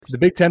The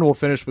Big Ten will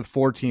finish with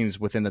 4 teams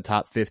within the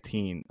top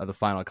 15 of the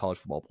final college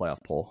football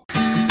playoff poll.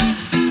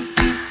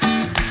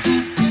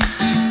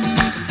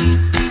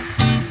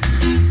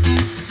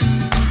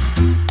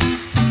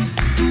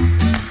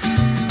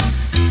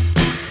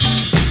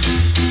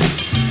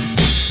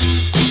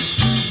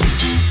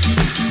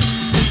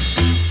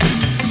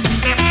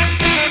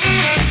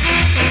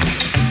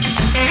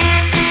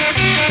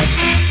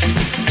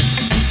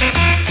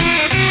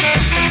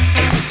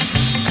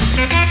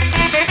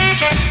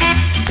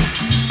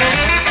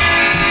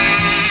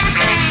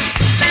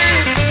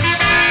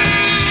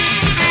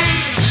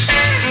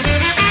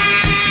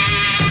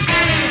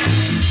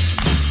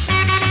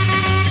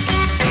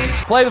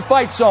 Play the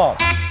fight song.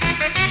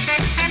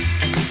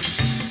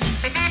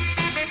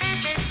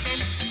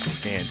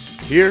 And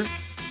here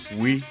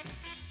we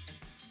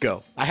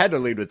go. I had to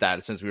lead with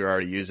that since we were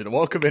already using it.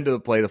 Welcome into the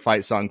Play the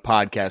Fight Song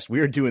podcast. We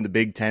are doing the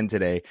Big Ten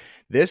today.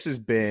 This has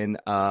been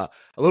a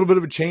little bit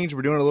of a change.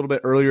 We're doing it a little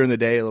bit earlier in the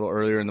day, a little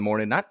earlier in the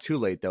morning. Not too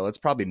late, though. It's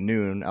probably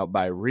noon out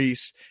by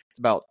Reese. It's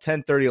about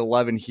 10:30,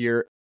 11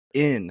 here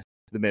in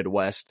the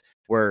Midwest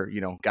where,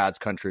 God's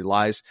country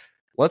lies.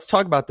 Let's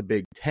talk about the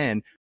Big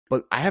Ten.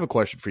 But I have a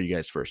question for you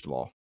guys, first of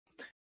all.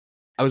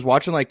 I was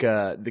watching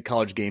the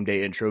college game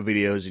day intro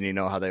videos, and you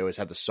know how they always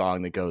have the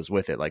song that goes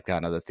with it, like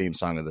kind of the theme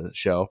song of the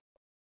show.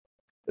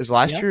 Is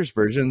last year's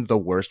version the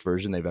worst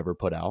version they've ever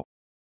put out?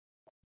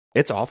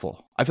 It's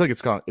awful. I feel like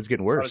it's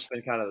getting worse. It's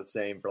been kind of the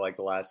same for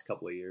the last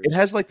couple of years. It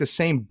has the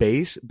same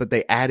bass, but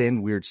they add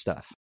in weird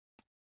stuff.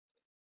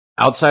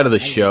 Outside of the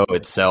show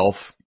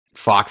itself,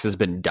 Fox has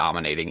been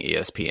dominating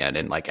ESPN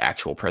in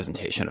actual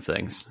presentation of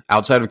things.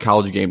 Outside of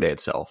college game day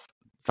itself,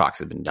 Fox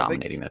has been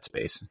dominating that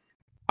space.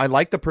 I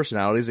like the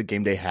personalities that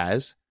game day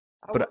has,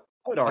 but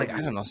I would argue, I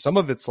don't know. Some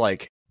of it's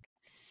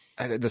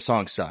the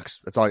song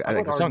sucks. That's all.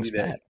 The song's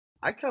bad.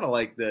 I kind of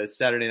like the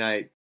Saturday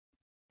night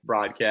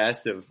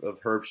broadcast of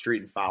Herb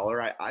Street and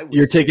Fowler.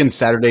 You're taking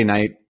Saturday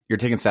night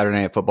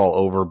football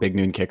over Big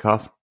Noon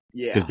Kickoff?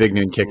 Yeah. Because Big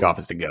Noon Kickoff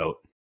is the GOAT.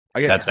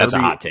 That's a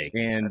hot take.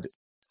 And that's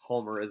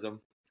homerism.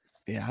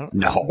 Yeah.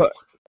 But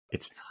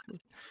it's not.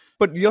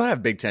 But you'll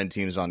have Big Ten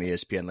teams on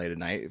ESPN late at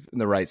night in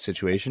the right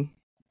situation.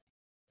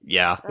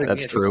 Yeah,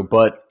 that's true.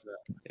 But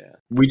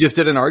we just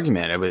did an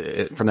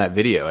argument from that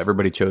video.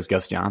 Everybody chose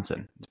Gus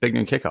Johnson. It's Big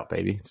Noon Kickoff,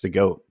 baby. It's the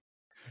GOAT.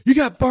 You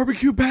got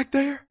barbecue back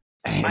there?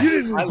 So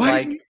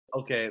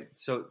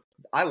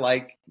I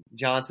like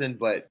Johnson,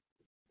 but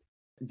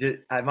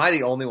am I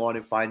the only one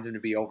who finds him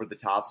to be over the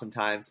top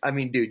sometimes? I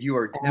mean, dude, you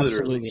are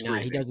absolutely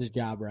not. He does his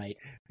job right.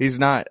 He's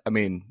not. I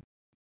mean,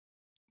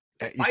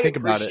 you think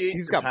about it.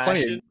 He's got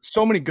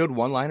so many good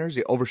one-liners.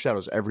 He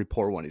overshadows every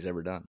poor one he's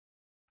ever done.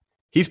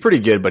 He's pretty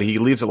good, but he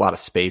leaves a lot of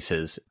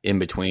spaces in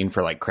between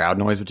for crowd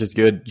noise, which is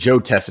good. Joe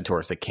Tessitore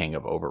is the king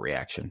of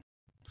overreaction.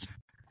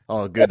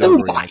 Oh, good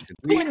overreaction.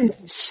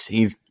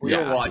 We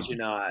were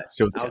watching. I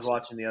was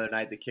watching the other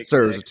night the kick.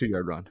 Sir, it was a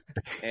 2-yard run.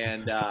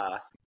 And of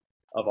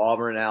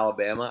Auburn and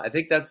Alabama, I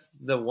think that's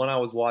the one I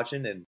was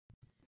watching. And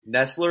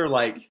Nestler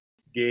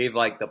gave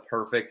the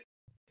perfect.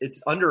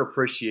 It's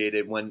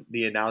underappreciated when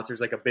the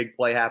announcers a big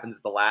play happens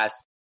at the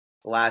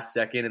last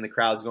second and the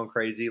crowd's going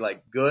crazy.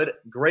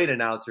 Great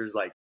announcers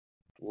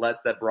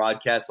let the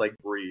broadcast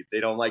breathe. They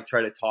don't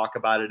try to talk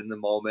about it in the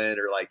moment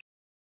or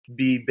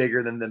be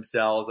bigger than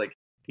themselves.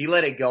 He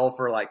let it go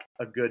for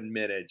a good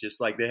minute. Just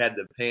they had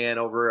the pan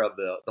over of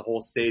the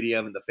whole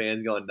stadium and the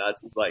fans going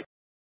nuts. It's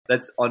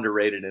that's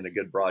underrated in a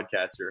good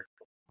broadcaster.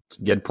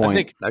 Good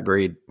point.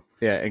 Agreed.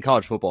 Yeah, and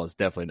college football is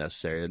definitely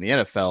necessary. In the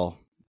NFL,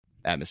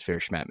 atmosphere,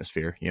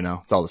 schmatmosphere,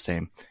 it's all the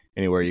same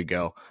anywhere you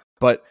go.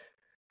 But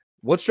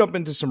let's jump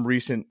into some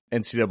recent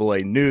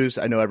NCAA news.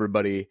 I know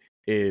everybody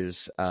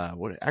is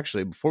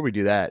before we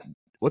do that,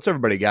 what's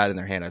everybody got in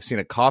their hand? I've seen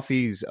a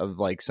coffees of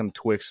some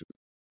Twix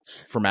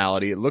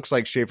formality. It looks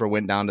like Schaefer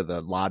went down to the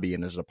lobby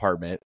in his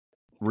apartment.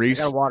 Reese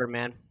I got a water,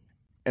 man.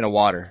 And a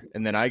water.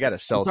 And then I got a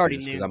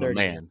Celsius because I'm a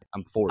man.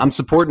 I'm 40. I'm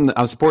supporting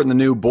the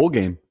new bowl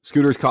game,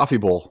 Scooter's Coffee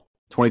Bowl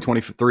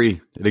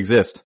 2023. It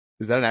exists.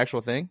 Is that an actual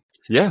thing?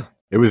 Yeah.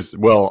 It was,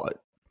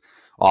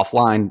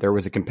 offline. There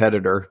was a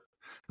competitor,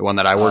 the one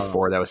that I worked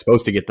for, that was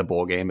supposed to get the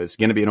bowl game. It's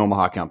going to be an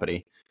Omaha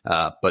company.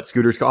 But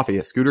Scooter's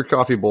Coffee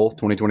Bowl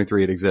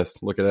 2023, it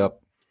exists. Look it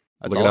up.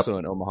 That's also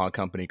an Omaha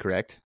company,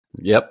 correct?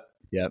 Yep,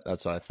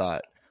 that's what I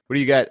thought. What do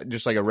you got?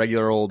 Just a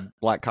regular old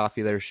black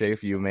coffee there,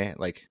 Shafe? You may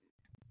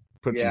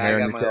put some hair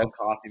in your cup. Yeah, I got my own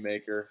coffee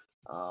maker.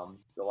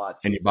 It's a lot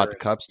cheaper. And you bought the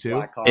cups too?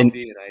 Black coffee, and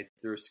I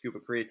threw a scoop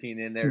of creatine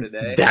in there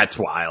today. That's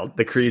wild.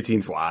 The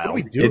creatine's wild. What are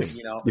we doing?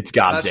 It's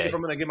God's day.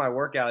 I'm going to get my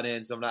workout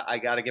in, so I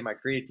got to get my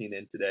creatine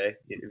in today.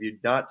 If you're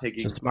not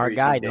taking it's a smart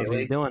guy, knows what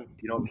he's daily, doing.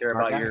 You don't care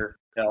about your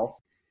health.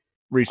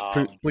 Reese,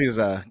 please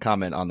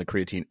comment on the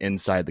creatine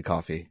inside the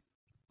coffee.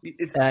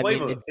 It's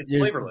flavorless. It's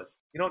flavorless.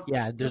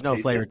 There's no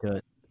flavor to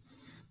it.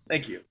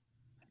 Thank you.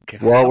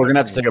 God. Well, we're going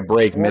to have to take a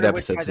break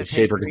mid-episode so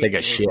Schaefer can take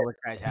a shit.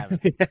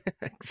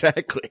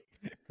 Exactly.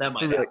 That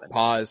might happen.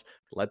 Pause.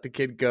 Let the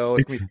kid go.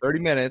 It's going to be 30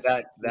 minutes.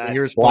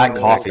 Here's black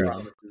coffee.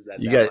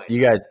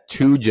 You got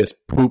two just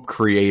poop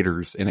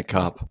creators in a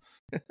cup.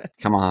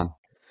 Come on.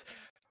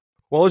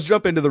 Well, let's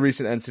jump into the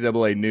recent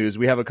NCAA news.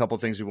 We have a couple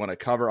things we want to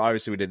cover.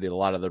 Obviously, we did a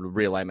lot of the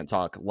realignment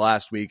talk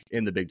last week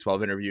in the Big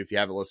 12 interview. If you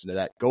haven't listened to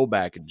that, go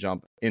back and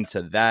jump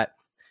into that.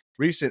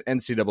 Recent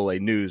NCAA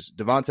news.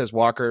 Devontae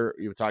Walker,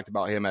 you talked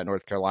about him at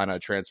North Carolina,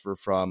 transfer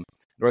from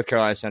North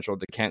Carolina Central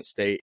to Kent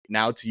State,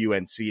 now to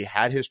UNC,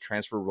 had his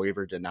transfer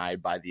waiver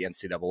denied by the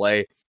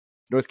NCAA.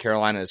 North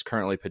Carolina is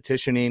currently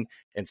petitioning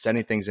and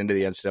sending things into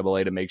the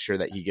NCAA to make sure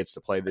that he gets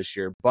to play this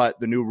year. But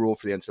the new rule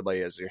for the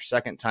NCAA is your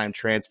second-time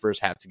transfers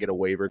have to get a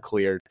waiver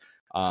cleared,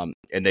 and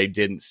they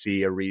didn't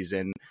see a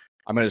reason.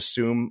 I'm going to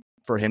assume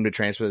for him to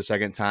transfer the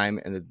second time,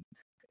 and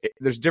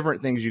there's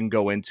different things you can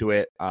go into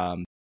it,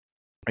 and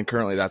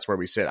currently that's where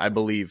we sit. I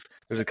believe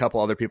there's a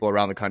couple other people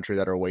around the country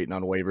that are waiting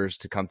on waivers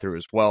to come through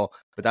as well,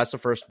 but that's the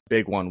first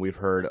big one we've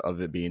heard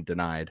of it being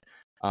denied.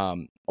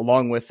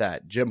 Along with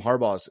that, Jim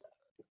Harbaugh's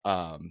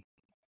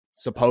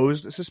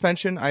supposed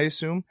suspension, I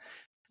assume,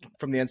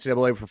 from the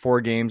NCAA for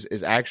 4 games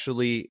is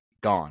actually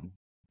gone.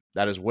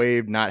 That is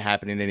waived, not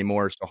happening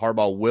anymore. So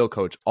Harbaugh will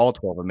coach all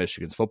 12 of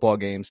Michigan's football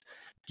games.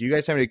 Do you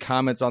guys have any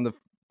comments on the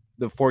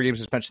 4-game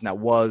suspension that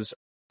was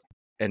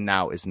and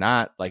now is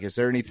not? Like, is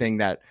there anything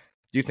that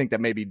do you think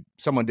that maybe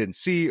someone didn't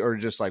see, or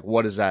just like,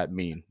 what does that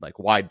mean? Like,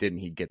 why didn't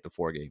he get the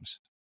 4 games?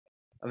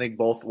 I think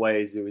both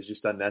ways it was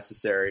just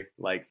unnecessary.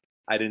 Like,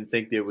 I didn't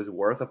think it was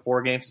worth a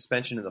 4-game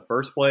suspension in the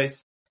first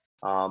place.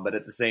 But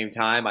at the same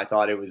time, I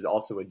thought it was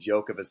also a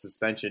joke of a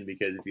suspension,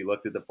 because if you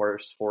looked at the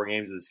first 4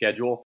 games of the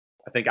schedule,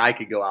 I think I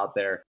could go out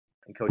there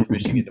and coach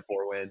Michigan to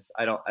 4 wins.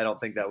 I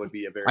don't think that would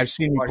be a very. I've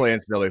seen you play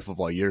NCAA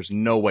football. There's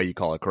no way you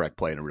call a correct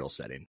play in a real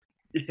setting.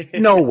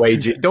 No way.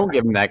 Don't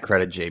give him that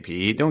credit,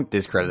 JP. Don't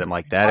discredit him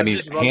like that. I mean,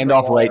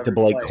 handoff right to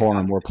Blake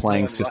Corum. We're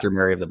playing Sister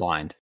Mary of the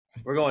Blind.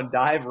 We're going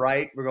dive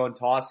right. We're going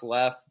toss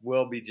left.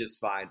 We'll be just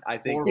fine. I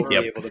think we'll be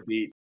able to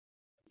beat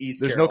East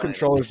There's Carolina. no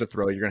controllers to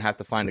throw. You're going to have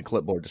to find a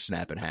clipbort to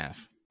snap in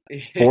half.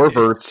 4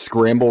 verts,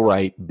 scramble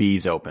right,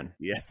 B's open.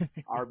 Yeah.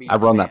 RB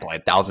I've run that smash. play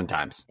 1,000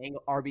 times.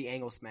 RB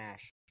angle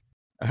smash.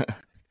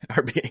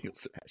 RB angle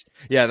smash.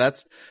 Yeah,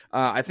 that's.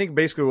 I think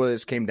basically what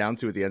this came down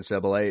to with the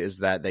NCAA is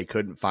that they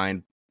couldn't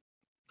find.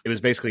 It was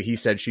basically he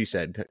said, she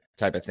said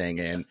type of thing.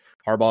 And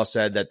Harbaugh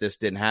said that this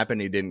didn't happen.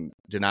 He didn't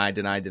deny, and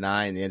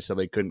the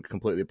NCAA couldn't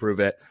completely prove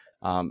it.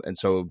 And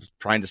so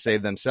trying to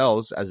save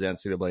themselves, as the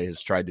NCAA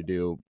has tried to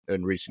do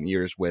in recent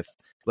years with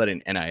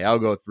letting NIL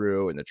go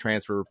through and the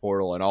transfer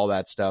portal and all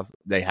that stuff,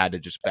 they had to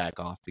just back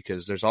off,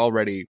 because there's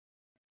already,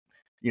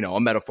 a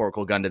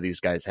metaphorical gun to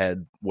these guys'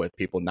 head with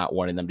people not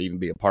wanting them to even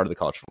be a part of the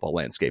college football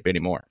landscape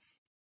anymore.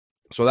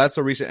 So that's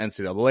the recent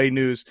NCAA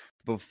news.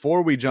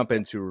 Before we jump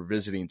into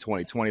revisiting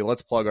 2020,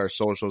 let's plug our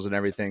socials and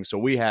everything. So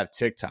we have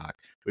TikTok,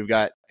 we've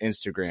got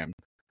Instagram,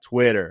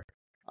 Twitter,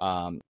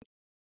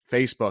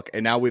 Facebook,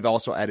 and now we've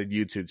also added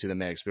YouTube to the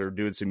mix. We're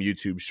doing some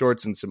YouTube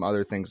shorts and some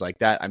other things like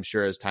that. I'm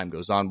sure as time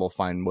goes on, we'll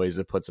find ways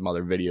to put some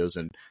other videos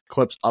and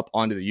clips up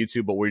onto the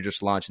YouTube, but we're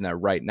just launching that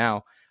right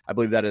now. I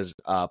believe that is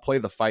Play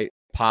the Fight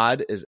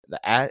Pod is the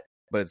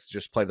but it's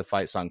just Play the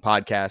Fight Song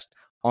Podcast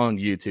on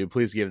YouTube.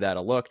 Please give that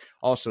a look.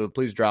 Also,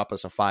 please drop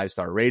us a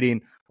 5-star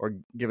rating or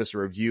give us a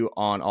review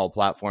on all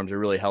platforms. It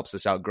really helps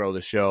us out grow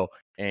the show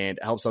and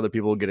helps other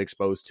people get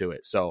exposed to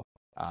it. So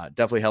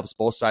definitely helps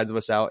both sides of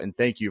us out. And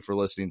thank you for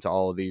listening to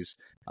all of these.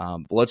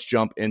 But let's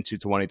jump into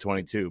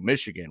 2022.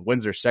 Michigan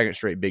wins their 2nd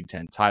straight Big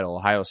Ten title.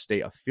 Ohio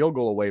State a field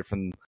goal away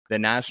from the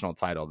national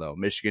title, though.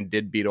 Michigan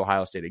did beat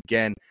Ohio State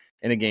again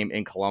in a game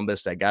in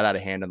Columbus that got out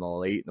of hand in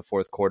the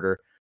 4th quarter.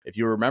 If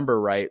you remember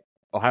right,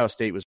 Ohio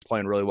State was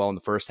playing really well in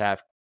the first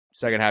half.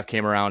 Second half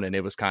came around, and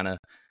it was kind of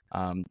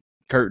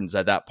curtains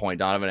at that point.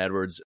 Donovan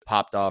Edwards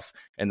popped off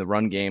in the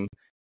run game.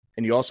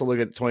 And you also look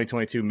at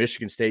 2022,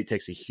 Michigan State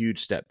takes a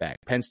huge step back.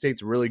 Penn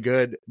State's really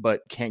good,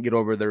 but can't get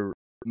over their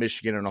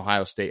Michigan and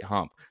Ohio State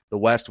hump. The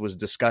West was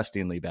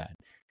disgustingly bad.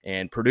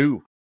 And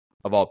Purdue,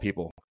 of all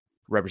people,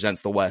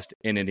 represents the West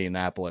in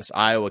Indianapolis.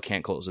 Iowa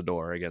can't close the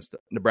door against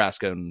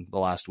Nebraska in the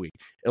last week.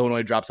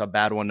 Illinois drops a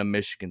bad one to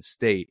Michigan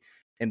State.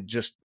 And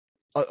just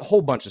a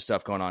whole bunch of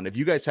stuff going on. If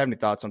you guys have any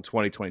thoughts on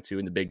 2022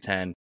 in the Big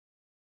Ten,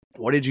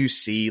 what did you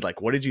see?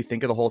 Like, what did you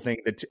think of the whole thing?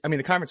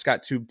 The conference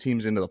got 2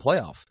 teams into the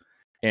playoff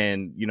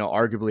and,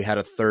 arguably had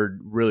a third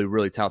really,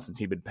 really talented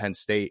team in Penn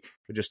State,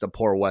 but just a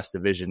poor West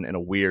Division in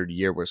a weird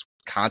year where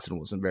Wisconsin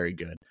wasn't very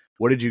good.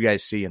 What did you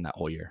guys see in that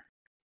whole year?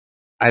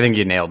 I think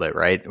you nailed it,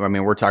 right? I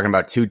mean, we're talking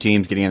about 2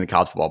 teams getting in the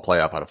college football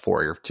playoff out of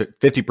 4.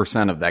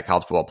 50% of that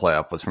college football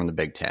playoff was from the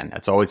Big Ten.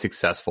 That's always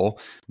successful,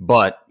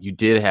 but you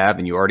did have,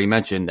 and you already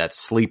mentioned, that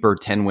sleeper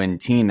 10-win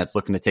team that's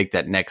looking to take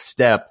that next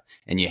step,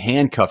 and you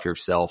handcuff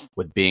yourself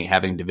with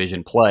having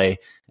division play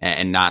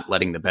and not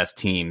letting the best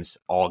teams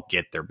all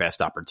get their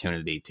best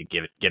opportunity to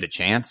get a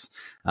chance.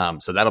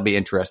 So that'll be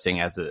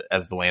interesting as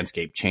the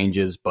landscape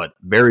changes, but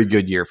very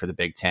good year for the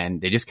Big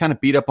Ten. They just kind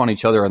of beat up on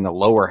each other in the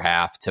lower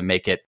half to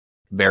make it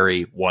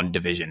very one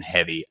division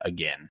heavy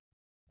again.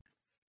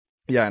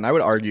 Yeah, and I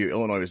would argue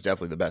Illinois was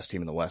definitely the best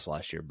team in the West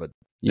last year, but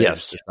they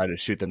just decided to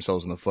shoot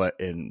themselves in the foot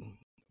in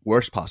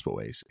worst possible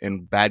ways.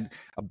 And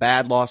a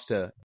bad loss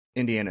to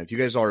Indiana. If you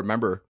guys all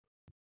remember,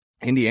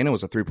 Indiana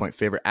was a 3-point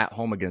favorite at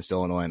home against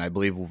Illinois, and I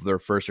believe their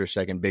first or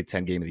second Big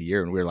Ten game of the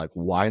year. And we were like,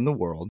 why in the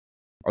world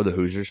are the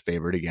Hoosiers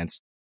favored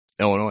against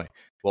Illinois?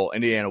 Well,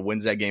 Indiana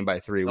wins that game by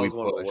 3. That was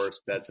one of the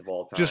worst bets of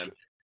all time.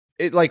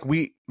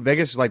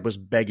 Vegas was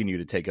begging you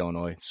to take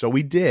Illinois, so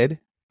we did,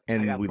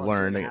 and we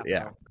learned.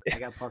 Yeah, I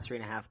got plus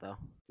 3.5 though.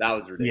 That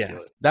was ridiculous.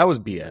 Yeah, that was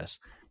BS.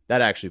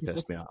 That actually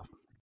pissed me off.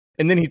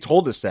 And then he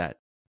told us that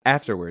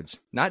afterwards,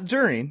 not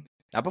during,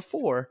 not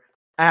before.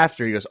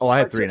 After he goes, I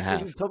had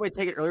 3.5. You told me to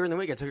take it earlier in the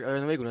week. I took it earlier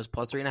in the week when it was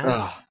plus 3.5.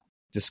 Ugh,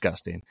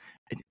 disgusting.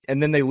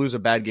 And then they lose a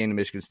bad game to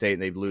Michigan State,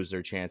 and they lose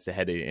their chance to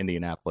head to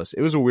Indianapolis.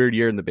 It was a weird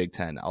year in the Big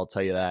Ten, I'll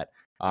tell you that.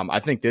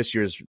 I think this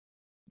year's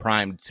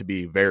primed to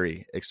be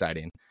very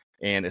exciting,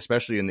 and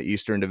especially in the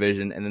Eastern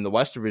Division. And then the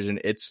West Division,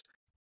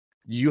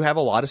 you have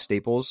a lot of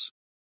staples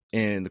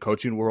in the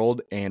coaching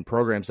world and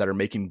programs that are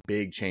making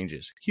big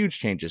changes, huge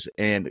changes,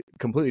 and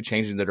completely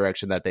changing the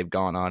direction that they've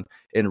gone on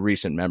in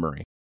recent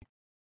memory.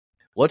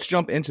 Let's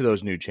jump into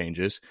those new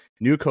changes.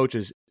 New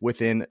coaches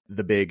within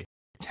the Big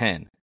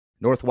Ten.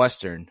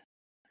 Northwestern.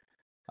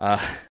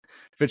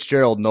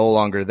 Fitzgerald no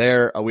longer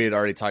there. We had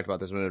already talked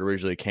about this when it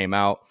originally came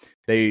out.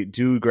 They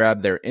do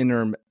grab their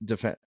interim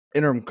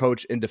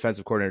coach and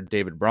defensive coordinator,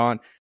 David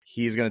Braun.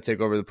 He's going to take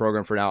over the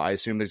program for now. I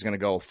assume he's going to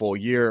go a full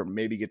year,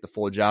 maybe get the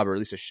full job or at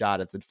least a shot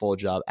at the full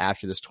job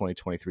after this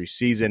 2023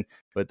 season.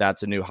 But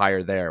that's a new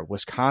hire there.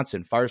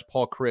 Wisconsin fires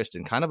Paul Christ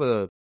in kind of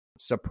a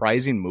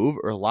surprising move,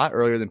 or a lot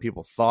earlier than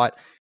people thought.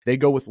 They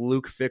go with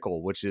Luke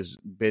Fickell, which has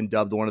been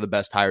dubbed one of the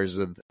best hires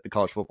of the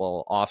college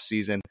football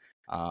offseason.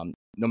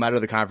 No matter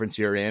the conference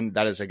you're in,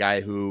 that is a guy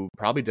who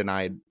probably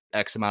denied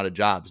X amount of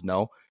jobs,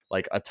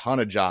 like a ton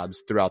of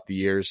jobs throughout the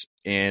years,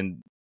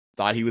 and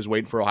thought he was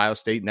waiting for Ohio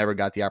State, never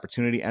got the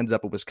opportunity, ends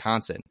up at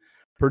Wisconsin.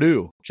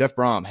 Purdue, Jeff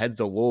Brom heads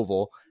to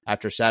Louisville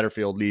after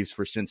Satterfield leaves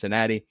for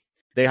Cincinnati.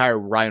 They hire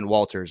Ryan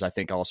Walters, I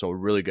think also a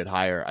really good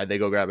hire. They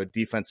go grab a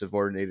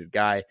defensive-oriented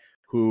guy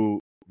who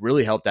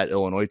really helped that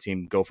Illinois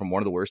team go from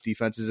one of the worst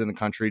defenses in the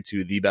country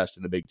to the best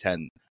in the Big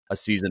Ten a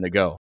season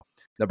ago.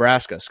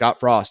 Nebraska, Scott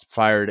Frost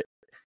fired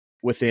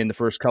within the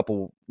first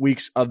couple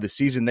weeks of the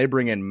season. They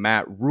bring in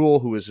Matt Rule,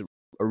 who was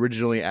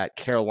originally at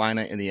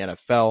Carolina in the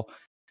NFL.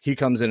 He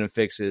comes in and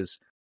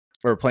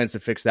plans to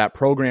fix that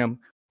program.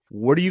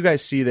 Where do you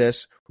guys see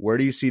this? Where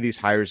do you see these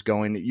hires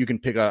going? You can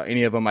pick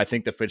any of them. I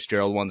think the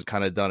Fitzgerald one's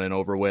kind of done and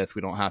over with.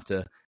 We don't have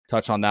to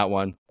touch on that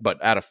one.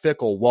 But out of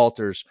Fickell,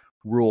 Walters,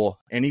 Rule,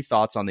 any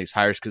thoughts on these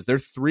hires? Because they're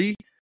three,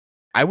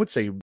 I would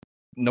say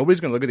nobody's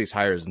going to look at these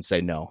hires and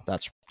say, no,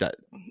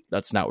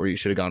 that's not where you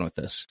should have gone with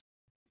this.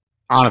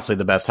 Honestly,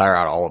 the best hire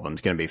out of all of them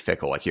is going to be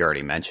Fickell, like you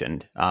already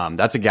mentioned.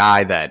 That's a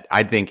guy that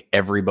I think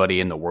everybody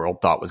in the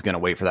world thought was going to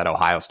wait for that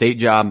Ohio State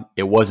job.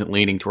 It wasn't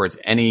leaning towards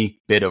any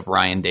bit of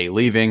Ryan Day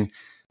leaving,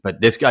 but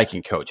this guy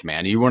can coach,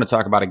 man. You want to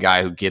talk about a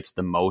guy who gets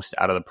the most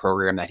out of the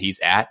program that he's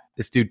at?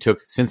 This dude took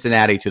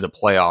Cincinnati to the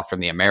playoff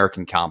from the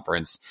American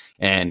Conference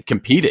and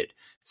competed.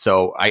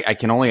 So I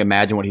can only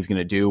imagine what he's going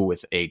to do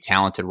with a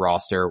talented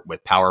roster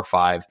with Power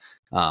 5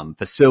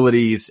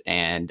 facilities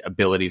and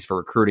abilities for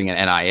recruiting and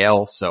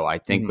NIL. So I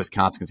think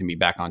Wisconsin's going to be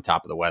back on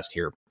top of the West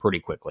here pretty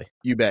quickly.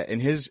 You bet.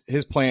 And his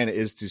plan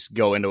is to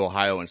go into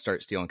Ohio and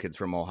start stealing kids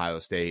from Ohio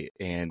State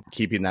and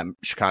keeping that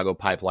Chicago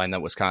pipeline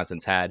that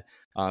Wisconsin's had.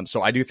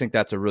 So I do think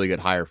that's a really good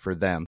hire for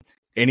them.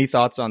 Any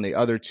thoughts on the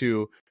other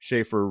two,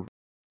 Schaefer,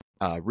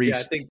 Reese? Yeah,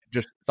 I think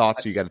just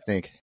thoughts you got to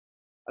think.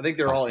 I think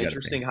they're all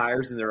interesting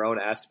hires in their own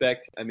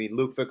aspect. I mean,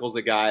 Luke Fickell's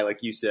a guy, like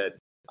you said,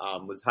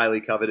 was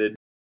highly coveted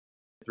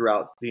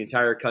throughout the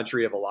entire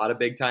country of a lot of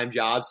big-time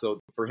jobs. So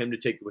for him to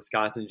take the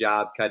Wisconsin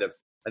job kind of,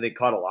 I think,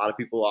 caught a lot of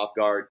people off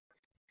guard.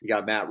 You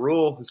got Matt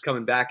Rule, who's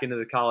coming back into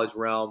the college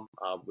realm,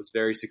 was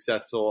very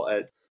successful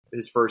at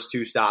his first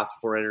two stops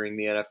before entering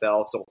the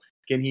NFL. So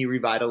can he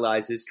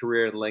revitalize his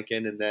career in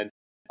Lincoln? And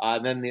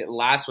then the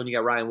last one, you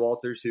got Ryan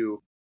Walters, who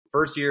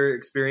first-year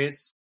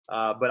experience,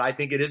 but I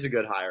think it is a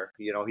good hire.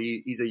 You know,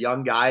 he's a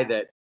young guy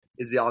that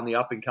is on the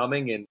up and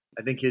coming, and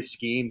I think his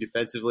scheme,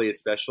 defensively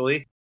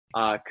especially,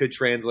 could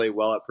translate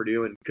well at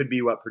Purdue and could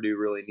be what Purdue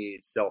really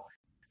needs. So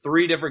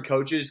 3 different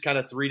coaches, kind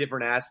of 3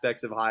 different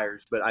aspects of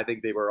hires, but I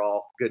think they were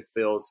all good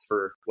fills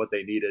for what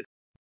they needed.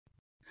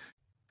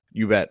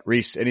 You bet.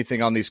 Reese,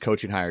 anything on these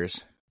coaching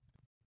hires?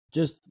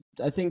 Just,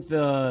 I think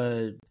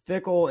the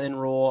Fickell and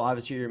Rule,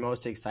 obviously, are your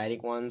most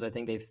exciting ones. I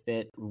think they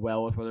fit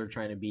well with where they're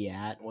trying to be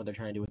at and what they're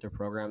trying to do with their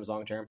programs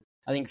long term.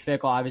 I think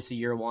Fickell, obviously,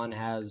 year one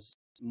has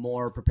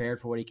more prepared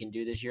for what he can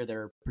do this year.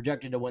 They're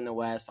projected to win the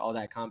West, all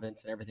that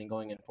confidence and everything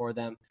going in for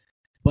them.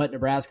 But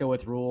Nebraska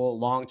with Rule,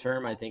 long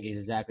term, I think is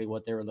exactly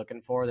what they were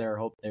looking for.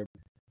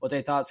 What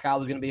they thought Scott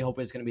was going to be.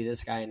 Hopefully, it's going to be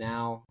this guy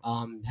now.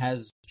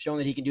 Has shown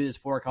that he can do this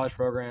for college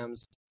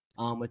programs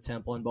with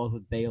Temple and both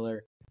with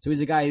Baylor. So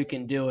he's a guy who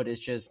can do it.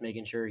 It's just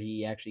making sure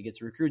he actually gets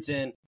the recruits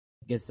in,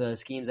 gets the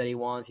schemes that he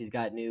wants. He's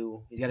got a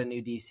new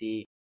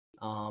DC.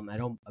 I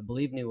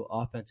believe new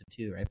offensive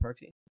too, right,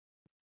 Parksy?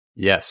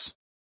 Yes.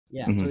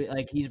 Yeah. So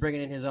he's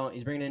bringing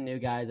in new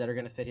guys that are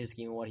going to fit his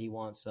scheme and what he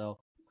wants. So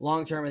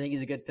long term, I think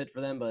he's a good fit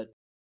for them. But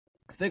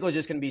Fickle is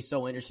just going to be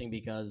so interesting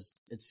because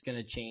it's going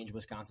to change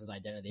Wisconsin's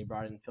identity. They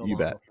brought in Phil You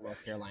Longo bet. from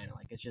North Carolina.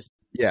 Like, it's just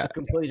Yeah. a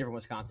completely different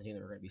Wisconsin team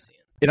that we're going to be seeing.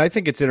 And I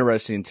think it's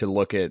interesting to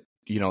look at,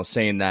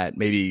 saying that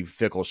maybe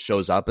Fickle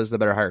shows up as the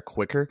better hire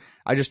quicker.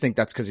 I just think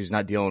that's because he's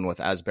not dealing with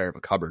as bare of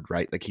a cupboard,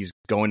 right? Like, he's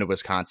going to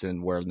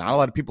Wisconsin where not a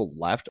lot of people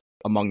left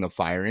among the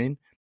firing,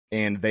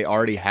 and they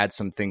already had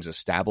some things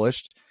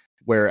established,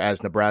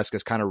 whereas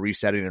Nebraska's kind of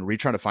resetting and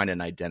retrying to find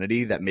an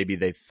identity that maybe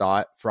they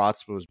thought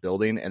Frotz was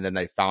building, and then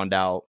they found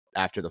out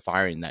after the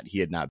firing that he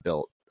had not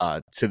built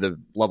to the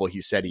level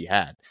he said he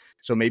had.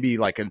 So maybe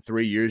like in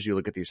 3 years, you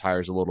look at these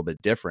hires a little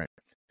bit different,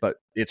 but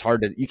it's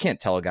hard you can't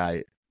tell a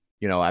guy,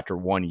 after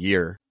 1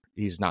 year,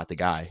 he's not the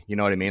guy. You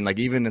know what I mean? Like,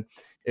 even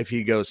if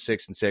he goes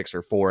 6-6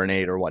 or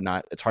 4-8 or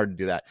whatnot, it's hard to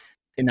do that.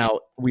 And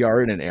now we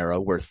are in an era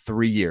where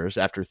 3 years,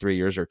 after 3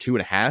 years or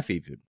 2.5,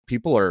 even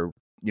people are,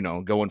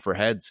 going for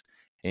heads.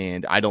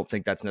 And I don't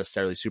think that's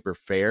necessarily super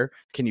fair.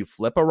 Can you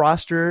flip a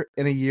roster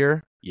in a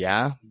year?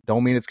 Yeah.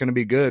 Don't mean it's going to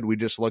be good. We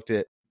just looked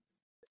at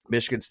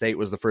Michigan State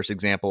was the first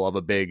example of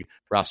a big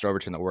roster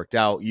overturn that worked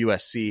out.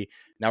 USC.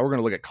 Now we're going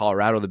to look at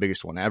Colorado, the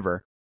biggest one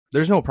ever.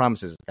 There's no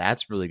promises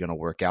that's really going to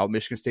work out.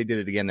 Michigan State did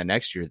it again the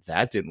next year.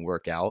 That didn't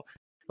work out.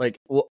 Like,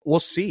 we'll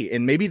see.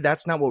 And maybe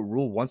that's not what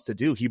Rule wants to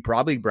do. He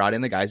probably brought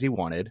in the guys he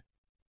wanted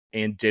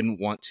and didn't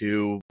want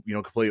to,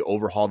 completely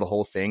overhaul the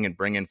whole thing and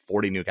bring in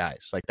 40 new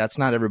guys. Like, that's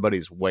not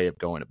everybody's way of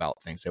going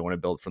about things. They want to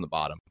build from the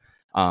bottom.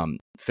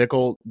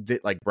 Fickle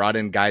brought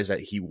in guys that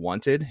he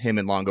wanted, him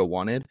and Longo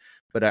wanted,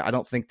 but I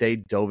don't think they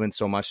dove in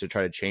so much to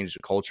try to change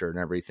the culture and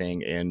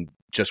everything. And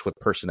just with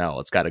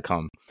personnel, it's got to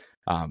come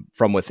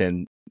from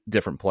within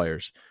different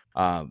players.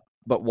 But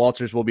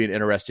Walters will be an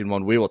interesting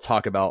one. We will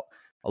talk about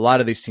a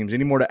lot of these teams.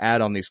 Any more to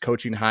add on these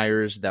coaching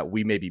hires that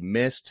we maybe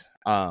missed?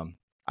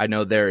 I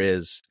know there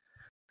is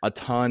a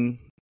ton.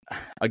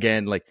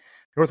 Again, like,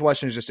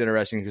 Northwestern is just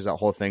interesting because that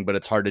whole thing, but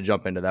it's hard to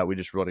jump into that. We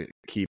just really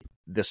keep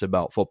this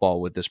about football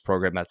with this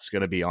program that's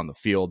going to be on the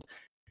field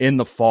in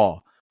the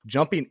fall.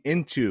 Jumping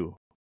into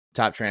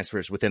top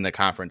transfers within the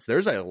conference,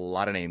 there's a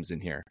lot of names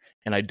in here,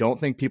 and I don't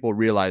think people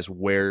realize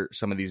where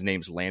some of these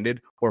names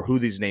landed or who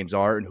these names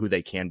are and who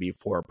they can be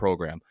for a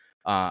program.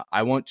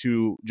 I want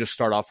to just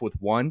start off with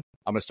one.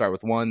 I'm going to start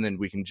with one, then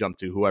we can jump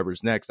to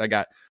whoever's next. I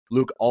got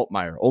Luke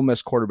Altmaier, Ole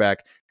Miss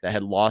quarterback that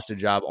had lost a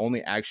job,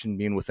 only action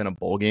being within a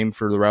bowl game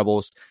for the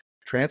Rebels,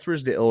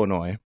 transfers to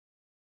Illinois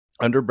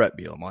under Brett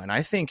Bielema. And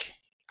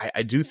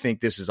I do think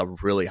this is a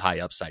really high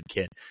upside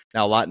kid.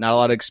 Now, not a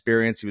lot of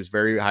experience. He was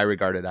very high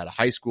regarded out of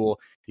high school.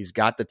 He's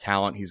got the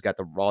talent. He's got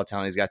the raw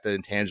talent. He's got the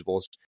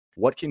intangibles.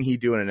 What can he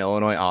do in an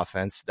Illinois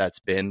offense that's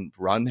been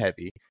run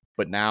heavy,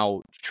 but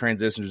now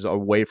transitions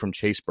away from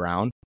Chase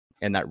Brown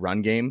and that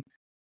run game?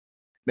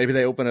 Maybe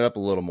they open it up a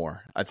little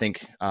more. I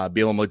think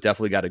Bielema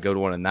definitely got a good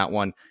one in that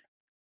one.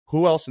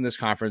 Who else in this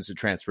conference had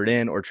transferred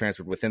in or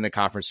transferred within the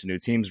conference to new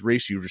teams?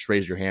 Reese, you just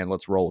raised your hand.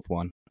 Let's roll with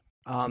one.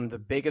 The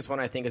biggest one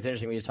I think is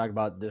interesting. We just talked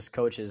about this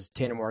coach is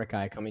Tanner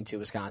Mordecai coming to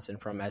Wisconsin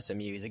from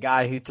SMU. He's a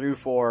guy who threw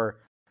for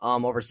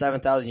over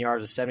 7,000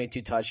 yards with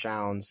 72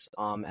 touchdowns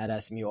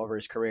at SMU over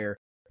his career.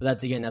 But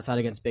that's not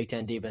against Big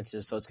Ten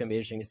defenses, so it's going to be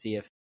interesting to see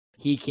if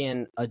he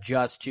can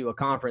adjust to a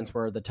conference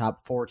where the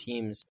top 4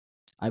 teams,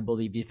 I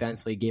believe,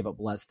 defensively gave up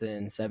less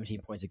than 17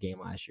 points a game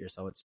last year.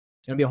 So it's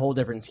going to be a whole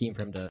different scheme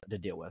for him to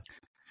deal with.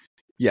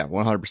 Yeah,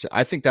 100%.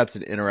 I think that's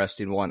an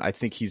interesting one. I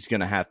think he's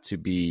going to have to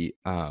be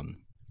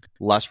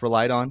less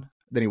relied on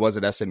than he was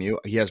at SMU.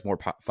 He has more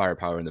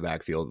firepower in the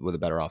backfield with a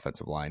better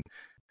offensive line.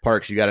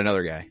 Parks, you got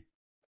another guy.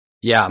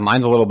 Yeah,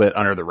 mine's a little bit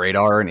under the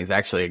radar, and he's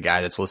actually a guy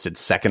that's listed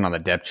second on the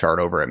depth chart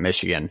over at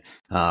Michigan.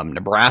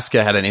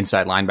 Nebraska had an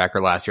inside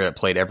linebacker last year that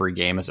played every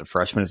game as a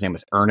freshman. His name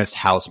was Ernest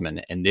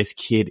Hausman, and this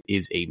kid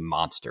is a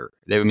monster.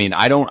 I mean,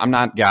 I'm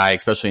not a guy,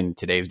 especially in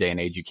today's day and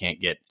age, you can't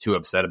get too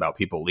upset about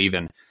people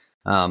leaving.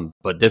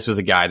 But this was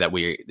a guy that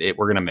we're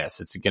going to miss.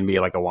 It's going to be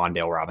like a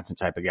Wandale Robinson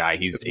type of guy.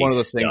 He's one of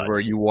those things where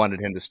you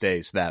wanted him to stay.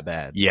 It's that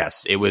bad.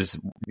 Yes, it was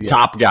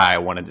top guy I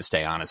wanted to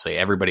stay, honestly.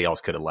 Everybody else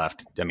could have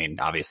left. I mean,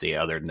 obviously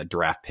other than the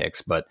draft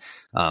picks, but,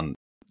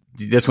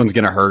 this one's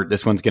going to hurt.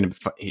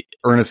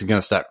 Ernest is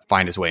going to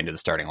find his way into the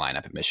starting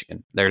lineup at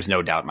Michigan. There's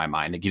no doubt in my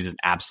mind. He's an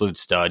absolute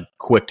stud,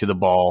 quick to the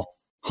ball,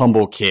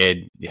 humble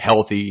kid,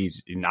 healthy,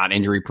 he's not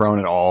injury prone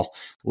at all,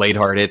 laid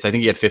hard hits. I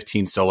think he had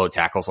 15 solo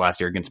tackles last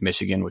year against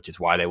Michigan, which is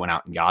why they went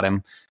out and got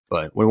him.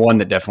 But one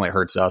that definitely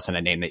hurts us and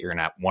a name that you're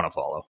going to want to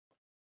follow.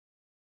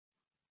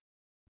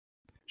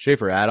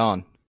 Schaefer, add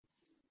on.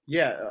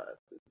 Yeah,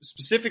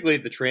 specifically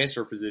at the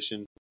transfer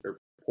position or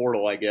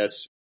portal, I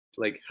guess.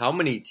 Like, how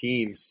many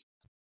teams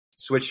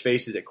switch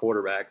faces at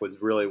quarterback was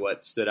really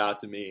what stood out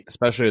to me.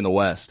 Especially in the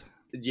West.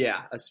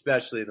 Yeah,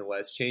 especially in the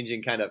West.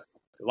 Changing kind of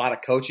a lot of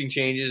coaching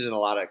changes and a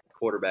lot of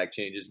quarterback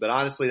changes. But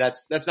honestly,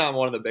 that's not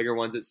one of the bigger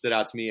ones that stood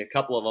out to me. A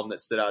couple of them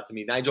that stood out to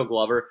me. Nigel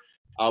Glover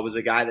was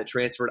a guy that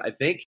transferred, I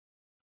think,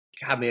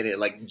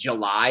 like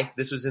July.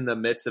 This was in the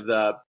midst of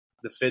the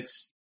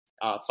Fitz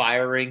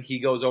firing. He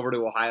goes over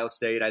to Ohio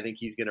State. I think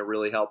he's going to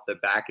really help the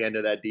back end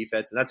of that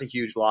defense. And that's a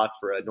huge loss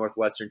for a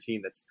Northwestern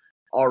team that's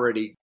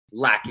already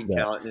lacking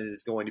talent and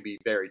is going to be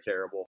very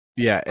terrible.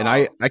 Yeah, and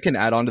I can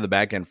add on to the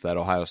back end for that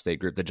Ohio State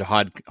group. The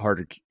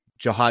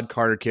Jahad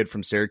Carter kid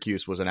from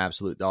Syracuse was an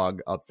absolute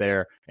dog up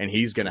there, and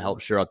he's going to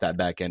help shore up that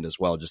back end as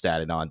well, just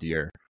adding on to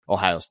your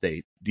Ohio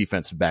State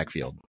defensive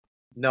backfield.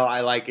 No,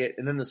 I like it.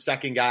 And then the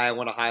second guy I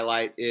want to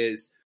highlight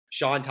is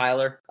Sean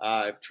Tyler,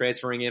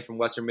 transferring in from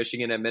Western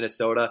Michigan and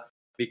Minnesota,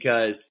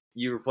 because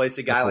you replace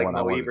a guy like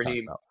Mo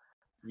Ibrahim.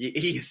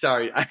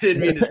 Sorry, I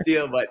didn't mean to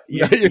steal, but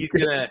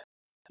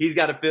he's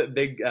got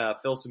to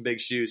fill some big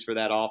shoes for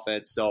that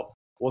offense. So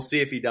we'll see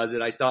if he does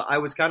it. I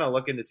was kind of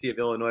looking to see if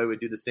Illinois would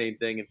do the same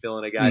thing and fill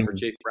in a guy for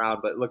Chase Brown,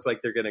 but it looks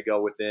like they're going to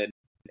go within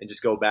and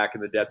just go back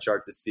in the depth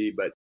chart to see.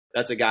 But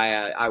that's a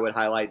guy I would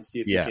highlight and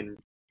see if he can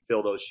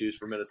fill those shoes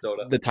for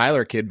Minnesota. The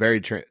Tyler kid,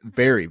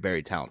 very,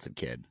 very talented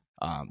kid.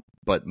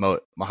 But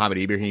Mohamed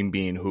Ibrahim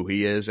being who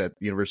he is at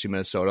the University of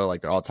Minnesota,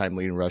 like their all-time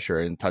leading rusher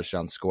and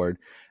touchdowns scored.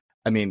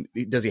 I mean,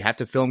 does he have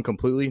to fill him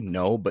completely?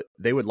 No, but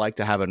they would like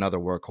to have another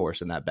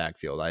workhorse in that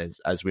backfield.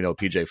 As we know,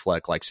 PJ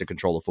Fleck likes to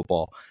control the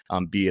football,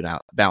 be a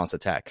balanced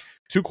attack.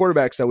 Two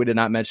quarterbacks that we did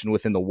not mention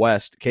within the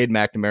West, Cade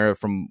McNamara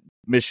from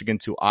Michigan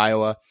to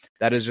Iowa.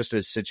 That is just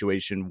a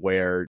situation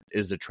where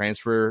is the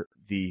transfer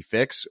the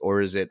fix,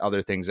 or is it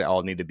other things that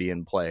all need to be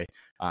in play?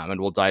 And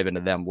we'll dive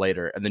into them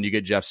later. And then you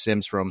get Jeff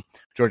Sims from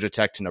Georgia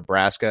Tech to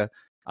Nebraska.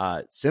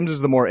 Sims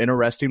is the more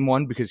interesting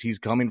one because he's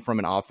coming from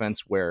an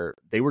offense where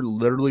they were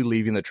literally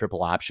leaving the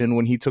triple option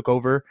when he took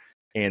over,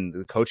 and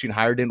the coaching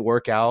hire didn't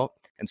work out.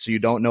 And so you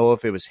don't know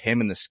if it was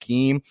him in the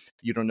scheme.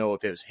 You don't know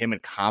if it was him in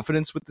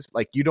confidence with this.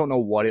 Like, you don't know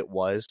what it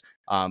was.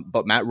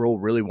 But Matt Rule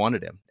really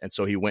wanted him. And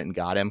so he went and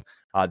got him.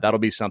 That'll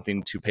be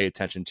something to pay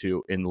attention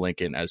to in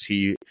Lincoln as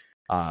he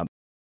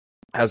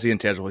has the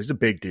intangible. He's a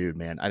big dude,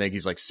 man. I think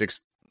he's like 6'4",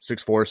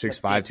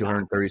 6'5",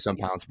 230 some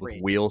pounds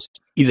with wheels.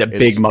 He's a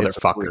big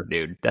motherfucker,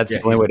 dude. That's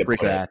the only way to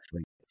put it.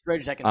 It's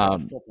great as I can tell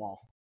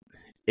football.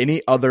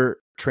 Any other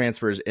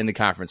transfers in the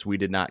conference we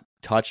did not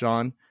touch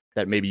on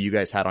that maybe you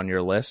guys had on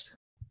your list?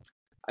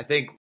 I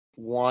think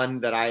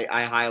one that I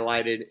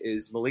highlighted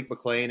is Malik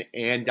McClain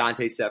and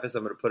Dante Cephas.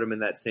 I'm going to put them in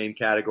that same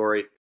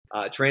category.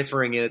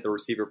 Transferring in at the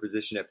receiver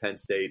position at Penn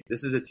State.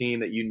 This is a team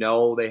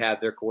that they have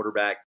their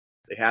quarterback.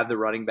 They have the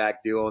running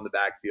back duo in the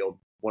backfield,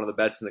 one of the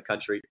best in the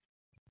country.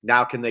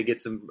 Now can they get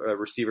some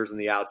receivers on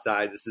the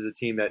outside? This is a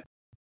team that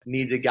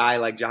needs a guy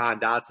like Jahan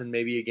Dotson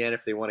maybe again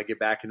if they want to get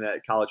back into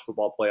that college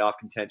football playoff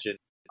contention.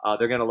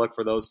 They're going to look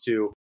for those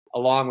two,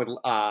 along with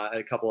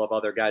a couple of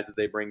other guys that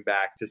they bring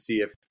back to see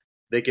if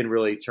they can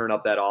really turn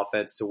up that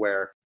offense to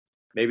where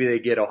maybe they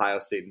get Ohio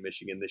State and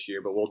Michigan this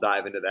year, but we'll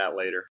dive into that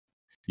later.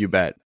 You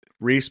bet.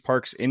 Reese,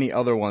 Parks, any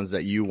other ones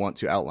that you want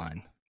to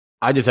outline?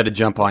 I just had to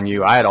jump on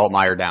you. I had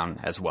Altmaier down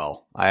as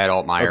well. Okay.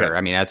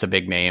 I mean, that's a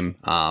big name.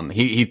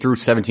 He threw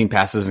 17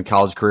 passes in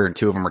college career, and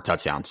 2 of them were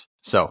touchdowns.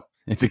 So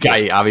it's a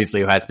guy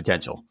obviously who has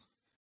potential.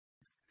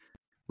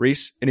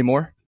 Reese, any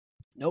more?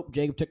 Nope,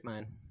 Jacob took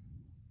mine.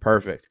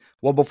 Perfect.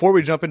 Well, before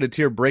we jump into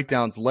tier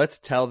breakdowns, let's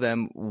tell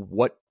them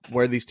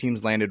where these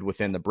teams landed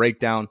within the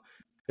breakdown.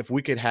 If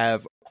we could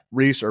have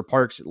Reese or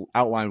Parks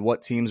outline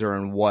what teams are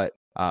in what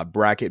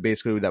bracket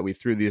basically that we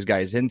threw these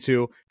guys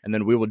into, and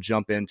then we will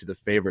jump into the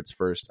favorites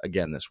first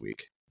again this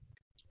week.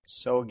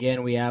 So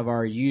again, we have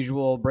our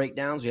usual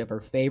breakdowns. We have our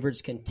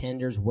favorites,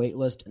 contenders,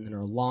 waitlist, and then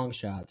our long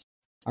shots.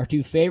 Our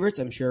 2 favorites,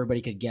 I'm sure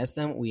everybody could guess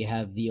them. We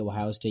have the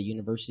Ohio State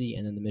University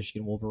and then the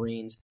Michigan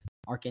Wolverines.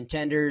 Our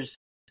contenders,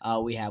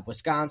 we have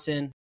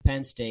Wisconsin,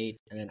 Penn State,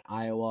 and then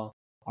Iowa.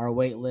 Our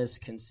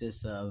waitlist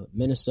consists of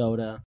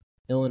Minnesota,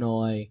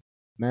 Illinois,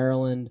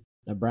 Maryland,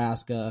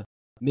 Nebraska,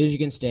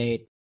 Michigan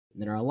State.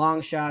 And then our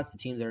long shots, the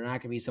teams that are not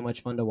going to be so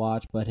much fun to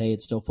watch, but hey,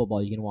 it's still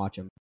football. You can watch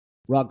them.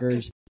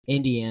 Rutgers,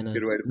 Indiana,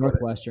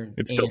 Northwestern.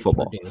 It's still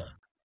football. Purdue.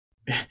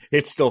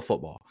 It's still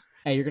football.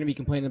 Hey, you're going to be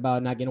complaining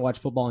about not getting to watch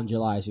football in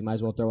July, so you might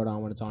as well throw it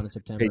on when it's on in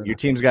September. Hey, your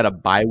team's got a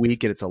bye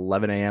week and it's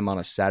 11 a.m. on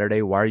a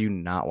Saturday. Why are you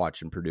not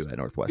watching Purdue at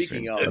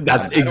Northwestern?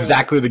 That's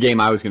exactly the game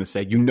I was going to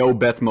say. You know,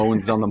 Beth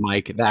Moen's on the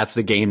mic. That's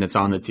the game that's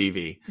on the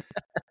TV.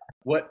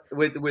 What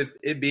with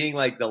it being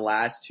like the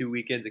last 2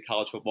 weekends of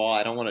college football,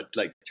 I don't want to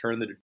like turn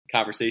the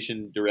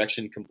conversation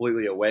direction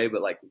completely away,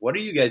 but like, what are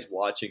you guys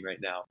watching right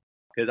now?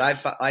 Because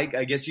I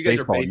guess you guys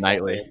baseball are baseball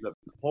nightly. fans, but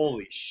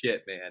holy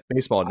shit, man!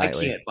 Baseball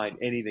nightly. I can't find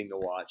anything to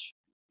watch.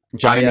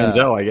 Johnny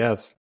Manziel, I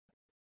guess.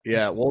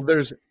 Yeah, well,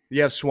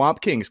 you have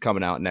Swamp Kings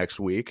coming out next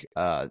week.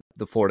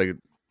 The Florida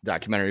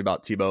documentary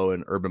about Tebow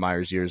and Urban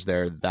Meyer's years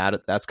there.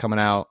 That's coming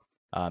out.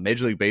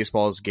 Major League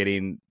Baseball is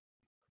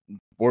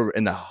we're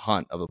in the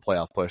hunt of a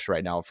playoff push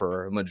right now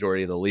for a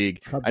majority of the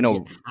league. I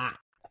know.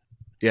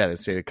 Yeah, they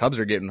say the Cubs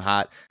are getting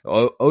hot.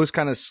 O's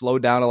kind of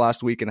slowed down the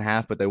last week and a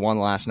half, but they won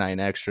the last 9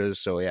 extras.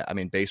 So, yeah, I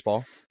mean,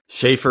 baseball.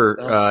 Schaefer,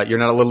 you're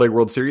not a Little League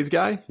World Series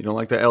guy? You don't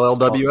like the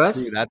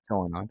LLWS? That's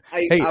going on.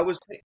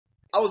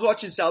 I was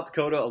watching South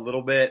Dakota a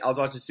little bit. I was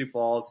watching Sioux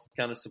Falls,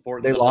 kind of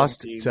supporting. They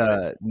lost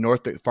to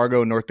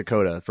Fargo, North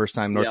Dakota. First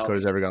time North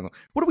Dakota's ever gone.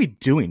 What are we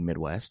doing,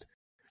 Midwest?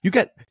 You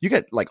got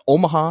like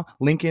Omaha,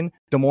 Lincoln,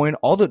 Des Moines,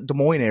 all the Des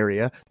Moines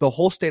area, the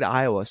whole state of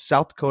Iowa,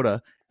 South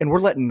Dakota, and we're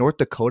letting North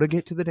Dakota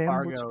get to the damn.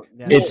 Fargo.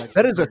 Yeah,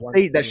 That is a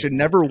state that should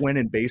never win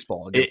in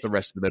baseball against the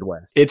rest of the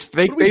Midwest. It's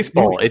fake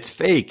baseball. It's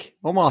fake.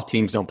 Omaha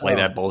teams don't play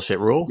that bullshit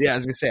rule. Yeah, I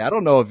was gonna say I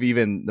don't know if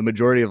even the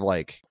majority of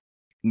like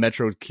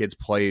Metro kids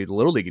play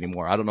Little League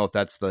anymore. I don't know if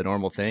that's the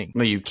normal thing.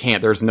 No, you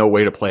can't. There's no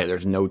way to play it.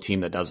 There's no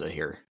team that does it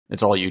here.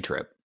 It's all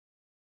U-Trip.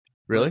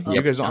 Really?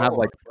 You guys don't have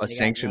like a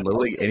sanctioned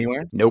Little League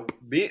anywhere? Nope.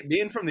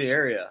 Being from the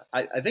area,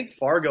 I think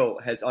Fargo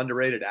has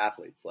underrated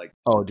athletes. Like,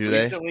 oh, do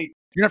recently, they?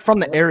 You're not from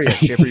the area,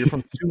 Schaefer. You're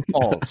from Sioux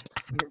Falls.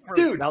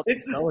 Dude,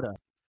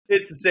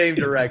 it's the same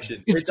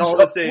direction. It's all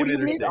the same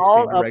interstate.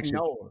 All up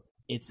north.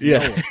 It's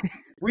north.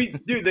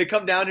 They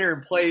come down here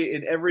and play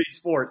in every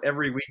sport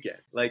every weekend.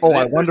 Like,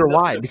 I wonder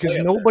why. Because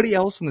nobody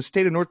else in the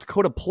state of North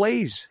Dakota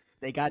plays.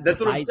 That's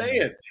what I'm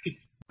saying.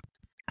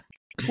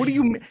 What do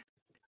you mean?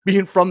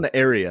 Being from the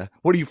area,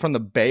 what are you from the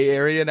Bay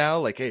Area now?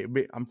 Like, hey,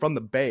 I'm from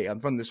the Bay. I'm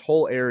from this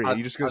whole area.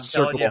 You just gonna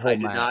circle the whole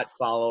map. I did not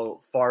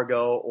follow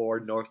Fargo or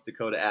North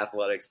Dakota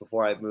athletics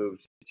before I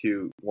moved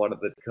to one of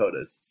the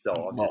Dakotas. So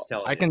I'm just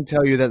telling you. I can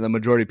tell you that the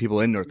majority of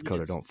people in North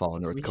Dakota don't follow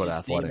North Dakota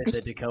athletics.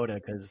 The Dakota,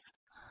 because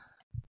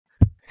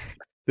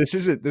this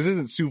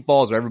isn't Sioux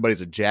Falls where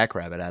everybody's a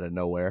jackrabbit out of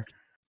nowhere.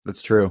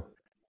 That's true.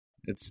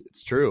 It's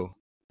true.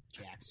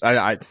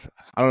 I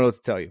don't know what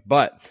to tell you,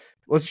 but.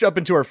 Let's jump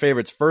into our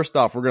favorites. First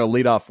off, we're going to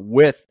lead off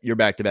with your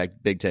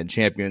back-to-back Big Ten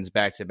champions,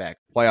 back-to-back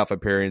playoff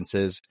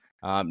appearances.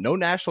 No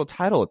national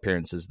title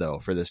appearances, though,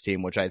 for this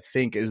team, which I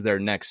think is their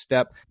next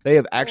step. They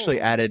have actually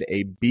added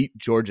a Beat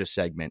Georgia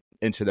segment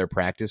into their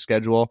practice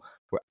schedule,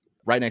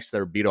 right next to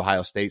their Beat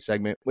Ohio State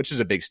segment, which is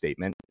a big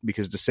statement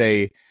because to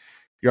say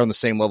you're on the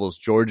same level as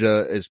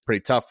Georgia is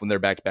pretty tough when they're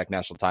back-to-back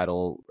national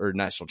title or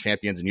national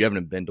champions, and you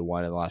haven't been to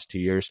one in the last 2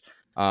 years.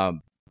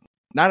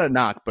 Not a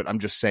knock, but I'm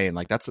just saying,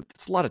 like, that's a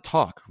lot of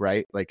talk,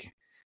 right? Like,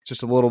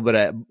 just a little bit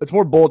it's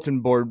more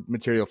bulletin board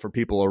material for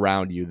people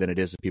around you than it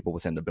is the people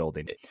within the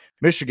building.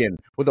 Michigan,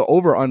 with an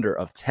over-under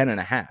of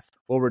 10.5,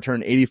 will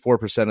return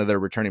 84% of their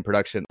returning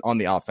production on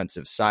the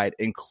offensive side,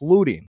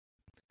 including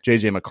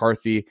J.J.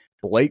 McCarthy,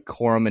 Blake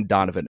Corum, and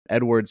Donovan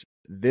Edwards.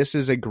 This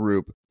is a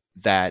group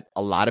that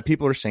a lot of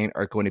people are saying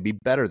are going to be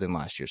better than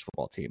last year's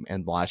football team.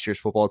 And last year's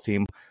football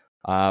team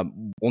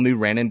only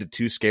ran into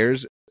 2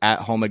 scares at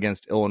home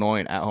against Illinois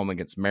and at home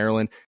against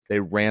Maryland.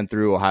 They ran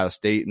through Ohio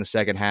State in the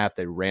second half.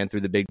 They ran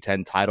through the Big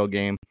Ten title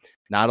game.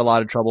 Not a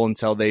lot of trouble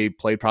until they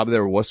played probably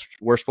their worst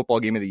football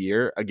game of the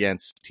year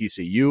against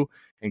TCU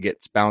and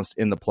gets bounced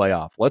in the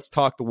playoff. Let's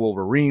talk the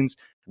Wolverines.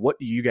 What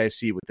do you guys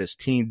see with this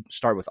team?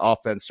 Start with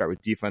offense, start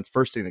with defense.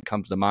 First thing that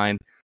comes to mind,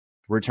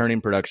 returning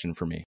production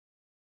for me.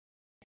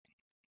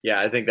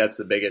 Yeah, I think that's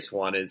the biggest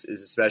one is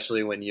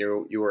especially when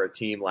you were a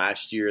team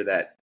last year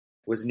that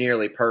was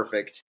nearly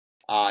perfect.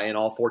 In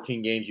all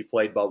 14 games you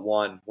played but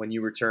one. When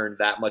you return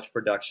that much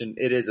production,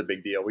 it is a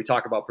big deal. We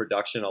talk about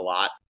production a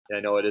lot, and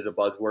I know it is a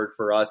buzzword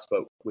for us,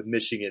 but with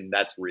Michigan,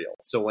 that's real.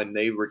 So when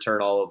they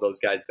return all of those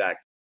guys back,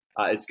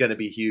 it's going to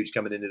be huge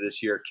coming into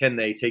this year. Can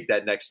they take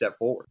that next step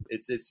forward?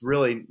 It's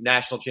really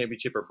national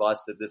championship or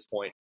bust at this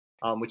point,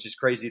 which is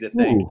crazy to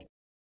think.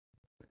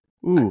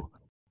 Ooh.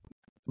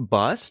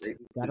 Bust?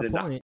 Got a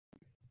point.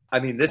 I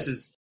mean,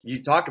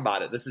 you talk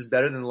about it. This is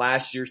better than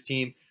last year's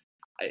team.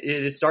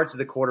 It starts at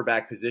the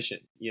quarterback position.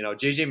 You know,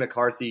 J.J.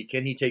 McCarthy,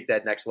 can he take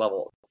that next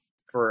level?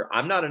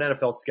 I'm not an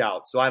NFL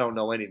scout, so I don't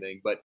know anything,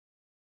 but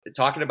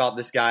talking about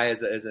this guy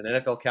as an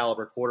NFL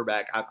caliber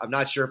quarterback, I'm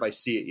not sure if I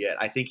see it yet.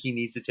 I think he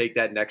needs to take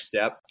that next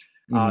step.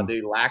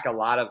 They lack a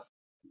lot of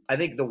 – I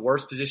think the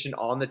worst position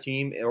on the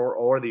team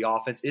or the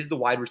offense is the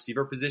wide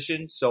receiver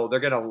position, so they're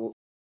going to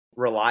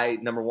rely,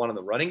 number one, on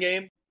the running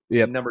game.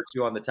 Yep. And number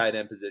 2 on the tight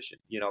end position.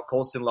 You know,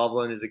 Colston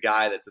Loveland is a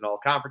guy that's an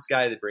all-conference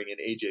guy. They bring in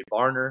A.J.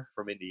 Barner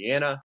from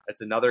Indiana.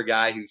 That's another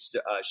guy who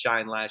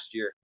shined last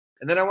year.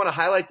 And then I want to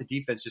highlight the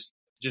defense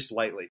just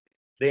lightly.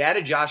 They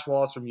added Josh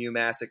Wallace from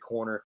UMass at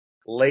corner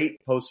late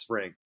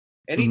post-spring.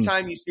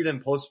 Anytime you see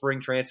them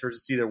post-spring transfers,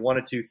 it's either one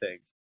of 2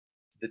 things.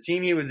 The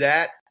team he was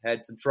at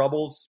had some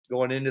troubles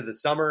going into the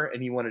summer,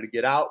 and he wanted to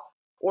get out.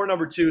 Or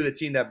number 2, the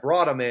team that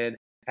brought him in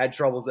had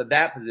troubles at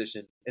that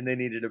position, and they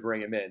needed to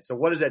bring him in. So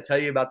what does that tell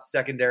you about the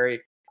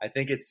secondary? I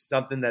think it's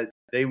something that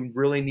they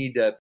really need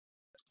to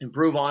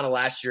improve on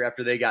last year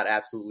after they got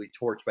absolutely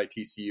torched by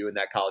TCU in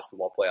that college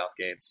football playoff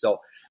game.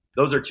 So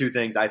those are 2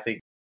 things I think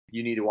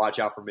you need to watch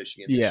out for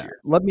Michigan this year.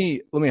 Let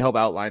me help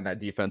outline that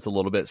defense a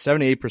little bit.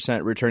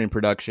 78% returning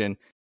production,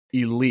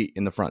 elite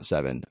in the front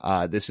 7.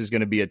 This is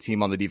going to be a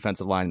team on the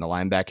defensive line and the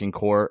linebacking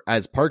core.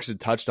 As Parks had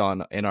touched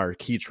on in our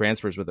key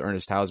transfers with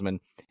Ernest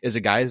Hausman, is a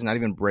guy who's not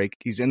even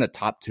he's in the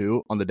top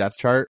 2 on the depth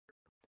chart,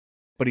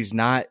 but he's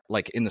not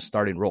like in the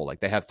starting role. Like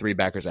they have 3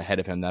 backers ahead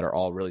of him that are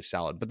all really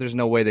solid, but there's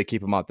no way they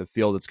keep him off the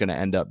field. It's going to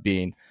end up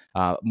being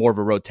more of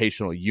a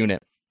rotational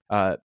unit.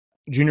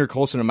 Junior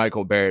Colson and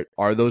Michael Barrett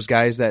are those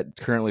guys that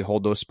currently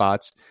hold those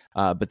spots,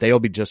 but they'll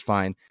be just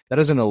fine. That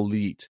is an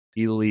elite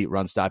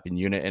run stopping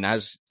unit. And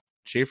as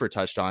Schaefer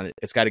touched on,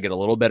 it's got to get a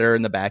little better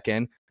in the back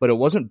end, but it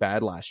wasn't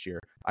bad last year.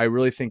 I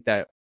really think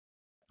that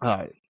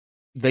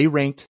they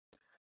ranked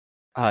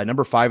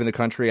number 5 in the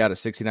country out of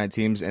 69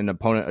 teams in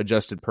opponent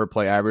adjusted per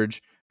play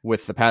average.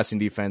 with the passing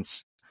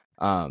defense.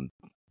 And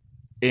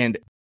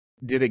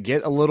did it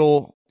get a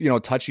little,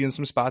 touchy in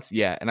some spots?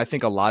 Yeah. And I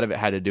think a lot of it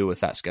had to do with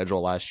that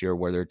schedule last year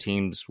where their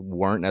teams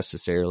weren't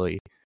necessarily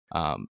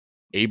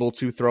able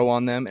to throw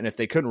on them. And if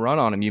they couldn't run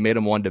on them, you made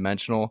them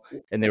one-dimensional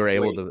and they were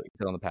able to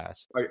hit on the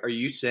pass. Are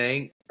you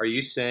saying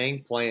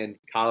playing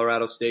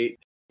Colorado State,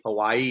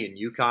 Hawaii, and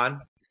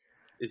UConn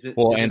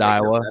and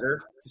Iowa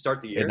better to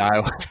start the year? And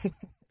Iowa.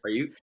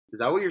 Is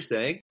that what you're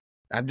saying?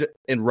 I'm just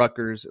in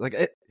Rutgers.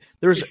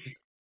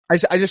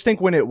 I just think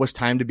when it was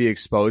time to be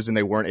exposed and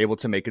they weren't able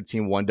to make a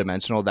team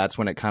one-dimensional, that's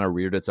when it kind of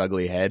reared its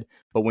ugly head.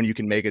 But when you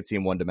can make a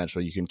team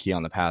one-dimensional, you can key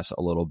on the pass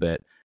a little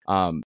bit.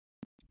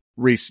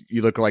 Reese,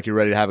 you look like you're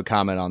ready to have a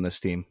comment on this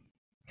team.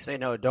 Say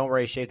no, don't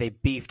worry, Shave. They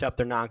beefed up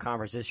their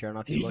non-conference this year. I don't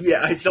know if you looked.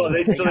 Yeah, I saw.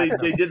 They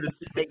did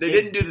this. They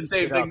didn't do the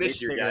same thing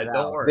this year, guys.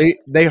 Don't worry.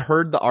 They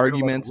heard the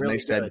arguments and they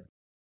said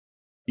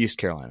East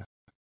Carolina.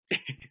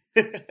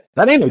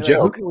 That ain't a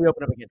joke. Who can we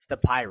open up against? The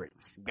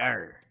Pirates.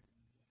 Grr.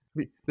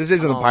 This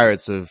isn't the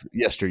Pirates of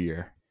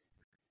yesteryear.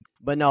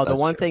 But no, the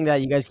one thing that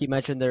you guys keep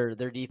mentioning,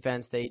 their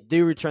defense, they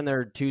do return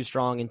their two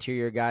strong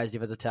interior guys,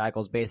 defensive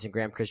tackles, Bates and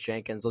Graham, Chris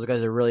Jenkins. Those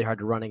guys are really hard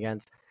to run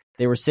against.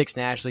 They were 6th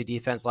nationally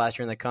defense last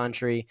year in the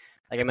country.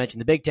 Like I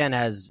mentioned, the Big Ten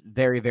has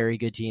very, very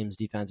good teams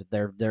defensive.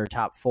 They're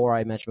top 4,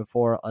 I mentioned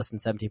before, less than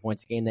 17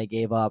 points a game they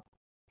gave up.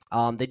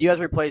 They do have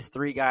to replace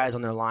 3 guys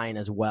on their line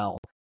as well.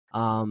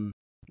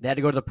 They had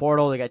to go to the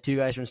portal. They got 2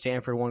 guys from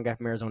Stanford, 1 guy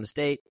from Arizona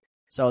State.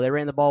 So they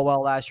ran the ball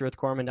well last year with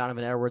Corman,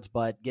 Donovan Edwards,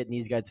 but getting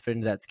these guys to fit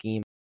into that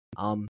scheme.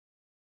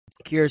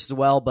 Curious as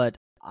well, but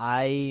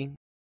I'm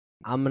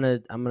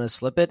gonna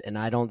slip it, and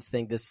I don't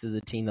think this is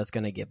a team that's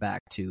gonna get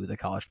back to the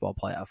college football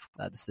playoff.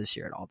 That's this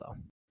year at all, though.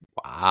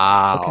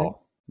 Wow, okay.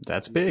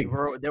 That's big.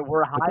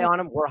 We're high on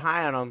them. We're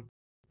high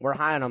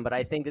on them. But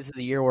I think this is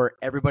the year where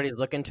everybody's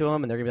looking to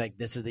them, and they're gonna be like,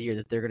 "This is the year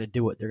that they're gonna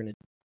do it.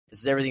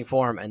 This is everything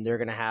for them, and they're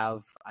gonna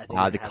have." I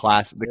think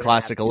the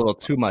classic, a little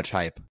too much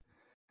hype.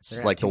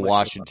 It's like the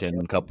Washington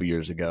a couple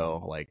years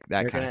ago, like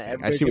that kind of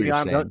thing. I see what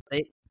you're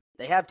saying.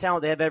 They have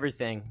talent, they have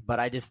everything, but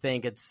I just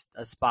think it's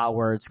a spot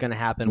where it's going to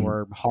happen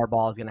where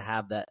Harbaugh is going to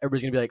have that.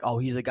 Everybody's going to be like, "Oh,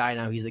 he's the guy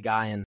now. He's the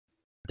guy," and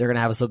they're going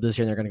to have a slip this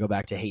year, and they're going to go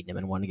back to hating him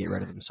and want to get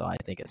rid of him. So I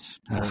think it's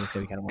going to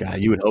be kind of.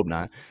 God, you would hope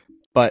not.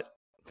 But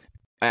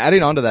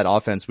adding on to that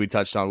offense, we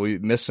touched on, we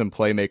missed some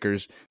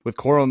playmakers with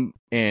Corum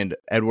and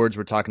Edwards.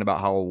 We're talking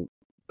about how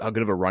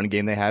good of a run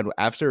game they had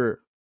before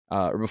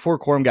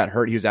Corum got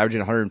hurt. He was averaging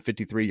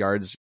 153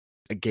 yards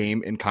a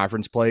game in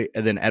conference play,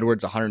 and then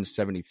Edwards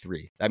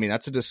 173. I mean,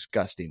 that's a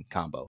disgusting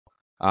combo.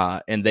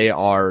 And they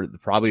are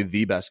probably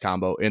the best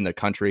combo in the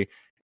country.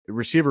 The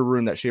receiver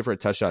room that Schaefer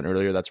had touched on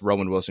earlier, that's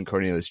Roman Wilson,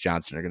 Cornelius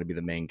Johnson are going to be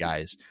the main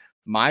guys.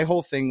 My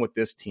whole thing with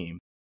this team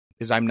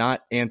is I'm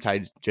not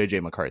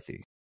anti-JJ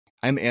McCarthy.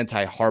 I'm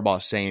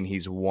anti-Harbaugh saying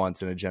he's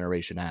once in a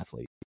generation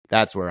athlete.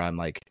 That's where I'm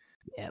like,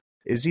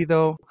 Is he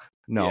though?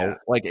 No, yeah.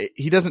 Like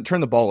he doesn't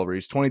turn the ball over.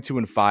 He's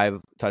 22-5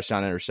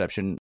 touchdown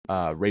interception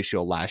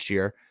ratio last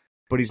year,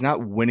 but he's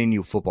not winning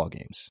you football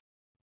games.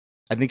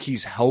 I think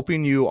he's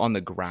helping you on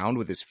the ground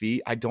with his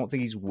feet. I don't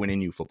think he's winning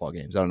you football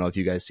games. I don't know if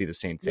you guys see the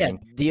same thing.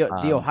 Yeah,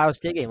 the Ohio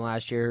State game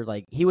last year,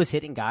 like he was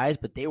hitting guys,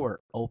 but they were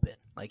open.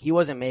 Like he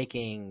wasn't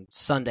making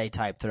Sunday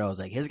type throws.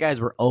 Like his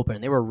guys were open.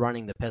 They were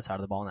running the piss out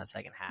of the ball in that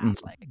second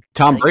half. Like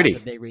Tom Brady.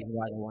 That's a big reason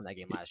why they won that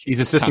game last year.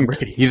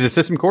 He's a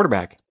system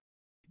quarterback.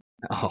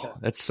 Oh,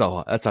 that's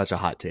such a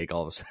hot take.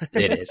 All of a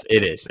sudden,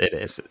 it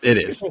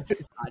is.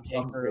 Hot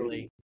take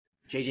early.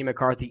 JJ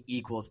McCarthy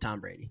equals Tom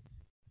Brady.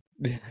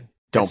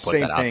 Don't put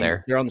that out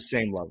there. They're on the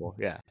same level.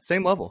 Yeah,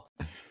 same level.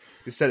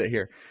 You said it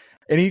here.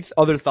 Any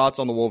other thoughts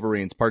on the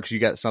Wolverines? Parks, you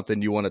got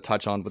something you want to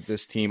touch on with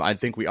this team? I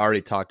think we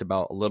already talked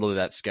about a little of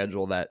that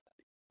schedule that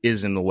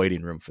is in the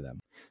waiting room for them.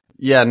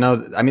 Yeah,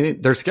 no, I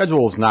mean, their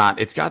schedule is not,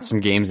 it's got some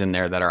games in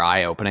there that are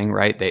eye-opening,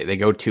 right? They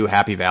go to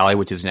Happy Valley,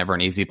 which is never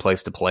an easy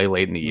place to play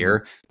late in the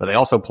year, but they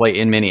also play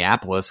in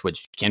Minneapolis,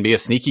 which can be a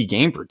sneaky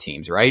game for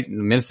teams, right?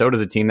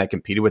 Minnesota's a team that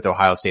competed with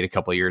Ohio State a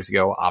couple of years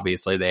ago.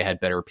 Obviously, they had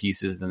better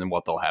pieces than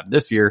what they'll have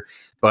this year,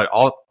 but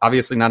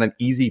obviously not an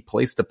easy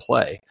place to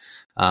play.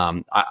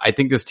 I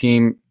think this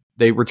team,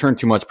 they returned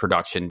too much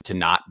production to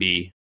not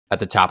be at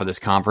the top of this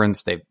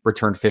conference. They've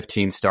returned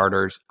 15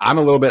 starters. I'm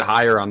a little bit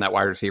higher on that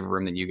wide receiver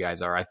room than you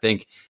guys are. I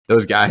think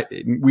those guys,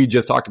 we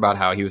just talked about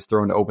how he was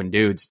throwing to open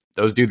dudes.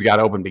 Those dudes got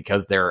open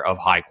because they're of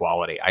high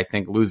quality. I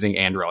think losing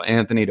Andrell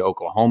Anthony to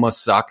Oklahoma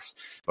sucks,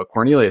 but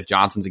Cornelius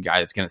Johnson's a guy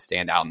that's going to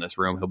stand out in this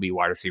room. He'll be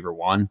wide receiver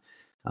 1.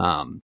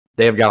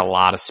 They have got a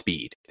lot of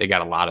speed.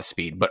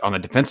 But on the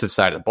defensive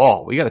side of the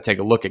ball, we got to take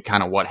a look at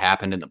kind of what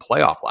happened in the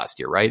playoff last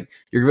year, right?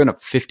 You're giving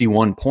up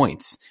 51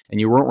 points, and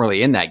you weren't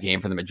really in that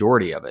game for the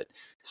majority of it.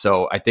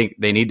 So I think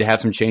they need to have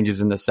some changes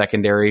in the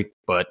secondary,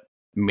 but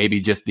maybe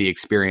just the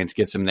experience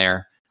gets them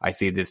there. I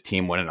see this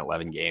team winning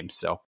 11 games.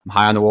 So I'm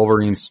high on the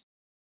Wolverines.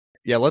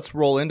 Yeah, let's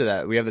roll into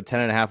that. We have the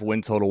 10.5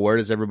 win total. Where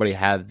does everybody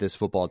have this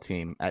football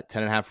team at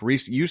 10.5?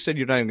 Reese, you said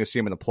you're not even going to see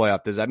them in the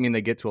playoff. Does that mean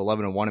they get to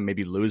 11-1 and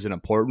maybe lose an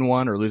important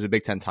one or lose a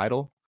Big Ten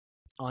title?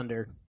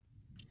 Under.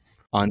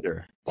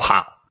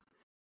 Wow.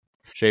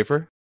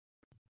 Schaefer?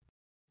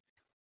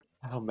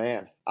 Oh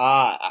man,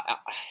 I'm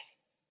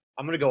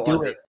gonna go Do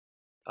under. it.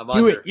 I'm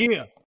Do under. it,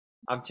 yeah.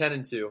 I'm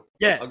 10-2.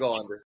 Yes. I'll go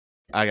under.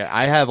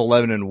 I have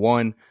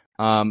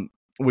 11-1.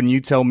 When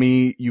you tell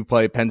me you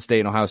play Penn State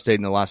and Ohio State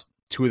in the last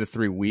 2 of the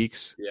 3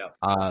 weeks,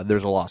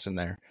 there's a loss in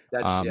there.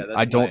 That's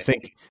I don't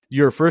think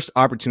your first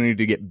opportunity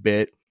to get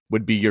bit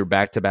would be your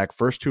back-to-back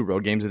first 2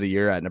 road games of the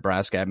year at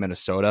Nebraska at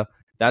Minnesota.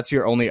 That's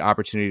your only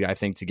opportunity, I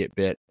think, to get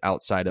bit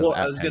outside of. Well,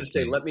 I was going to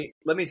say, let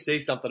me say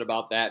something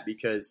about that,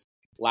 because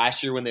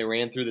last year when they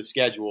ran through the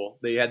schedule,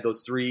 they had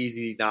those 3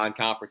 easy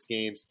non-conference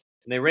games,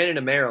 and they ran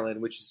into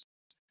Maryland, which is,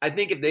 I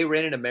think if they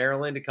ran into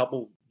Maryland a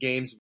couple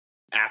games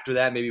after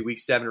that, maybe week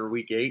 7 or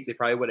week 8, they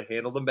probably would have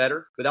handled them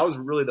better. But that was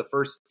really the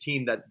first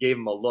team that gave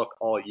them a look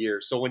all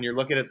year. So when you're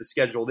looking at the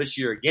schedule this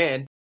year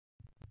again,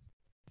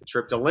 the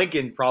trip to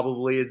Lincoln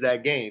probably is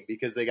that game,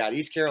 because they got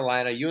East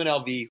Carolina,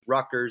 UNLV,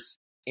 Rutgers,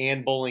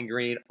 and Bowling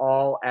Green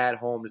all at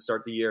home to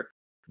start the year.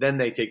 Then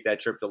they take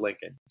that trip to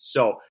Lincoln.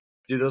 So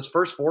do those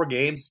first 4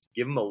 games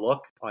give them a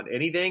look on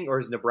anything, or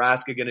is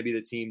Nebraska going to be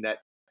the team that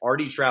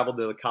already traveled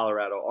to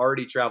Colorado,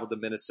 already traveled to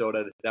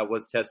Minnesota, that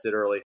was tested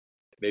early?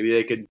 Maybe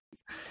they could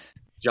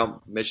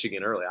jump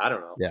Michigan early. I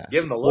don't know. Yeah.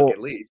 Give them a look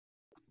at least.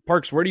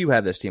 Parks, where do you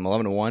have this team?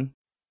 11-1?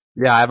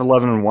 Yeah, I have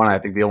 11-1. I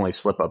think the only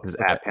slip up is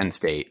at Penn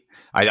State.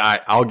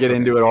 I'll get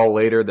into it all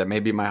later. That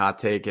may be my hot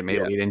take. It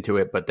may lead into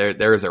it, but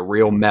there is a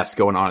real mess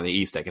going on in the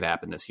East that could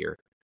happen this year.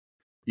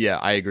 Yeah,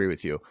 I agree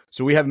with you.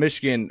 So we have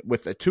Michigan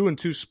with a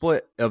 2-2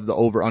 split of the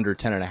over/under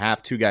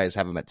 10.5. 2 guys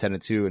have them at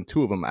 10-2, and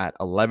 2 of them at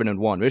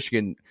 11-1.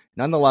 Michigan,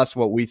 nonetheless,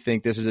 what we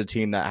think, this is a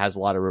team that has a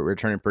lot of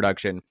returning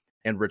production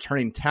and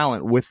returning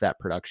talent with that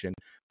production.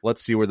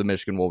 Let's see where the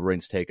Michigan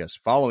Wolverines take us.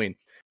 Following,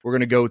 we're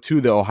going to go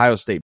to the Ohio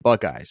State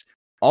Buckeyes.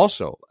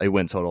 Also a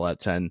win total at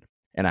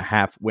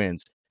 10.5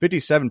 wins.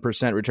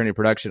 57% returning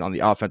production on the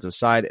offensive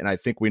side, and I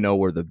think we know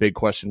where the big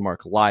question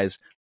mark lies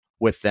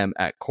with them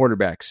at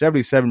quarterback.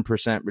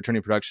 77%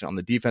 returning production on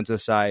the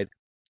defensive side.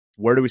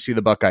 Where do we see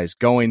the Buckeyes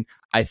going?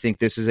 I think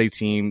this is a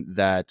team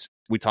that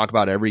we talk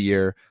about every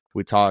year.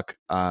 We talk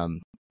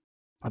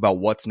about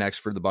what's next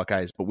for the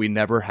Buckeyes, but we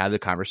never had the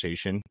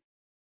conversation.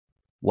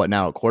 What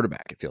now at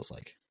quarterback, it feels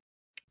like.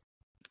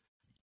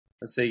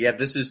 Let's say,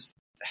 this is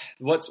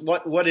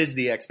what is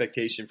the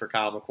expectation for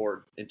Kyle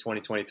McCord in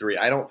 2023?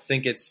 I don't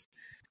think it's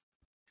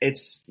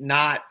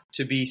not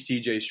to be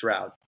CJ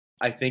Stroud.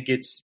 I think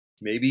it's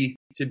maybe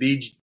to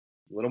be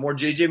a little more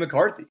JJ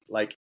McCarthy.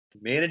 Like,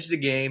 manage the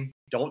game,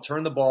 don't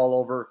turn the ball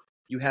over.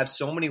 You have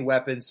so many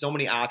weapons, so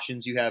many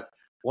options. You have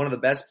one of the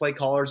best play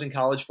callers in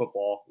college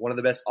football, one of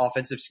the best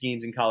offensive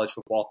schemes in college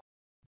football.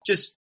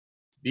 Just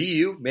be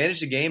you,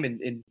 manage the game,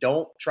 and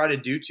don't try to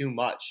do too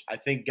much. I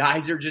think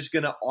guys are just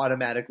going to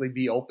automatically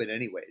be open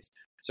anyways.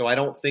 So I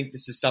don't think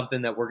this is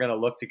something that we're going to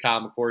look to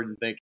Kyle McCord and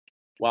think,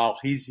 well,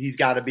 he's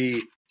got to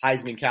be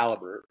Heisman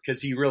caliber,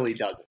 because he really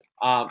doesn't.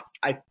 I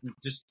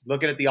just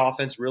looking at the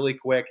offense really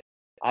quick.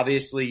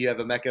 Obviously, you have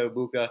Emeka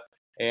Egbuka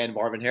and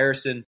Marvin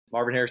Harrison.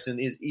 Marvin Harrison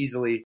is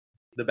easily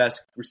the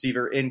best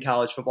receiver in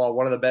college football,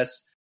 one of the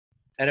best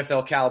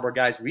NFL caliber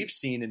guys we've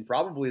seen in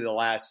probably the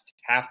last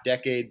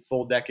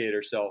full decade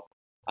or so.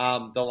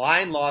 The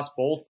line lost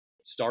both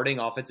starting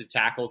offensive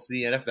tackles to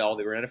the NFL.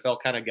 They were NFL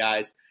kind of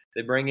guys.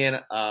 They bring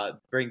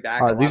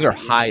back. These are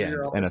high-end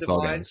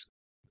NFL guys.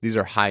 These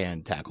are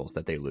high-end tackles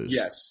that they lose.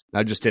 Yes.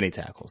 Not just any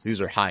tackles.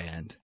 These are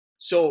high-end.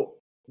 So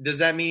does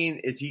that mean,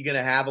 is he going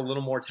to have a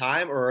little more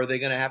time, or are they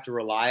going to have to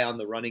rely on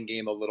the running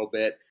game a little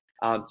bit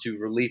to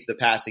relieve the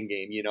passing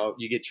game? You know,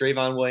 you get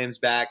Trayvon Williams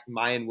back,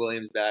 Mayan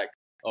Williams back.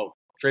 Oh,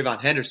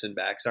 Trayvon Henderson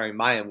back. Sorry,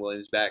 Mayan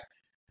Williams back.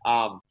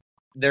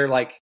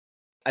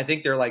 I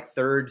think they're like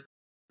third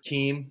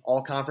team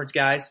all-conference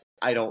guys.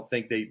 I don't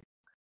think they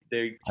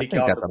take you off the board. I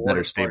think that's a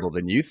better stable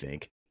than you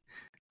think.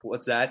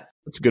 What's that?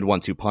 It's a good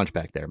 1-2 punch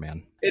back there,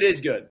 man. It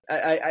is good.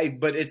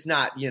 But it's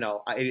not,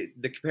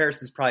 the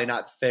comparison's probably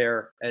not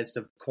fair as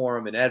to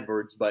Corum and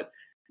Edwards, but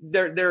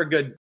they're a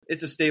good,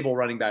 it's a stable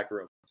running back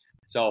room.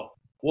 So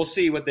we'll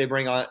see what they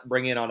bring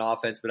in on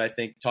offense, but I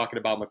think talking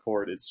about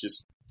McCord, it's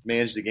just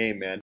manage the game,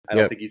 man. I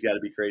don't think he's got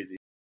to be crazy.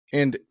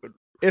 And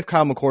if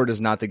Kyle McCord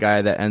is not the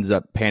guy that ends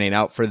up panning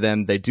out for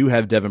them, they do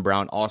have Devin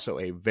Brown, also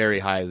a very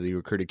highly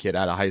recruited kid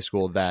out of high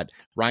school that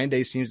Ryan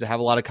Day seems to have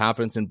a lot of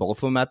confidence in both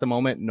of them at the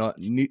moment.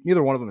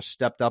 Neither one of them has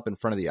stepped up in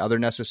front of the other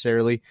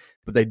necessarily,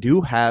 but they do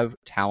have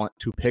talent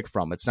to pick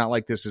from. It's not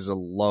like this is a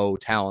low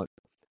talent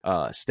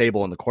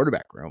stable in the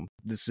quarterback room.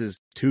 This is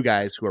 2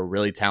 guys who are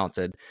really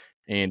talented.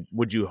 And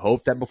would you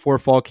hope that before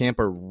fall camp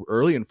or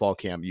early in fall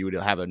camp, you would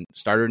have a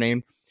starter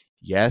name?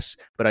 Yes,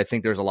 but I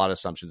think there's a lot of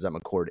assumptions that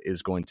McCord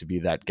is going to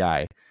be that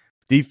guy.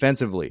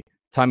 Defensively,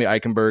 Tommy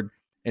Eichenberg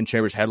and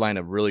Chambers headline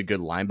a really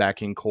good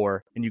linebacking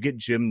core, and you get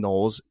Jim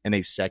Knowles in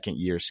a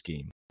second-year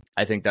scheme.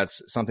 I think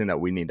that's something that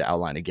we need to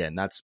outline again.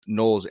 That's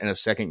Knowles in a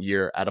second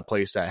year at a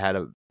place that had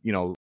a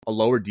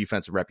lower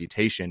defensive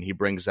reputation. He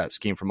brings that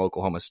scheme from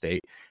Oklahoma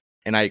State,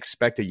 and I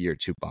expect a year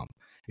 2 bump,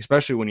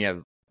 especially when you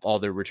have all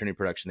their returning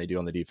production they do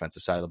on the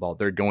defensive side of the ball.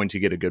 They're going to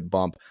get a good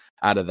bump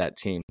out of that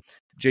team.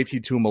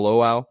 JT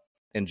Tuimoloau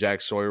and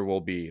Jack Sawyer will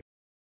be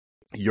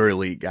your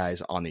elite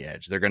guys on the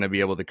edge. They're going to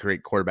be able to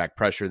create quarterback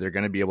pressure. They're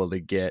going to be able to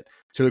get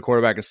to the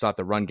quarterback and stop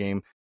the run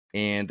game.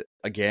 And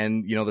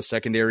again, the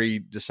secondary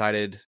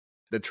decided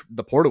that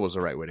the portal was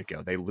the right way to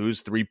go. They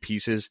lose 3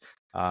 pieces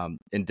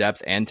in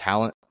depth and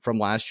talent from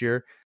last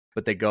year,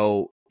 but they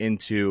go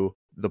into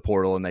the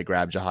portal and they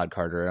grab Jahad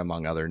Carter,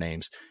 among other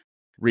names.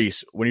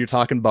 Reese, when you're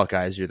talking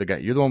Buckeyes, you're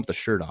the one with the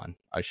shirt on,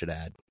 I should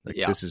add.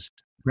 This is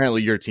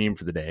apparently your team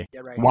for the day.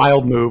 Yeah, right.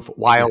 Wild move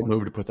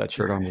to put that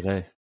shirt on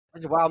today.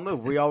 It's a wild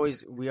move. We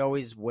always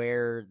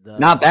wear the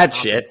Not that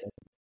shit.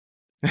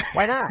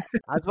 Why not?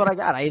 That's what I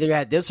got. I either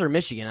had this or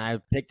Michigan. I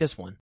picked this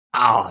one.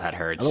 Oh, that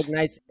hurts. I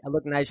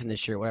look nice in this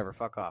shirt. Whatever.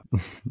 Fuck off.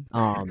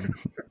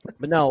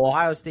 But no,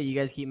 Ohio State. You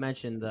guys keep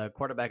mentioning the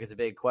quarterback is a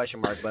big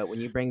question mark. But when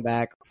you bring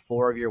back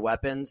 4 of your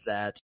weapons,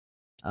 that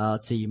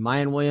let's see,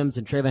 Mayan Williams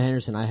and Trayvon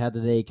Henderson, I had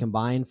that they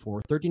combined for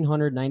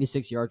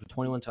 1,396 yards with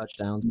 21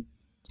 touchdowns.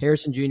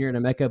 Harrison Jr. and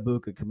Emeka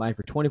Ibuka combined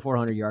for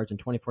 2,400 yards and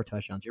 24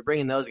 touchdowns. You're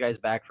bringing those guys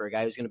back for a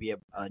guy who's going to be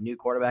a new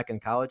quarterback in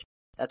college.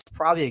 That's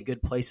probably a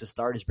good place to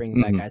start, is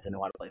bringing back guys that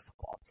know how to play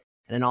football.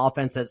 And an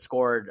offense that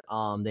scored,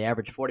 they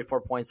averaged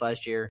 44 points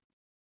last year.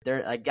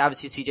 They're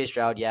obviously C.J.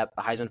 Stroud, a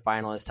Heisman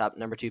finalist, top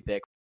number 2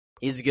 pick.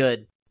 He's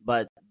good,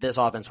 but this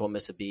offense won't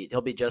miss a beat.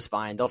 He'll be just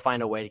fine. They'll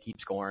find a way to keep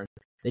scoring.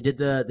 They did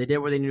what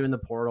they needed in the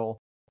portal.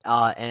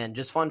 And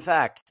just fun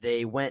fact,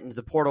 they went into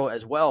the portal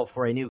as well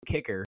for a new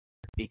kicker,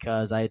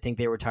 because I think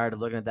they were tired of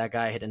looking at that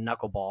guy hit a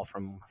knuckleball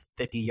from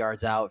 50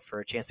 yards out for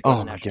a chance to go to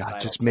the national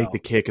title. Just make the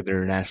kick of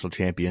their national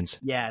champions.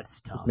 Yeah,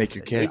 it's tough. Make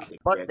your kick.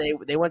 But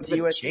they went to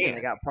USC and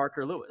they got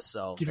Parker Lewis,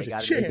 so they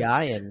got a new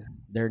guy, and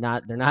they're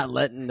not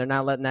letting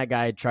that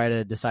guy try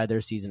to decide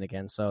their season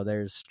again. So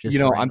there's just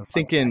I'm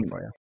thinking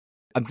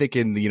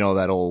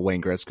that old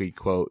Wayne Gretzky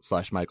quote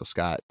 / Michael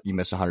Scott, you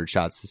miss 100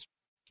 shots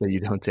that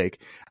you don't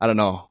take. I don't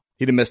know.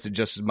 He'd have missed it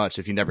just as much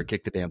if he never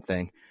kicked the damn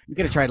thing. You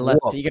got to try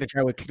left. You got to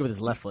try kick it with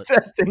his left foot.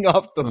 That thing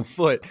off the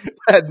foot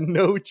had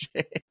no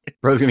chance.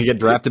 Bro's gonna get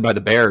drafted by the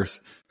Bears.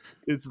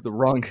 It's the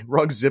wrong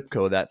zip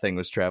code that thing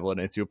was traveling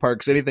into.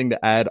 Parks, anything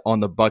to add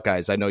on the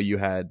Buckeyes? I know you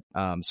had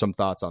some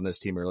thoughts on this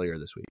team earlier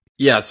this week.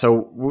 Yeah,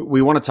 so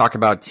we want to talk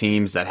about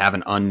teams that have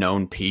an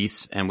unknown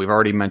piece, and we've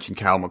already mentioned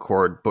Kyle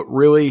McCord, but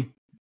really,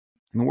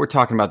 we're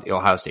talking about the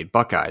Ohio State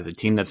Buckeyes, a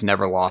team that's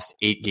never lost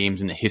 8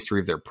 games in the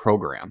history of their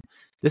program.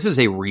 This is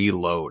a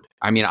reload.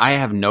 I mean, I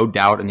have no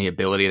doubt in the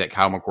ability that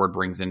Kyle McCord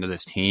brings into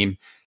this team.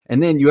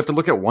 And then you have to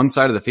look at one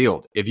side of the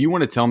field. If you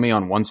want to tell me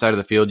on one side of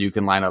the field you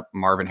can line up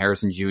Marvin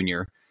Harrison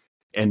Jr.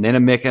 and then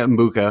Emeka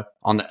Ibuka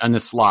on the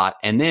slot,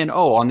 and then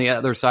on the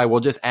other side we'll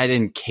just add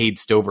in Cade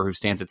Stover, who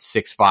stands at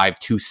 6'5",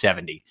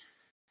 270.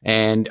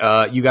 And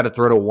you got to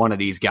throw to one of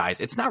these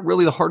guys. It's not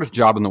really the hardest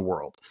job in the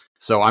world.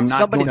 So I'm not.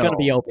 Somebody's going to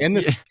be open.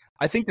 And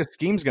I think the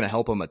scheme's going to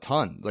help them a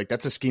ton. Like,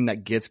 that's a scheme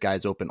that gets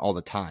guys open all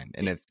the time.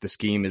 And if the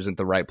scheme isn't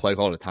the right play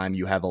all the time,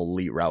 you have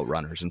elite route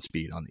runners and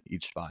speed on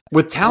each spot.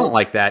 With talent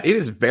like that, it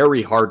is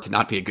very hard to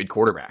not be a good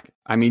quarterback.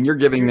 I mean, you're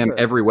giving them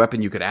every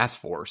weapon you could ask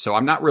for. So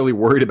I'm not really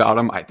worried about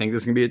them. I think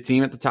this is going to be a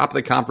team at the top of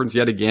the conference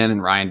yet again.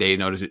 And Ryan Day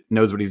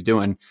knows what he's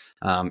doing.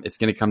 It's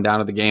going to come down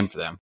to the game for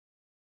them.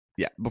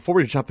 Yeah. Before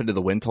we jump into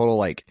the win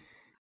total,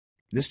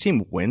 this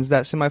team wins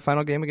that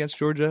semifinal game against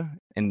Georgia,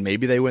 and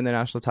maybe they win the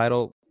national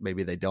title.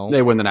 Maybe they don't.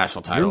 They win the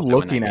national title. You're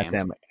looking at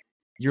them.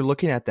 You're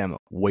looking at them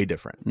way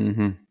different.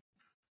 Mm-hmm.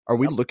 Are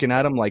we looking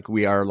at them like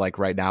we are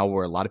right now,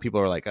 where a lot of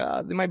people are like,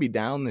 they might be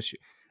down this year?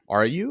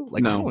 Are you? No.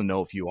 I don't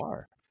know if you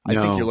are. I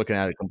think you're looking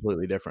at it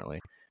completely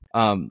differently.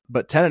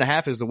 But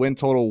 10.5 is the win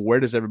total. Where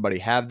does everybody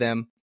have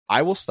them?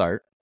 I will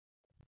start.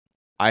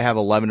 I have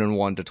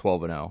 11-1 to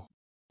 12-0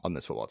 on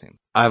this football team.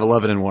 I have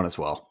 11-1 as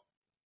well.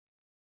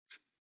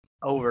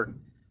 Over.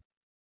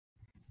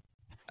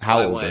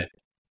 How over?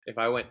 If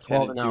I went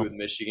 10-2 with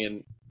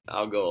Michigan,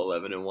 I'll go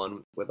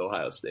 11-1 with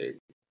Ohio State.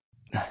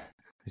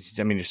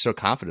 I mean, you're so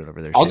confident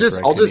over there. I'll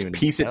just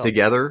piece it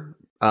together.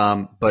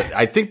 But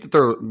I think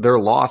that their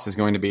loss is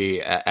going to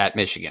be at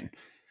Michigan.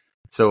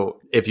 So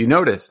if you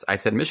noticed, I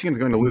said Michigan's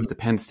going to lose to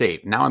Penn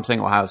State. Now I'm saying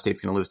Ohio State's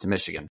going to lose to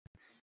Michigan.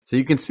 So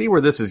you can see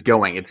where this is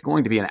going. It's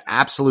going to be an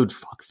absolute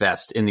fuck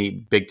fest in the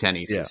Big Ten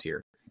East this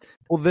year.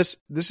 Well, this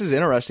is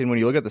interesting when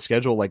you look at the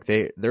schedule.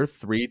 Their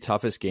 3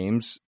 toughest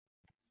games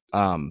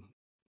are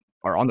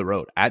on the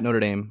road: at Notre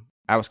Dame,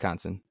 at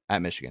Wisconsin,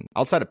 at Michigan.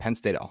 Outside of Penn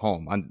State at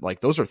home,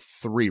 those are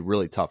 3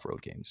 really tough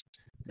road games.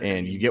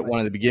 And you get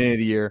one at the beginning of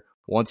the year,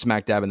 one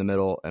smack dab in the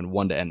middle, and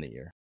one to end the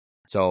year.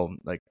 So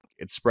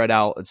it's spread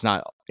out. It's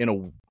not in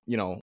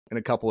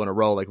a couple in a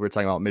row like we were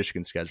talking about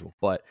Michigan's schedule,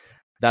 but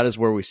that is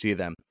where we see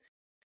them.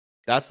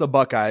 That's the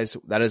Buckeyes.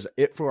 That is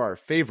it for our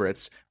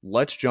favorites.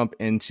 Let's jump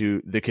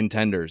into the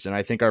contenders. And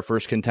I think our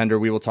first contender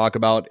we will talk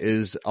about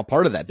is a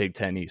part of that Big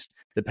Ten East,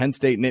 the Penn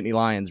State Nittany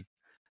Lions.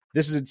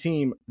 This is a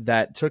team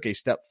that took a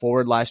step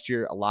forward last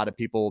year. A lot of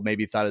people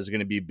maybe thought it was going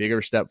to be a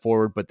bigger step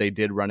forward, but they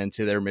did run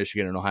into their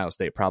Michigan and Ohio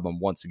State problem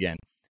once again.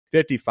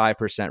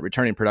 55%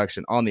 returning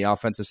production on the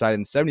offensive side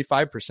and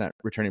 75%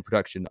 returning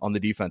production on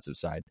the defensive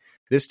side.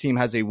 This team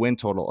has a win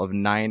total of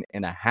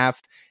 9.5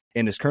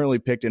 and is currently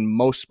picked in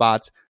most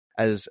spots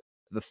as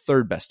the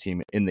third best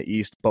team in the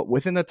East, but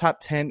within the top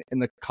 10 in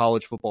the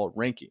college football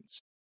rankings.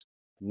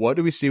 What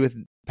do we see with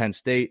Penn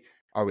State?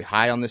 Are we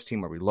high on this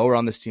team? Are we lower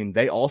on this team?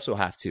 They also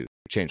have to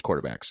change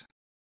quarterbacks.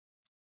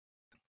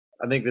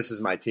 I think this is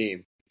my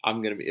team.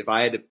 I'm gonna be if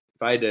I had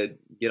to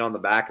get on the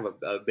back of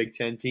a Big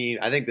Ten team,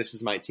 I think this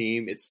is my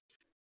team. It's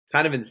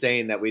kind of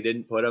insane that we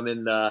didn't put them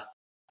in the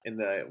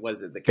what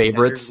is it, the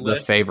favorites?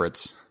 list? The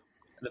favorites.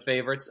 The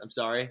favorites. I'm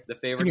sorry, the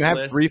favorites. Can you have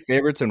list. 3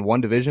 favorites in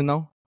one division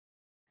though?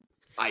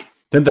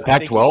 Then the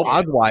Pac-12.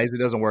 Odd-wise, it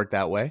doesn't work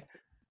that way.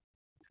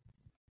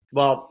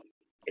 Well,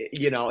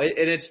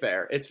 it's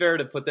fair. It's fair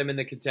to put them in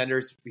the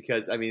contenders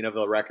because of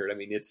the record.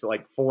 It's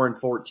like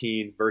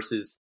 4-14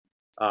 versus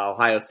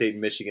Ohio State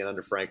and Michigan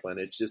under Franklin.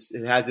 It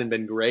hasn't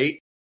been great.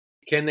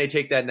 Can they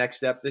take that next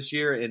step this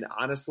year? And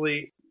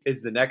honestly,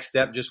 is the next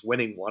step just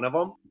winning one of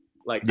them?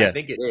 Yeah. I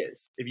think it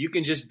is. If you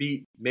can just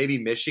beat maybe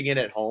Michigan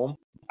at home,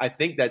 I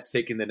think that's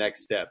taking the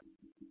next step.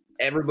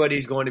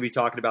 Everybody's going to be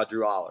talking about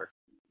Drew Aller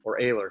or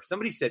Ayler.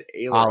 Somebody said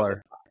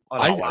Ayler.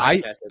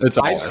 It's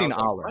Aller. I've seen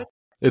Aller.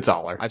 It's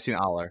Aller. I've seen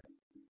Aller.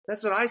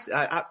 That's what I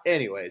said.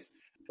 Anyways,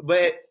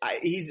 but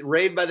he's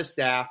raved by the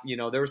staff.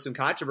 There was some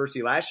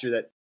controversy last year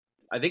that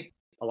I think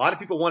a lot of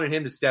people wanted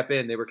him to step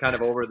in. They were kind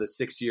of over the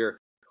 6-year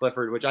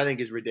Clifford, which I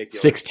think is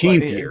ridiculous.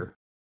 16th year.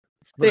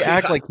 They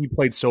act like he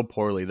played so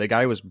poorly. The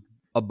guy was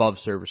above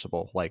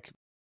serviceable, like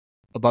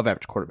above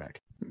average quarterback.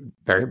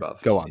 Very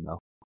above. Go on, though.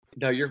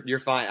 No, you're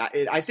fine.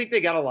 I think they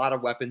got a lot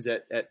of weapons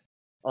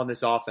on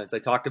this offense. I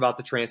talked about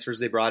the transfers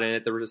they brought in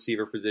at the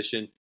receiver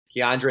position.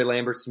 Keandre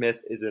Lambert-Smith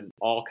is an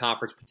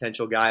all-conference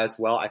potential guy as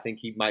well. I think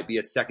he might be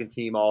a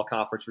second-team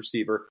all-conference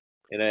receiver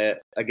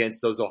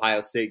against those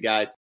Ohio State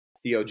guys.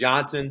 Theo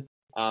Johnson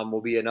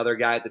will be another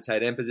guy at the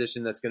tight end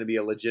position that's going to be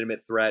a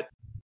legitimate threat.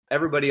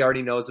 Everybody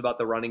already knows about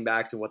the running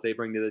backs and what they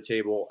bring to the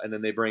table, and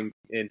then they bring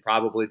in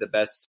probably the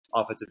best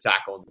offensive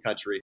tackle in the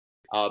country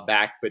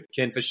back. But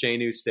can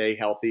Fashanu stay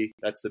healthy?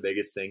 That's the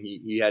biggest thing.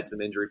 He had some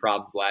injury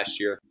problems last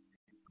year.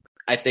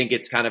 I think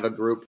it's kind of a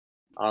group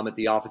at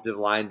the offensive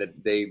line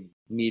that they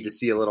need to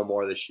see a little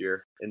more this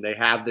year. And they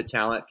have the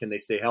talent. Can they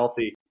stay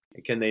healthy?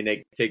 And can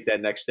they take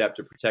that next step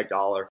to protect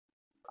Aller?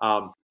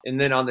 And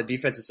then on the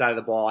defensive side of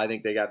the ball, I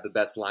think they got the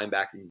best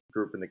linebacking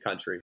group in the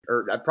country,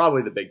 or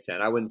probably the Big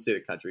Ten. I wouldn't say the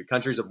country.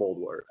 Country's a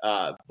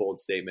bold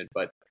statement,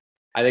 but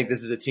I think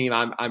this is a team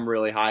I'm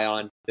really high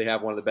on. They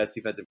have one of the best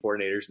defensive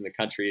coordinators in the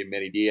country,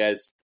 Manny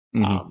Diaz.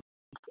 Mm-hmm.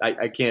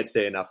 I can't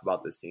say enough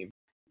about this team.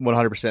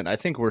 100%. I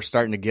think we're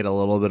starting to get a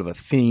little bit of a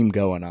theme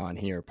going on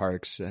here,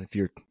 Parks. If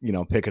you're,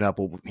 picking up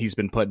what he's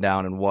been putting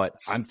down and what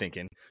I'm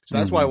thinking. So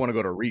that's why I want to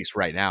go to Reese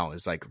right now.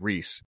 Is like,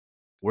 Reese,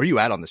 where are you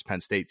at on this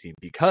Penn State team?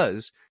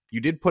 Because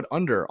you did put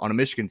under on a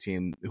Michigan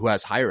team who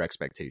has higher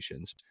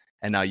expectations.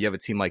 And now you have a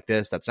team like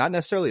this that's not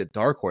necessarily a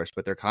dark horse,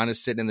 but they're kind of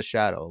sitting in the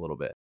shadow a little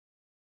bit.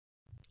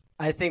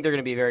 I think they're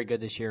going to be very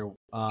good this year.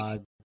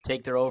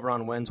 Take their over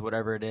on wins,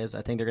 whatever it is.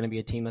 I think they're going to be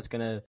a team that's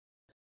going to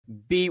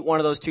beat one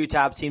of those 2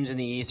 top teams in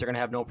the East. They're going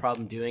to have no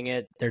problem doing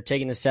it. They're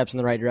taking the steps in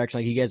the right direction.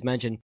 Like you guys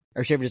mentioned,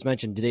 or Schaefer just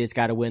mentioned, they just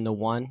got to win the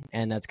one,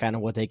 and that's kind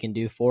of what they can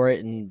do for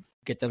it and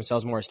get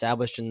themselves more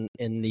established in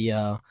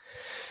the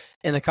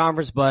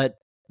conference. But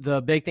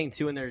the big thing,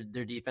 too, in their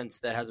defense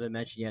that hasn't been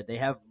mentioned yet, they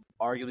have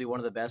arguably one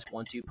of the best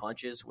 1-2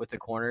 punches with the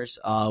corners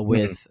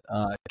with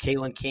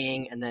Kalen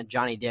King and then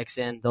Johnny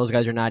Dixon. Those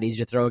guys are not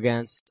easy to throw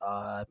against.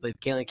 I believe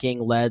Kalen King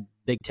led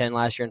Big Ten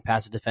last year in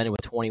passes defended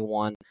with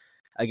 21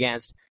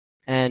 against.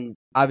 And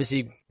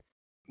obviously,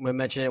 we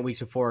mentioned it weeks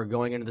before,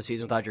 going into the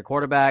season without your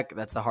quarterback,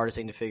 that's the hardest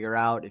thing to figure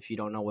out if you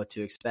don't know what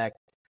to expect.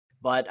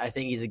 But I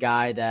think he's a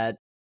guy that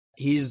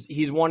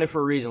he's won it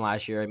for a reason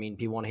last year. I mean,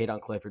 people want to hate on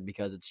Clifford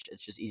because it's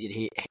just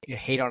easy to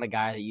hate on a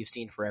guy that you've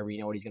seen forever.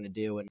 You know what he's going to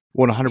do, and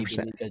 100%. He's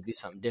going to do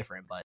something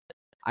different. But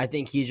I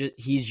think he's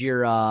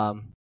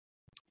your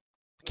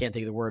can't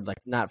think of the word, like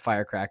not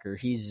firecracker.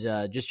 He's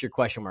just your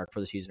question mark for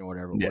the season or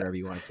whatever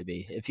you want it to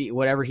be.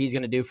 Whatever he's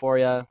going to do for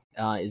you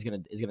is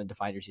going to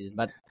define your season.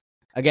 But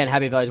again,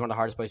 Happy Valley is one of the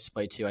hardest places to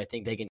play too. I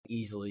think they can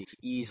easily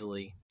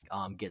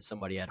get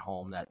somebody at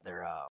home that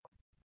they're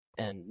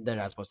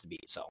not supposed to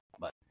beat. So,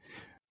 but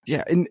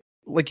yeah, and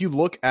like you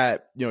look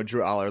at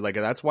Drew Aller, like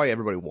that's why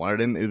everybody wanted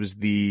him. It was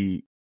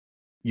the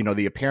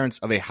appearance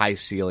of a high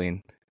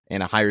ceiling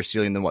and a higher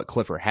ceiling than what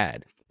Clifford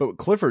had. But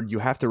Clifford, you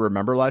have to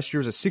remember, last year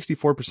was a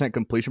 64%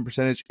 completion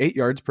percentage, 8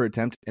 yards per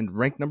attempt, and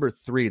ranked number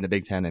 3 in the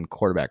Big Ten in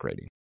quarterback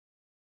rating.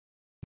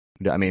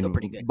 I mean, still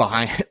pretty good.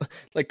 Behind,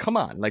 like, come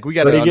on, like we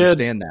got to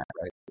understand that,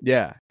 right?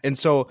 Yeah, and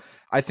so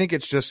I think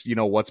it's just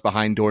what's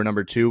behind door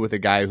number 2 with a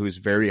guy who's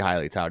very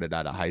highly touted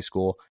out of high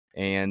school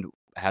and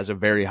has a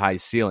very high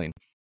ceiling.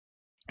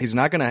 He's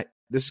not gonna.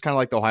 This is kind of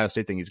like the Ohio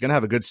State thing. He's going to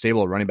have a good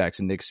stable of running backs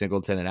in Nick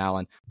Singleton and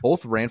Allen.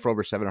 Both ran for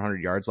over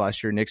 700 yards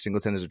last year. Nick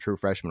Singleton is a true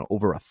freshman,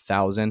 over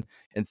 1,000.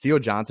 And Theo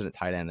Johnson at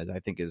tight end, I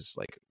think, is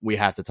like, we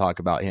have to talk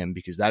about him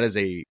because that is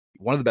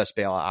one of the best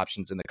bailout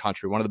options in the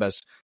country, one of the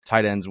best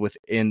tight ends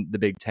within the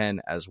Big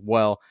Ten as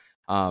well.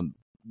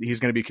 He's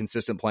going to be a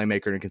consistent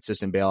playmaker and a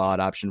consistent bailout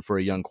option for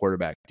a young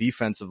quarterback.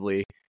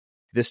 Defensively,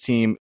 this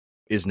team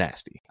is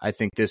nasty. I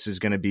think this is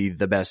going to be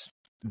the best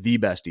the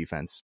best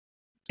defense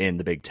in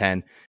the Big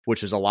Ten,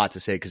 which is a lot to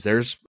say because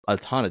there's a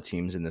ton of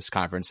teams in this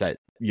conference that,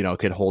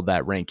 could hold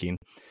that ranking.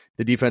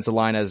 The defensive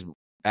line as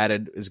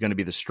added is going to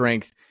be the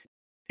strength,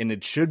 and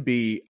it should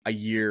be a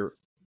year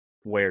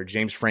where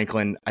James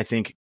Franklin, I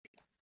think,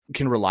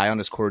 can rely on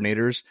his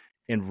coordinators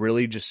and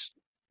really just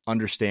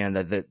understand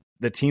that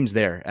the team's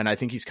there. And I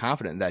think he's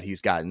confident that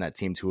he's gotten that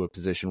team to a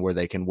position where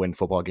they can win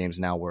football games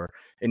now, where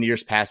in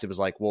years past it was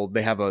like, well,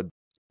 they have a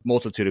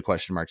multitude of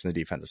question marks on the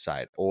defensive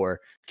side, or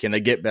can they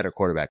get better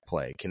quarterback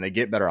play? Can they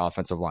get better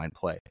offensive line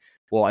play?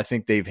 Well, I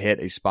think they've hit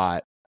a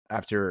spot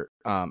after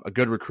a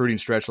good recruiting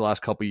stretch the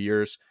last couple of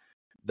years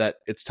that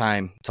it's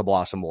time to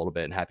blossom a little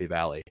bit in Happy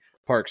Valley.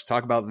 Parks,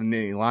 talk about the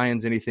Nittany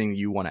Lions. Anything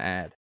you want to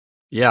add?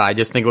 Yeah, I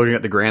just think looking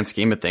at the grand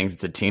scheme of things,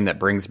 it's a team that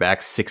brings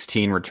back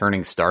 16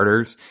 returning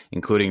starters,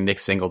 including Nick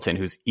Singleton,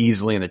 who's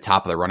easily in the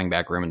top of the running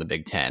back room in the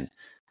Big Ten.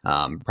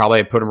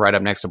 Probably put him right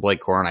up next to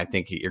Blake Corum. I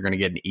think you're going to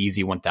get an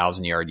easy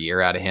 1,000-yard year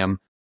out of him,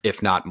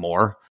 if not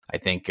more. I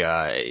think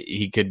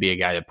he could be a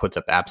guy that puts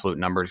up absolute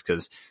numbers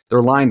because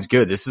their line's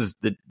good. This is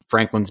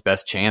Franklin's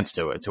best chance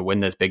to win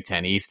this Big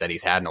Ten East that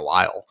he's had in a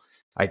while.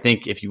 I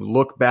think if you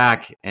look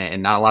back,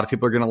 and not a lot of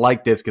people are going to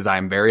like this because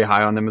I'm very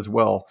high on them as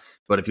well,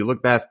 but if you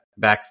look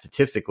back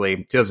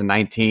statistically,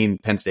 2019,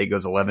 Penn State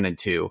goes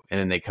 11-2, and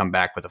then they come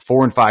back with a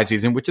 4-5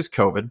 season, which is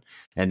COVID,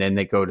 and then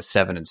they go to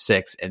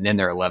 7-6, and then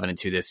they're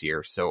 11-2 this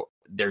year. So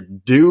they're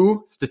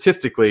due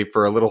statistically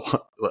for a little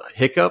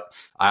hiccup.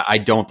 I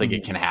don't think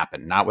it can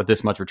happen, not with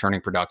this much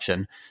returning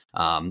production.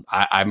 I'm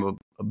a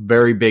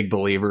very big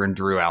believer in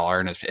Drew Aller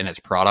and his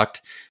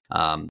product.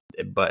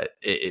 But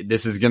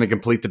this is going to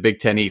complete the Big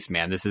Ten East,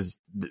 man. This is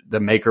the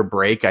make or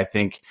break. I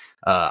think,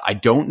 I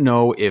don't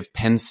know if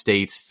Penn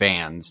State's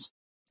fans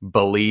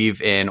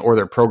believe in, or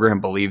their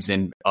program believes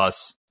in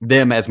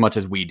them as much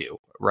as we do,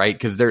 right?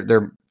 Because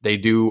they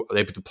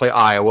play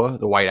Iowa,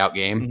 the whiteout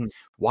game. Mm-hmm.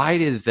 Why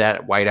is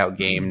that whiteout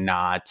game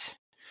not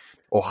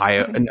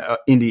Ohio and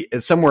Indy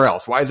somewhere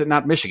else? Why is it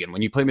not Michigan?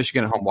 When you play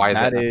Michigan at home, why is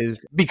that? That is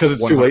because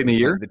it's too late in the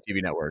year. The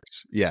TV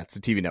networks, yeah, it's the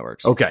TV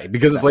networks. Okay,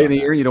 because it's late in the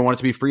year and you don't want it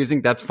to be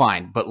freezing. That's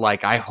fine, but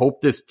I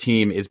hope this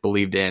team is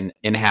believed in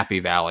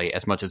Happy Valley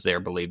as much as they're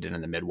believed in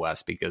the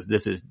Midwest, because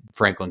this is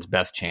Franklin's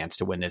best chance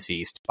to win this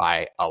East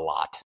by a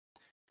lot.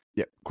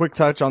 Yeah, quick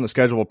touch on the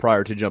schedule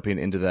prior to jumping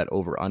into that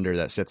over/under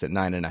that sits at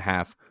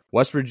 9.5.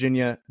 West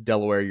Virginia,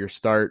 Delaware, your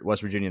start.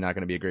 West Virginia not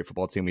going to be a great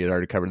football team. We had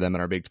already covered them in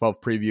our Big 12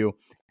 preview.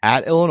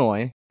 At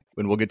Illinois,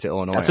 when we'll get to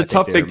Illinois. That's a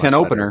tough Big 10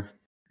 opener.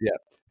 Yeah.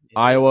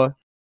 Iowa,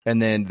 and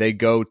then they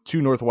go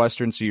to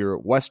Northwestern. So your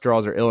West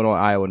draws are Illinois,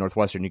 Iowa,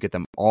 Northwestern. You get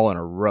them all in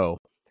a row.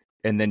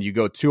 And then you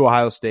go to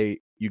Ohio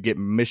State. You get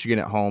Michigan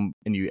at home,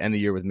 and you end the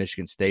year with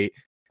Michigan State.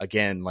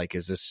 Again,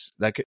 is this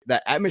that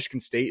at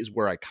Michigan State is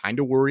where I kind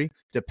of worry,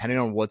 depending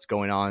on what's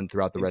going on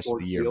throughout the rest of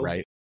the year,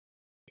 right?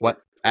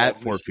 What at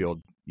Ford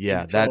Field?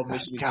 Yeah, that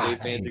Michigan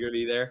State fans are going to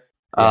be there.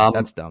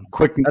 That's dumb.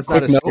 That's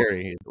not as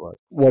scary.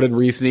 What did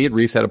Reese need?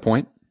 Reese had a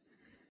point.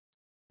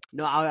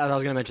 No, I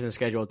was going to mention the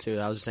schedule too.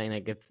 I was saying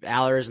if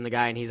Aller isn't the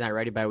guy and he's not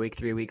ready by week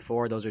 3, week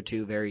 4, those are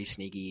two very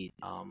sneaky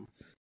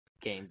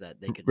games that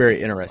they could.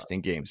 Very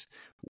interesting games.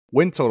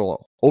 Win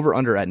total over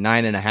under at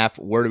 9.5.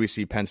 Where do we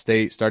see Penn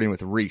State? Starting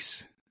with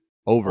Reese.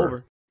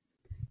 Over.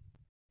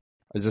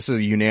 Is this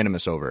a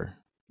unanimous over?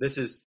 This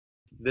is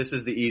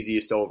the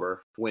easiest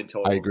over win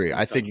total. I agree.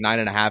 I think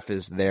 9.5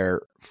 is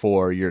there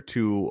for your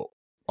two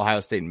Ohio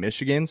State and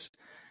Michigans,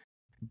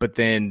 but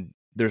then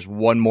there's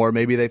one more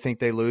maybe they think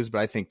they lose,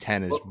 but I think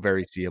 10 is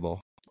very seeable.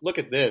 Look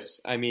at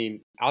this. I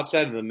mean,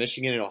 outside of the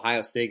Michigan and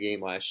Ohio State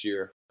game last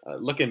year,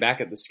 looking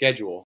back at the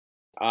schedule,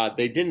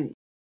 they didn't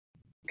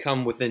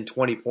come within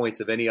 20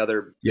 points of any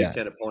other Big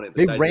Ten opponent.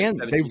 They ran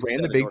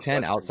the Big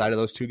Ten outside of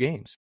those two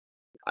games.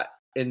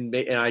 And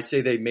I say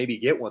they maybe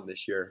get one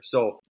this year.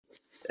 So,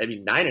 I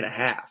mean,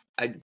 9.5.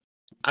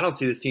 I don't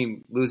see this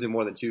team losing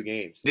more than 2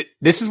 games.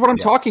 This is what I'm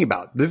talking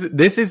about.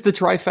 This is the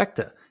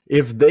trifecta.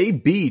 If they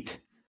beat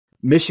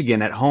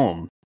Michigan at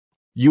home,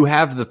 you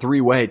have the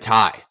 3-way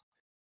tie.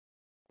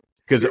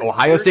 Because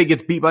Ohio State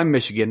gets beat by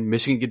Michigan,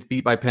 Michigan gets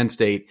beat by Penn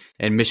State,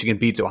 and Michigan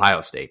beats Ohio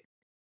State.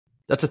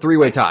 That's a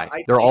 3-way tie.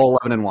 They're all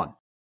 11-1.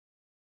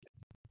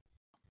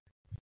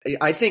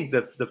 I think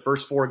the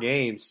first 4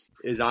 games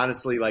is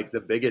honestly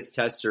the biggest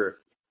tester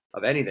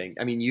of anything.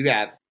 I mean,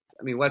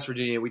 West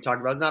Virginia we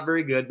talked about is not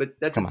very good, but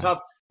that's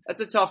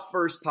a tough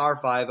first Power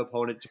 5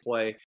 opponent to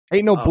play.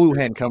 Ain't no blue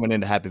hen coming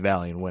into Happy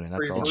Valley and winning.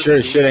 That's all.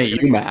 Sure shit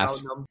ain't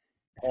UMass.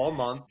 All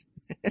month.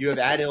 You have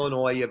at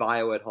Illinois, you have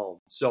Iowa at home.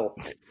 So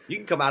you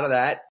can come out of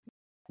that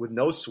with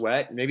no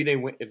sweat. Maybe they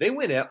win. If they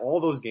win at all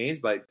those games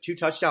by 2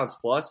 touchdowns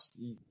plus,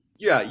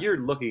 you're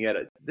looking at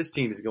it. This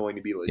team is going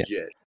to be legit.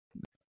 Yeah.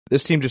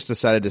 This team just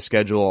decided to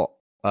schedule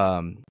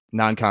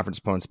non-conference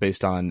opponents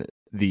based on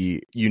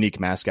the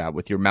unique mascot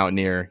with your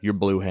Mountaineer, your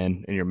Blue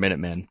Hen, and your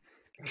Minutemen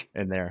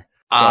in there.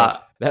 So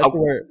that's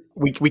where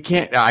we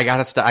can't. I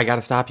gotta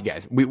stop you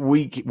guys. We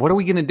what are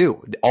we gonna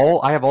do?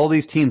 I have all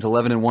these teams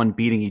 11-1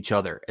 beating each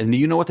other, and do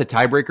you know what the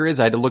tiebreaker is?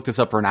 I had to look this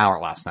up for an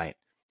hour last night.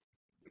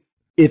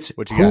 It's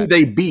who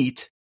they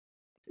beat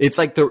It's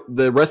like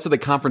the rest of the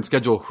conference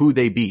schedule, who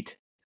they beat,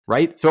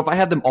 right? So if I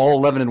have them all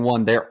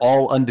 11-1, they're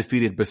all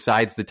undefeated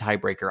besides the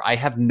tiebreaker. I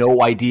have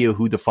no idea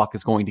who the fuck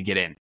is going to get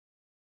in.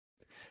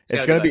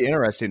 It's going to be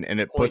interesting, and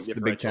it puts the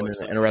Big Ten in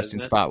an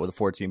interesting spot with a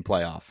 14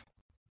 playoff.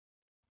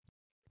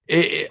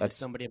 That's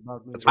somebody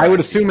above me. I would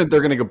assume that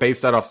they're going to go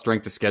based that off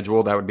strength of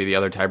schedule. That would be the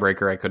other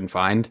tiebreaker I couldn't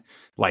find.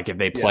 Like if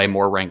they play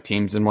more ranked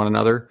teams than one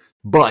another.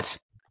 But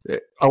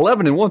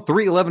 11-1,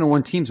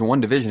 11-1 teams in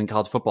one division in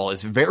college football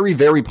is very,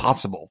 very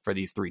possible for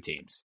these three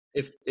teams.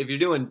 If you're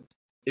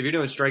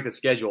doing strength of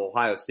schedule,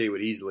 Ohio State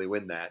would easily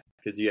win that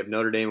because you have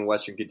Notre Dame and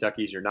Western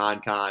Kentucky as your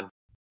non-con.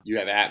 You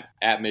have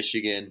at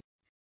Michigan,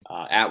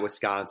 at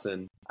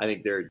Wisconsin. I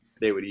think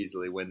they would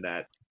easily win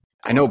that.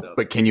 I know,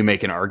 but can you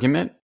make an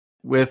argument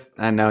with?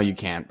 No, you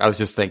can't. I was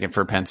just thinking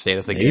for Penn State. I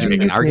was like, can you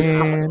make an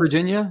argument with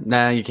Virginia?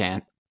 No, you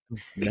can't.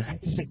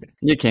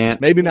 You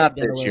can't. Maybe not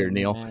this year,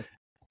 Neil.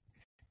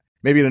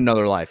 Maybe in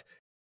another life.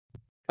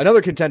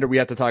 Another contender we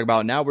have to talk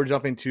about. Now we're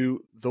jumping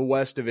to the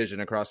West Division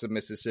across the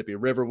Mississippi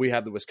River. We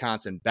have the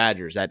Wisconsin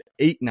Badgers at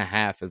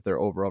 8.5 as their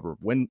over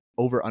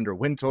under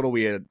win total.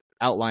 We had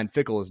outlined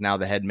Fickle is now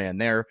the head man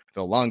there.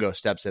 Phil Longo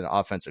steps in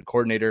offensive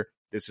coordinator.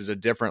 This is a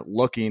different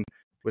looking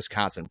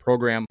Wisconsin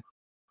program.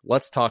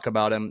 Let's talk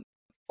about him.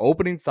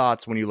 Opening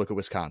thoughts when you look at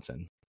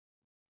Wisconsin.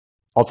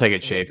 I'll take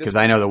it, Shave, because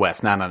I know the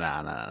West. No.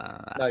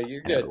 No,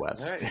 you're good. All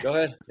right, go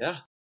ahead. Yeah.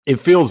 It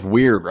feels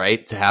weird,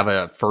 right, to have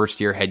a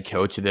first-year head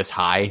coach this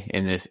high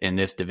in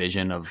this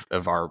division of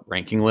our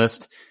ranking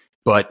list.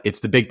 But it's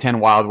the Big Ten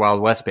Wild Wild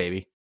West,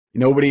 baby.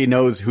 Nobody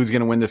knows who's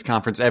going to win this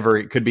conference ever.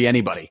 It could be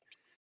anybody.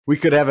 We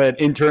could have an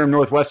interim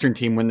Northwestern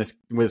team win this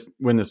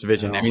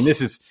division. I mean,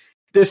 this is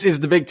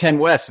the Big Ten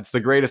West. It's the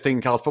greatest thing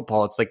in college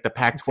football. It's like the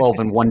Pac-12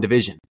 in one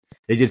division.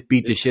 They just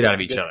beat the shit out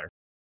of each other.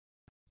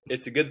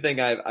 It's a good thing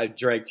I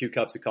drank 2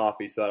 cups of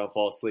coffee so I don't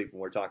fall asleep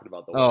when we're talking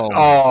about the West.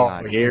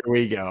 Oh, here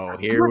we go.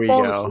 Here we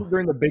go.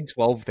 During the Big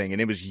 12 thing,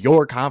 and it was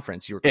your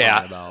conference you were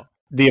talking about.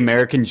 The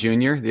American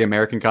Junior, the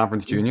American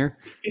Conference Junior.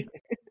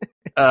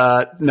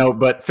 No,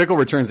 but Fickle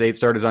returns 8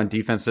 starters on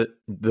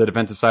the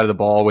defensive side of the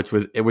ball, which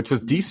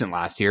was decent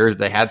last year.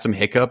 They had some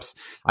hiccups.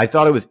 I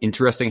thought it was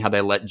interesting how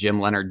they let Jim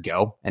Leonard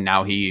go, and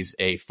now he's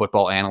a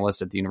football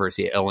analyst at the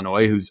University of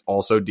Illinois, whose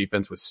also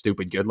defense was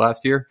stupid good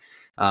last year.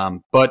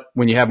 But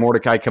when you have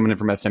Mordecai coming in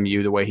from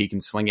SMU, the way he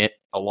can sling it,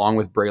 along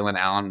with Braylon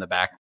Allen in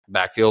the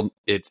backfield,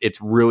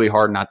 it's really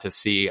hard not to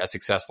see a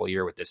successful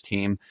year with this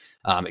team,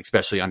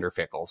 especially under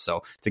Fickle.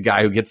 So it's a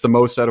guy who gets the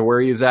most out of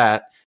where he is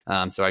at.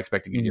 So I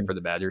expect a good year for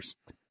the Badgers.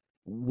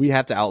 We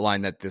have to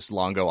outline that this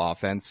Longo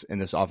offense and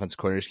this offensive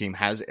coordinator scheme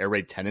has air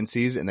raid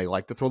tendencies, and they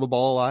like to throw the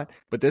ball a lot.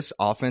 But this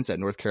offense at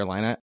North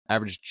Carolina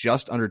averaged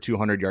just under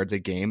 200 yards a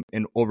game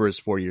in over his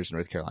 4 years in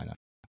North Carolina.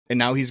 And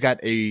now he's got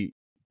a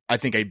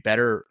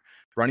better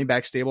running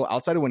back stable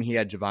outside of when he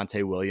had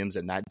Javonte Williams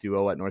and that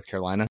duo at North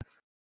Carolina.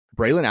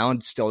 Braylon Allen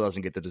still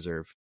doesn't get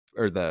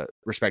the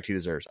respect he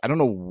deserves. I don't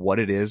know what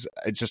it is.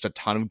 It's just a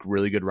ton of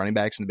really good running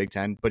backs in the Big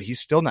Ten, but he's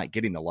still not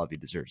getting the love he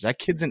deserves. That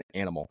kid's an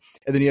animal.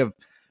 And then you have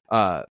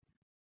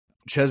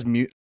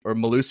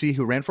Malusi,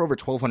 who ran for over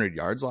 1,200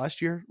 yards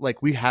last year.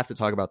 Like, we have to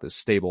talk about this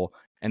stable,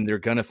 and they're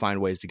going to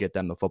find ways to get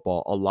them the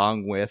football,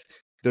 along with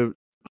the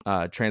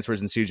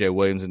transfers in CJ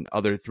Williams and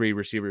other 3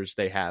 receivers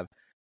they have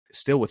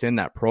still within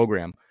that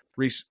program.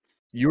 Reese,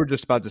 you were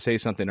just about to say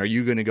something. Are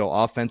you going to go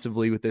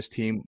offensively with this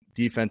team?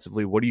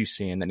 Defensively, what are you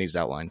seeing that needs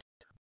outlined?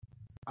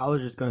 I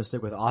was just going to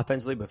stick with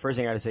offensively, but first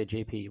thing I got to say,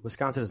 JP,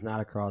 Wisconsin is not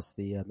across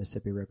the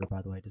Mississippi River,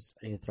 by the way.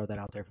 I need to throw that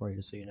out there for you,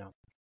 just so you know.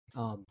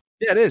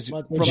 Yeah, it is.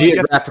 From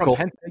geographical.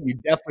 You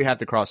definitely have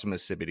to cross the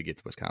Mississippi to get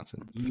to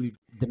Wisconsin.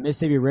 The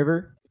Mississippi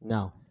River?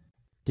 No.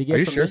 To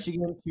get from sure?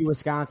 Michigan to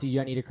Wisconsin, you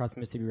don't need to cross the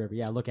Mississippi River.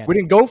 Yeah, look at it. We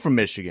didn't go from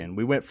Michigan.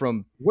 We went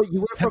from You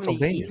went from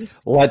the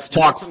east? Let's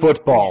talk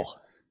football.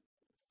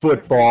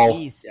 Football.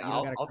 Yeah,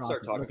 I'll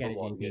start talking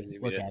football.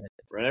 Look at it.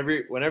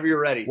 Whenever you're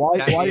ready.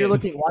 While you're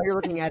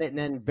looking at it and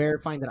then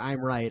verifying that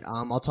I'm right,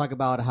 I'll talk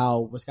about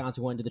how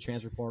Wisconsin went to the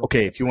transfer portal.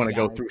 Okay, if you want to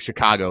go through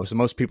Chicago, so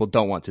most people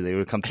don't want to. They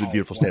would come to the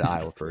beautiful state of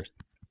Iowa first.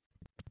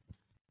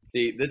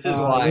 See, this is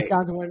why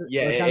Wisconsin went to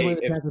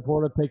the transfer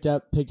portal, picked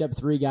up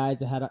 3 guys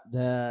that had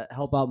to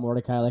help out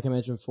Mordecai. Like I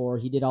mentioned before,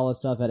 he did all his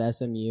stuff at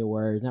SMU,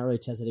 where he's not really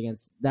tested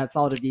against that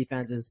solid of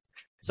defenses.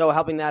 So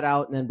helping that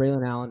out, and then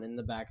Braylon Allen in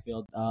the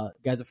backfield,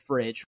 guy's a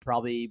fridge,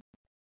 probably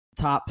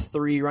top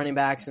 3 running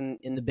backs in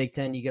the Big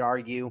Ten, you could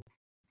argue.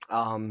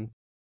 And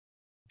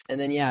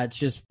then it's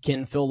just,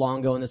 can Phil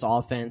Longo in this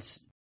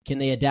offense, can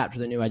they adapt to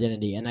their new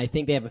identity? And I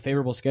think they have a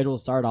favorable schedule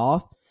to start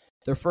off.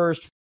 Their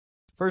first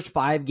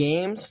 5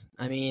 games,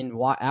 I mean,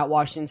 at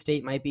Washington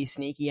State might be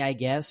sneaky, I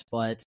guess,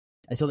 but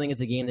I still think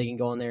it's a game they can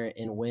go in there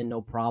and win,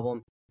 no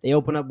problem. They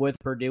open up with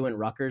Purdue and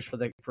Rutgers for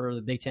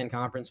the Big Ten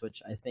Conference,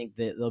 which I think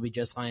that they'll be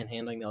just fine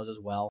handling those as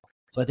well.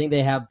 So I think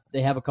they have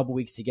a couple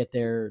weeks to get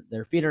their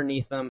feet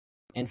underneath them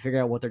and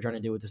figure out what they're trying to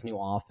do with this new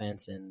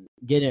offense and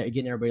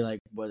getting everybody like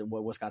what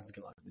Wisconsin's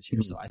going to look like this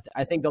year. So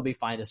I think they'll be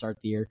fine to start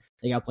the year.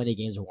 They got plenty of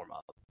games to warm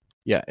up.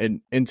 Yeah,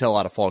 and intel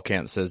out of fall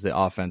camp says the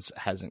offense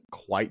hasn't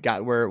quite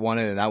got where it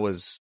wanted, and that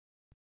was,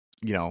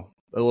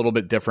 a little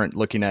bit different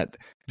looking at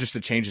just the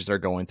changes they're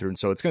going through. And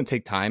so it's going to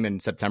take time. In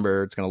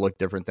September, it's going to look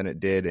different than it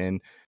did in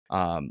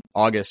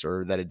August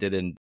or that it did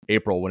in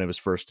April when it was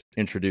first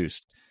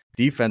introduced.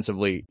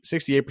 Defensively,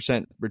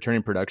 68%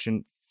 returning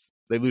production.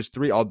 They lose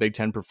 3 all Big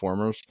Ten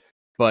performers.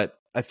 But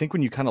I think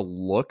when you kind of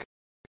look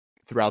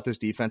throughout this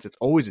defense, it's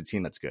always a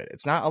team that's good.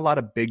 It's not a lot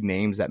of big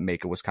names that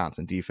make a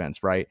Wisconsin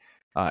defense, right?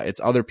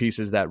 It's other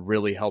pieces that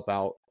really help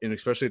out, and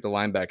especially at the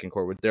linebacking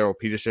core with Daryl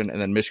Peterson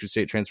and then Michigan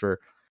State transfer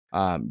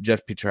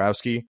Jeff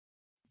Pietrowski.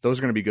 Those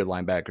are going to be good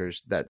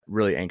linebackers that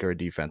really anchor a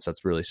defense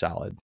that's really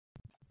solid.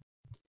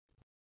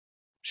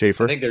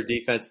 Schaefer? I think their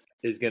defense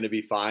is going to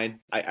be fine.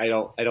 I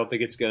don't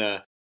think it's going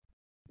to.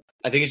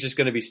 I think it's just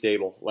going to be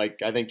stable. Like,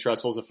 I think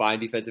Tressel's a fine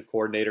defensive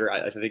coordinator.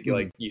 I think,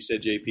 like you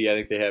said, JP, I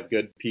think they have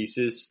good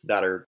pieces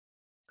that are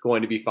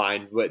going to be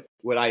fine. But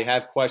what I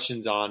have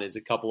questions on is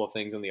a couple of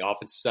things on the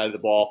offensive side of the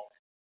ball,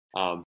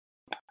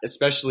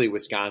 especially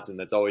Wisconsin.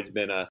 That's always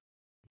been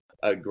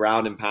a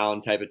ground and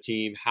pound type of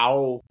team.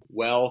 How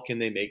well can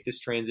they make this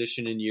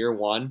transition in year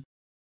one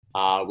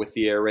with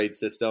the air raid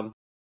system?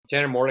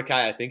 Tanner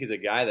Mordecai, I think, is a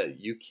guy that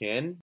you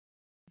can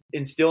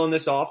instill in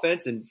this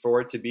offense and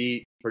for it to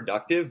be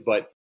productive,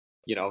 but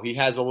he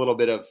has a little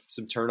bit of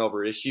some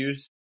turnover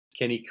issues.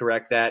 Can he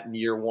correct that in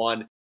year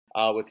one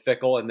with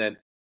Fickle? And then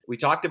we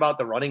talked about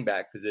the running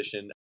back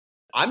position.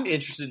 I'm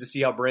interested to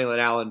see how Braylon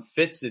Allen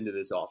fits into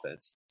this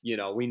offense.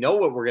 We know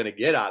what we're going to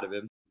get out of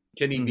him.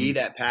 Can he be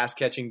that pass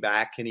catching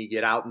back? Can he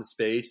get out in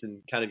space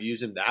and kind of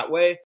use him that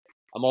way?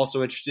 I'm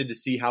also interested to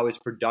see how his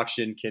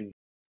production can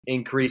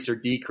increase or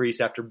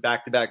decrease after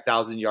back-to-back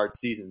 1,000-yard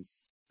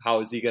seasons. How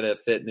is he going to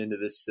fit into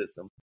this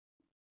system?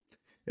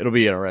 It'll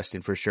be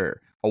interesting for sure.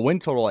 A win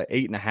total at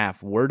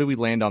 8.5. Where do we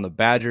land on the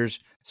Badgers?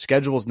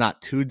 Schedule is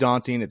not too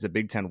daunting. It's a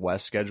Big Ten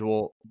West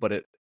schedule,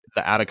 but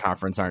the out of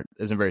conference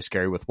isn't very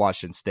scary with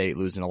Washington State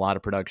losing a lot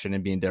of production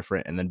and being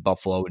different, and then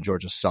Buffalo and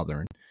Georgia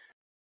Southern.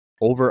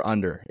 Over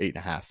under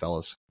 8.5,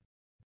 fellas.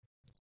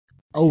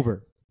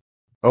 Over.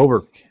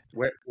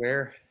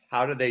 Where?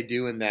 How do they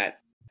do in that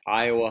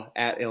Iowa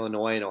at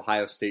Illinois and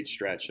Ohio State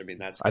stretch? I mean,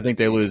 I think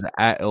they lose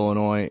at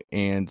Illinois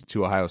and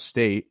to Ohio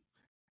State.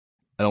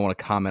 I don't want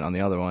to comment on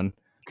the other one,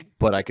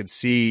 but I could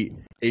see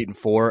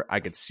 8-4. I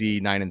could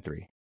see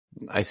 9-3.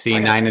 I see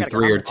 9-3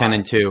 or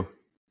 10-2.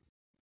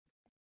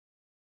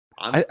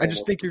 I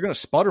just think you're going to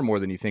sputter more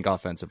than you think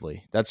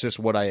offensively. That's just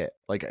what I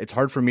like. It's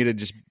hard for me to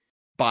just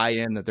buy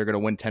in that they're going to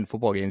win 10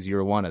 football games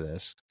year one of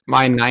this.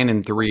 My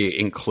 9-3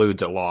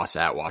 includes a loss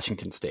at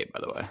Washington State,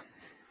 by the way.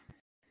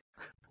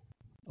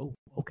 Oh,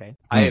 okay.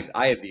 I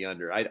have the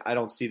under. I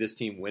don't see this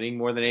team winning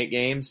more than 8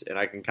 games, and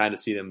I can kind of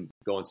see them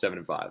going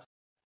 7-5.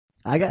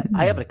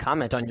 I have a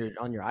comment on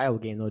your Iowa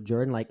game though,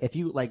 Jordan. Like, if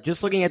you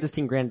just looking at this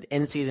team, granted,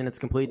 in season it's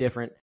completely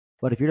different.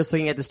 But if you're just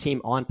looking at this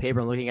team on paper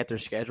and looking at their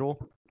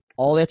schedule,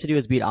 all they have to do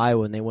is beat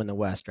Iowa and they win the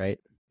West, right?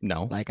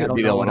 No, I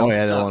don't know Illinois.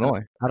 I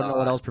don't know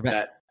what else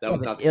prevents that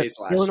was not the case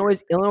last year.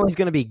 Illinois is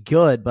going to be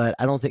good, but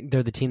I don't think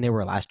they're the team they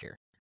were last year.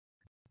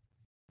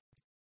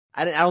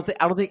 I don't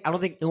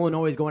think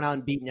Illinois is going out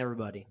and beating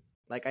everybody.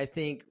 Like, I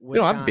think Wisconsin, you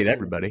don't have to beat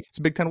everybody. It's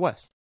a Big Ten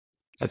West.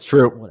 That's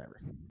true.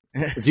 Whatever.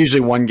 It's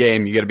usually one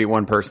game. You got to be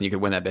one person. You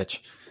could win that bitch.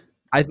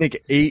 I think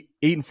 8-4,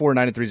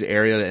 9-3 is the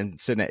area,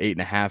 and sitting at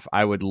 8.5,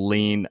 I would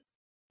lean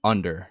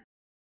under,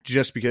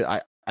 just because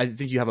I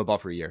think you have a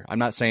buffer year. I'm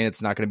not saying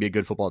it's not going to be a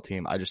good football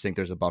team. I just think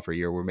there's a buffer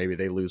year where maybe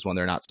they lose when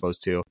they're not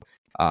supposed to.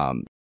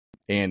 And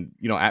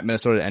at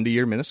Minnesota end of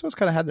year, Minnesota's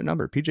kind of had their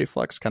number. PJ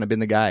Fleck's kind of been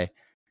the guy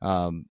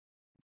in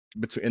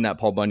that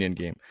Paul Bunyan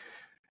game.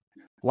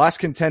 Last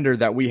contender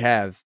that we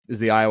have is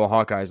the Iowa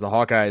Hawkeyes. The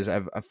Hawkeyes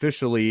have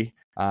officially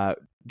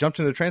jumped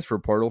into the transfer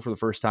portal for the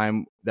first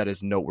time. That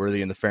is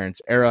noteworthy in the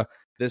Ferentz era.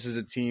 This is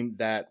a team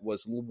that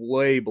was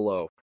way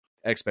below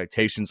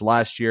expectations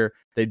last year.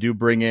 They do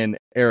bring in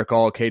Eric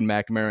All, Caden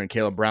McNamara, and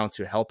Caleb Brown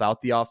to help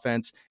out the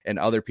offense and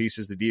other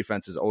pieces. The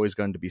defense is always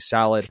going to be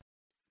solid.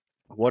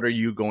 What are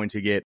you going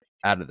to get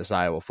out of this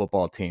Iowa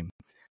football team?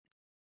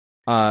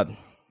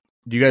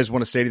 Do you guys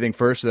want to say anything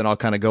first, then I'll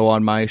kind of go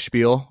on my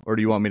spiel, or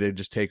do you want me to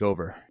just take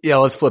over? Yeah,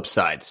 let's flip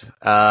sides.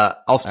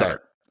 I'll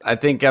start. I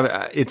think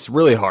it's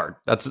really hard.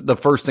 That's the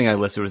first thing I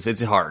listed was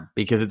it's hard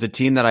because it's a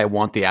team that I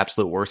want the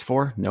absolute worst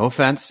for. No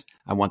offense.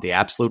 I want the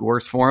absolute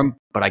worst for them,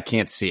 but I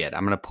can't see it.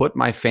 I'm going to put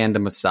my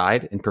fandom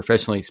aside and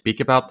professionally speak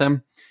about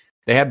them.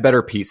 They have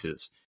better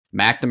pieces.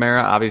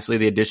 McNamara, obviously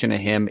the addition of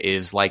him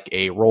is like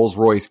a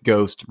Rolls-Royce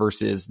Ghost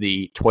versus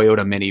the Toyota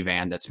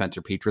minivan that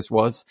Spencer Petras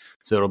was.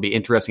 So it'll be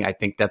interesting. I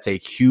think that's a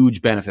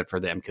huge benefit for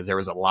them because there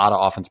was a lot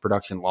of offense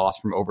production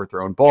lost from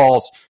overthrown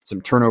balls,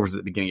 some turnovers at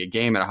the beginning of the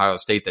game at Ohio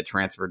State that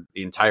transferred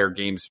the entire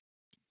game's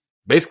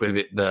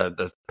basically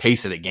the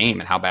pace of the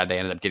game and how bad they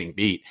ended up getting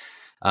beat.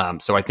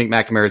 So I think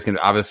McNamara is going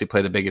to obviously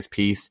play the biggest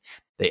piece.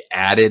 They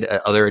added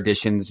other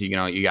additions.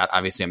 You got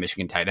obviously a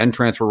Michigan tight end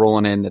transfer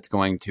rolling in that's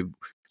going to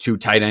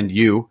tight end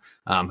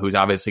who's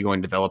obviously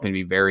going to develop and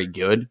be very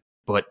good.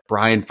 But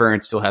Brian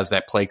Ferentz still has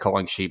that play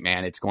calling sheet,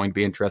 man. It's going to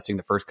be interesting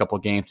the first couple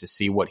of games to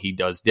see what he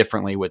does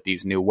differently with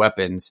these new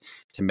weapons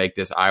to make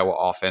this Iowa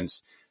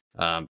offense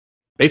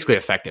basically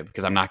effective,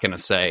 because I'm not going to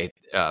say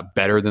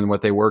better than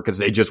what they were, because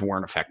they just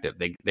weren't effective.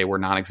 They were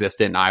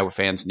non-existent, and Iowa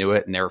fans knew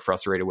it, and they were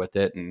frustrated with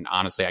it. And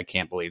honestly, I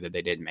can't believe that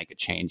they didn't make a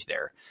change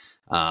there.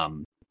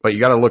 But you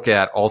got to look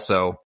at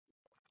also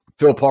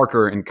Phil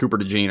Parker and Cooper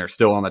DeJean are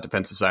still on the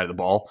defensive side of the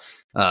ball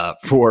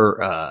for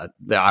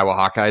the Iowa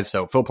Hawkeyes.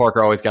 So Phil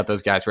Parker always got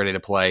those guys ready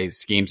to play.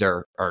 Schemes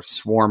are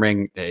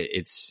swarming.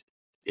 It's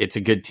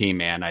a good team,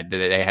 man.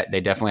 They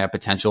definitely have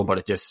potential, but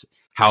it just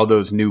how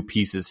those new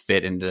pieces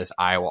fit into this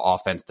Iowa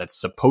offense that's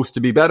supposed to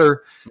be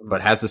better,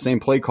 but has the same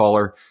play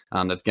caller.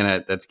 That's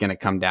gonna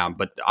come down.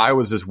 But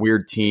Iowa's this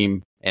weird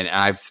team, and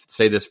I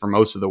say this for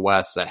most of the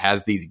West, that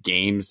has these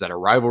games that are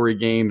rivalry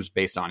games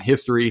based on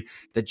history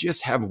that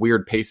just have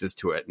weird paces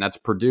to it. And that's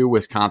Purdue,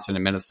 Wisconsin,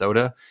 and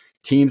Minnesota.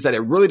 Teams that it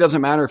really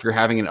doesn't matter if you're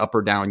having an up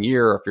or down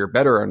year, or if you're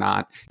better or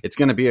not. It's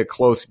going to be a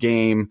close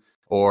game,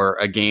 or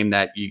a game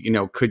that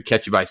you could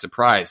catch you by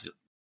surprise.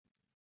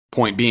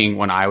 Point being,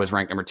 when Iowa's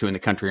ranked number 2 in the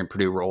country and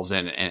Purdue rolls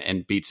in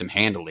and beats them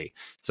handily.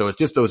 So it's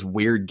just those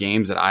weird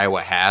games that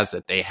Iowa has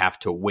that they have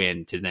to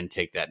win to then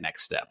take that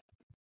next step.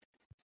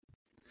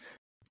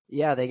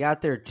 Yeah, they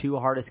got their 2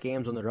 hardest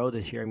games on the road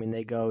this year. I mean,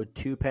 they go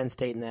to Penn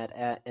State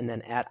and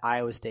then at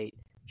Iowa State.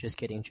 Just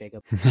kidding,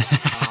 Jacob.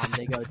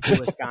 They go to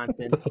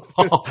Wisconsin.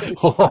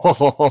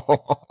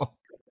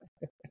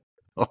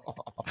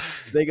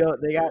 They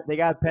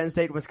got Penn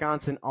State,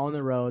 Wisconsin on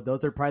the road.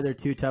 Those are probably their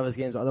 2 toughest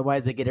games.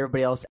 Otherwise, they get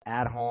everybody else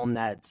at home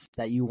that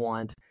you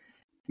want.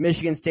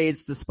 Michigan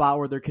State's the spot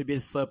where there could be a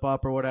slip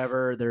up or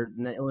whatever. They're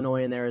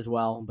Illinois in there as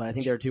well, but I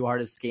think their 2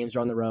 hardest games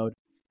are on the road.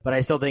 But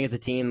I still think it's a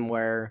team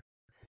where,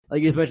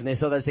 like you just mentioned, they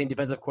still have that same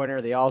defensive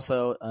coordinator. They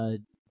also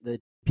the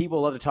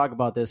people love to talk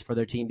about this for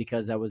their team,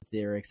 because that was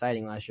their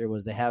exciting last year,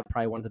 was they have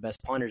probably one of the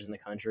best punters in the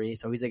country.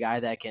 So he's a guy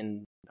that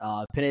can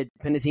pin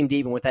a team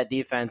deep, and with that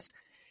defense,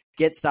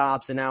 get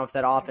stops. And now if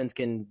that offense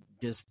can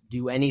just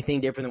do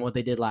anything different than what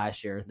they did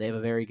last year, they have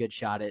a very good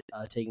shot at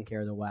taking care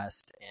of the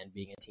West and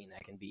being a team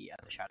that can be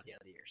at the shot at the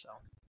end of the year. So,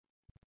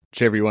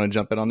 Shaver, you want to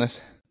jump in on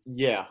this?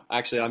 Yeah,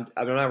 actually, I'm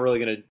not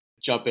really going to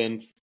jump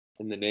in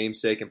the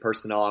namesake and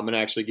personnel. I'm going to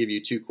actually give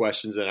you 2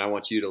 questions, and I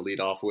want you to lead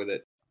off with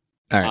it.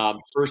 All right.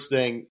 First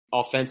thing,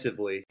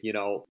 offensively, you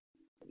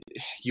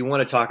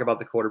want to talk about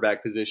the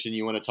quarterback position.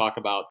 You want to talk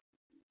about,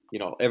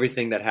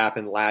 everything that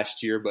happened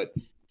last year, but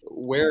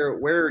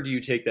where do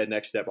you take that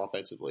next step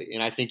offensively?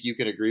 And I think you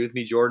can agree with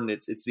me, Jordan.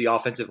 It's the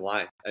offensive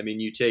line. I mean,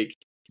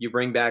 you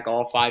bring back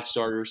all 5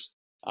 starters.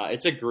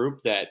 It's a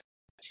group that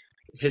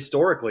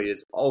historically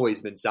has always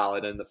been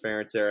solid in the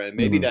Ferentz era, and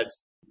maybe that's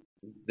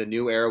the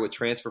new era with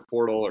transfer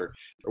portal or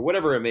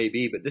whatever it may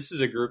be. But this is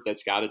a group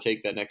that's got to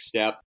take that next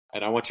step,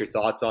 and I want your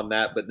thoughts on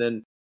that. But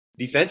then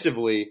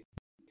defensively,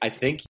 I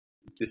think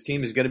this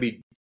team is going to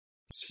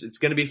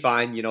be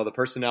fine. The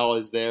personnel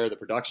is there, the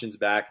production's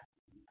back.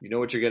 You know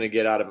what you're going to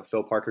get out of a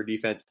Phil Parker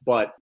defense,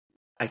 but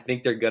I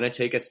think they're going to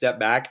take a step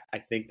back. I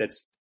think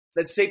that's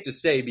safe to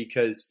say,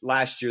 because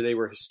last year they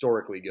were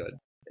historically good,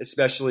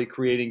 especially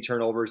creating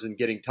turnovers and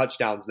getting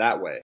touchdowns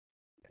that way.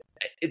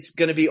 It's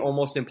going to be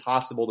almost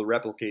impossible to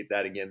replicate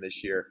that again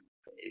this year.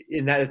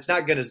 In that, it's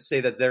not going to say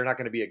that they're not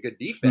going to be a good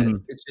defense.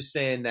 It's just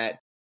saying that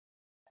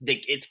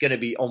it's going to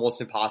be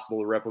almost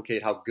impossible to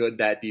replicate how good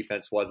that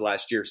defense was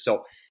last year.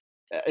 So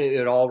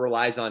it all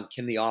relies on,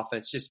 can the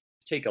offense just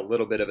take a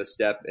little bit of a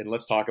step? And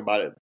let's talk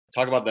about it.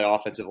 Talk about the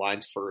offensive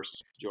lines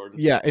first, Jordan.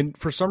 Yeah, and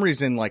for some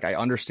reason, I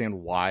understand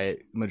why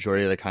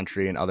majority of the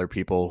country and other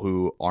people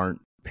who aren't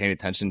paying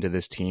attention to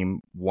this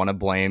team want to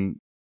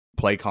blame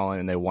play calling,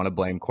 and they want to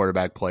blame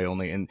quarterback play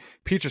only. And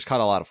Pete just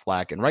caught a lot of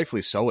flack, and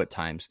rightfully so at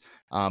times.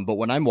 But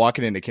when I'm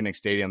walking into Kinnick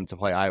Stadium to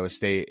play Iowa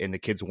State and the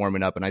kid's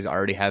warming up and I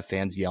already have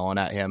fans yelling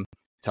at him,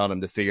 telling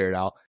him to figure it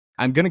out,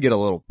 I'm going to get a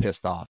little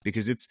pissed off,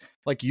 because it's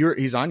like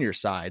he's on your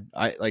side.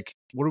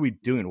 What are we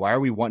doing? Why are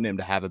we wanting him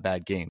to have a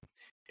bad game?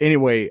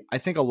 Anyway, I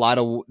think a lot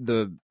of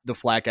the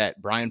flack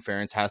at Brian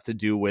Ferentz has to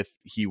do with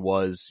he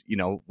was,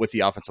 with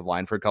the offensive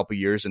line for a couple of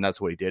years, and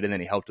that's what he did. And then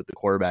he helped with the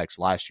quarterbacks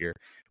last year.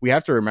 We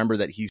have to remember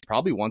that he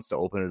probably wants to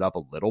open it up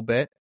a little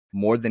bit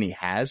more than he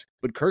has,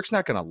 but Kirk's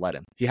not going to let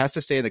him. He has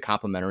to stay in the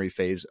complementary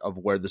phase of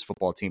where this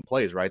football team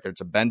plays, right?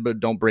 There's a bend but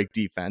don't break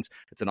defense.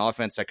 It's an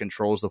offense that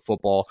controls the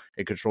football.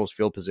 It controls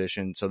field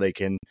position so they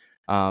can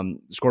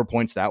score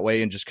points that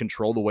way and just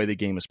control the way the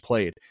game is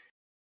played.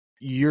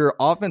 Your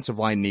offensive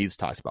line needs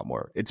talked about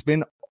more. It's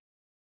been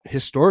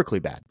historically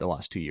bad the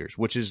last 2 years,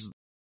 which is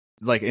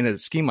in a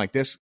scheme like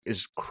this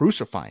is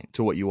crucifying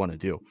to what you want to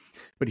do.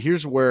 But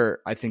here's where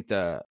I think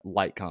the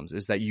light comes,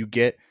 is that you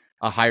get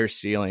a higher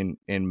ceiling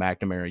in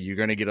McNamara. You're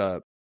going to get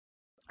a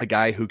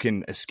guy who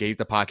can escape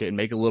the pocket and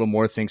make a little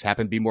more things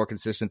happen, be more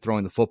consistent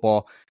throwing the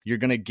football. You're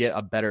going to get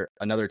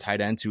another tight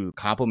end to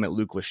complement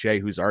Luke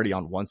Lachey, who's already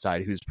on one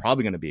side, who's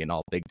probably going to be an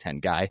all Big Ten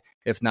guy.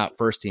 If not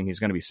first team, he's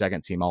going to be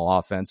second team all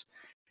offense.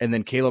 And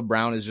then Caleb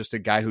Brown is just a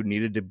guy who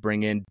needed to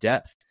bring in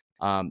depth.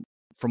 From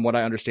what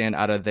I understand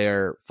out of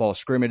their fall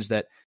scrimmage,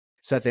 that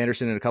Seth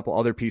Anderson and a couple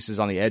other pieces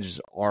on the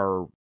edges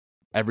are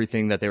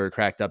everything that they were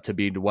cracked up to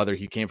be, whether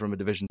he came from a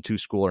Division II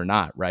school or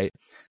not, right?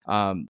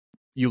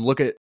 You look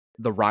at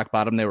the rock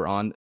bottom they were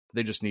on.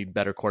 They just need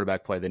better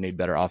quarterback play. They need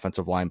better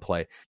offensive line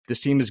play.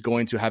 This team is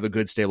going to have a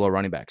good stable of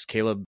running backs.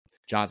 Caleb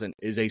Johnson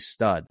is a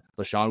stud.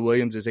 LaShawn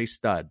Williams is a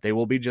stud. They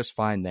will be just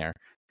fine there.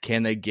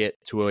 Can they get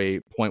to a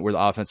point where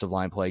the offensive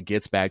line play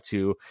gets back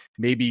to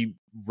maybe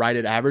right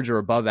at average or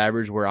above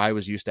average where I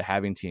was used to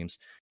having teams?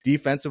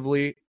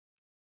 Defensively,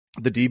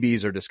 the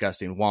DBs are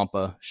disgusting.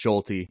 Wampa,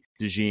 Schulte,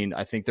 DeJean,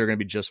 I think they're going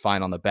to be just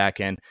fine on the back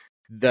end.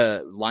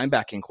 The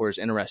linebacking core is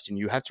interesting.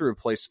 You have to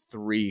replace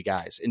 3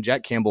 guys. And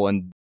Jack Campbell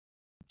and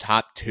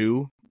top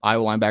 2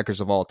 Iowa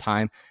linebackers of all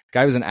time.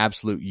 Guy was an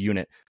absolute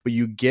unit. But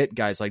you get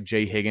guys like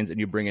Jay Higgins and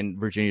you bring in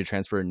Virginia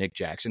transfer Nick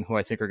Jackson, who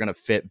I think are going to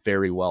fit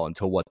very well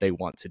into what they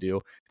want to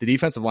do. The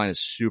defensive line is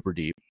super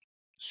deep,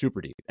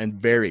 and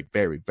very,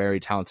 very, very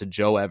talented.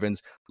 Joe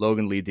Evans,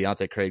 Logan Lee,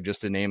 Deontay Craig,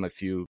 just to name a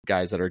few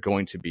guys that are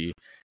going to be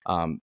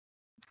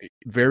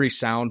very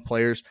sound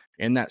players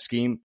in that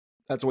scheme.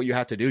 That's what you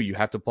have to do. You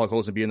have to plug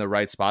holes and be in the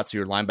right spot so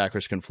your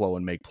linebackers can flow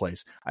and make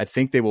plays. I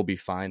think they will be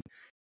fine.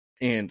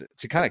 And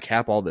to kind of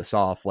cap all this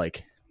off,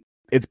 like,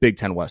 it's Big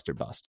Ten West or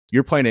bust.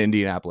 You're playing in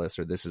Indianapolis,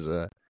 or this is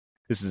a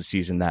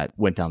season that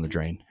went down the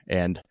drain,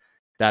 and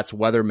that's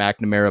whether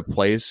McNamara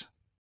plays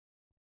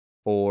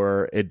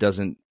or it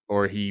doesn't,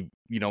 or he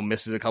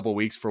misses a couple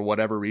weeks for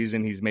whatever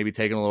reason. He's maybe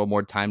taking a little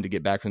more time to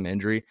get back from the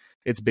injury.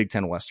 It's Big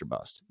Ten West or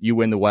bust. You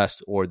win the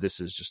West, or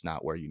this is just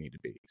not where you need to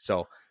be.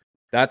 So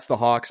that's the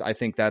Hawks. I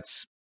think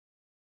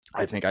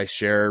I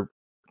share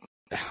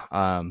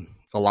a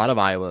lot of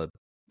Iowa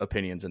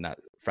opinions in that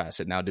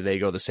facet. Now, do they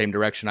go the same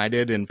direction I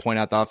did and point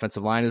out the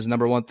offensive line is the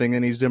number one thing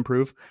that needs to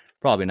improve?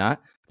 Probably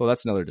not. Well,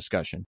 that's another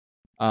discussion.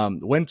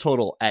 Win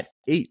total at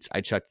 8.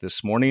 I checked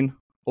this morning.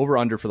 Over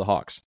under for the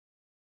Hawks.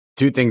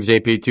 2 things,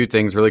 JP. 2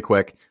 things really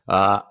quick.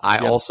 I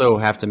also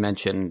have to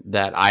mention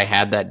that I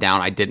had that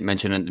down. I didn't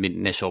mention it in the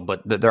initial,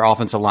 but their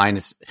offensive line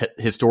is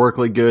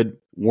historically good,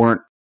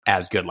 weren't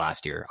as good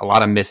last year. A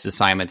lot of missed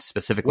assignments,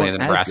 specifically in the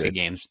Nebraska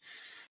games.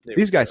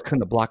 These guys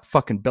couldn't have blocked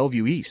fucking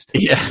Bellevue East.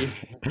 Yeah.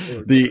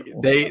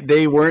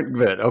 They weren't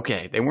good.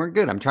 Okay. They weren't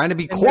good. I'm trying to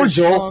be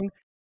cordial.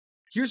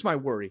 Here's my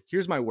worry.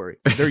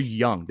 They're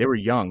young. They were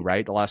young,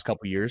 right? The last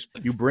couple of years.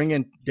 You bring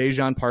in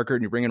Dejon Parker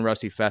and you bring in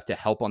Rusty Feth to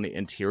help on the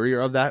interior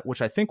of that,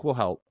 which I think will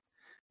help.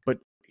 But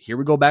here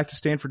we go back to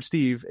Stanford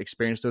Steve.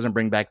 Experience doesn't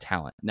bring back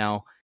talent.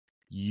 Now,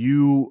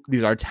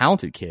 these are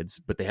talented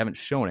kids, but they haven't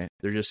shown it.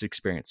 They're just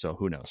experienced. So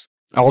who knows?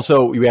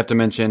 Also, you have to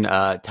mention,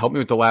 help me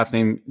with the last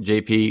name,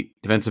 JP,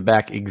 defensive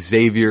back,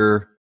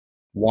 Xavier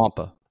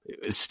Wampa.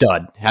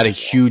 Stud. Had a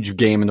huge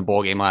game in the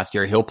bowl game last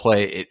year. He'll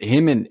play.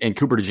 Him and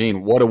Cooper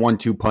DeJean, what a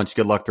 1-2 punch.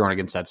 Good luck throwing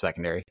against that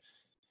secondary.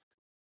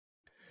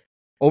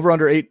 Over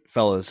under 8,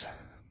 fellas.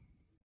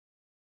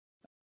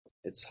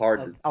 It's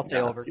hard I'll say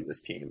over. see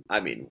this team. I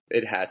mean,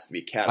 it has to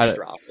be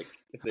catastrophic.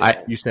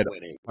 You said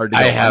winning. Hard to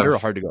go under or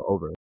hard to go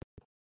over?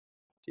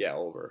 Yeah,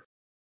 over.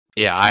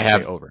 Yeah, I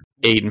have over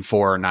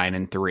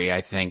 8-4, 9-3.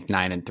 I think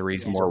 9-3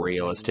 is more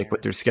realistic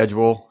with their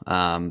schedule.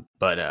 But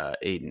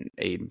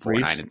 8-4,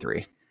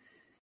 9-3.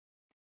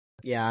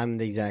 Yeah, I'm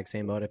the exact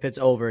same boat. If it's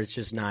over, it's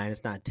just 9.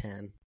 It's not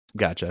 10.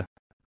 Gotcha.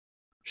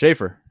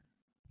 Schaefer.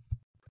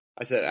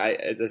 I said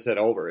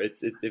over.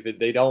 If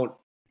they don't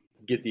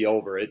get the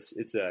over, it's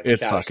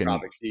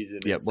catastrophic season.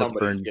 Yeah,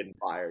 somebody's getting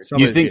fired.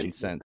 You think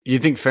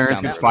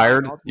Ferentz gets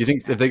fired? You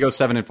think if they go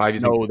 7-5, you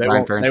think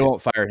they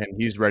won't fire him?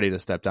 He's ready to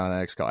step down the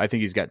next call. I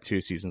think he's got 2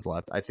 seasons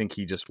left. I think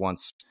he just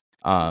wants.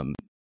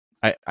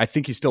 I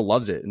think he still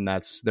loves it, and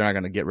they're not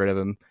going to get rid of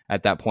him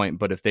at that point.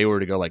 But if they were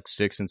to go like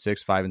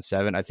 6-6,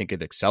 5-7, I think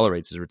it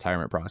accelerates his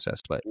retirement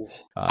process. But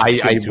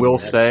I will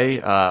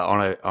say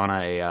on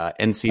a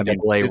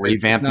NCAA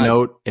revamp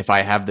note, if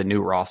I have the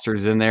new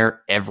rosters in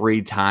there,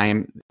 every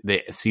time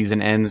the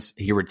season ends,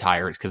 he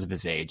retires because of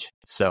his age.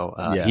 So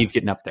he's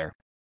getting up there.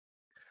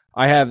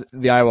 I have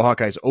the Iowa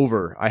Hawkeyes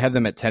over. I have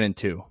them at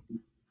 10-2.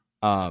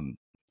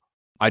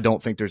 I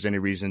don't think there's any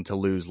reason to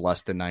lose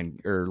less than 9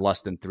 or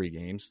less than 3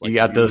 games. Like, you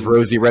got those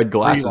rosy red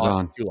glasses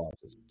on. 2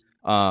 losses.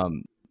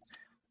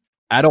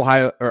 At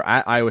Ohio or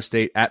at Iowa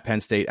State, at Penn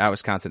State, at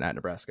Wisconsin, at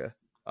Nebraska.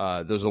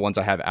 Those are the ones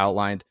I have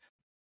outlined.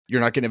 You're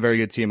not getting a very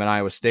good team at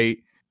Iowa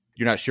State.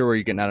 You're not sure where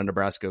you're getting out of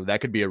Nebraska. That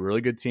could be a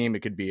really good team.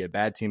 It could be a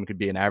bad team. It could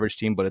be an average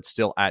team, but it's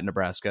still at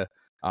Nebraska.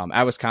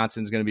 At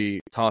Wisconsin is going to be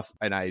tough,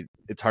 and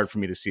it's hard for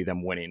me to see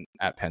them winning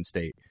at Penn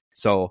State.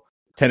 So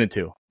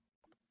 10-2.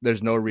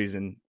 There's no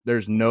reason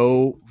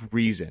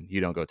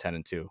you don't go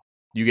 10-2.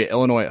 You get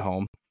Illinois at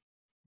home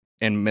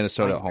and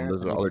Minnesota at home.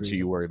 Those are the other 2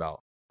 you worry about.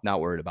 Not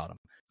worried about them.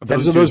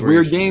 Those are those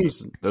weird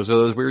games. Those are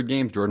those weird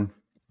games, Jordan,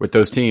 with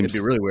those teams.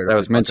 It'd be really weird. That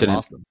was mentioned.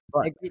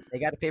 They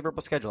got a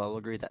favorable schedule. I'll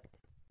agree with that.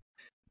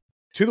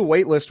 To the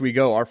wait list we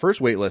go. Our first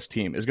wait list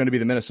team is going to be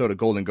the Minnesota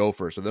Golden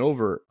Gophers with an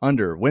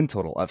over-under win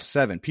total of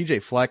 7.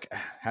 PJ Fleck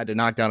had to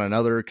knock down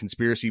another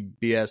conspiracy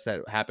BS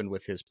that happened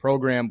with his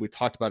program. We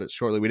talked about it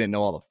shortly. We didn't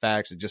know all the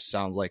facts. It just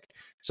sounds like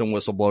some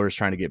whistleblowers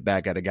trying to get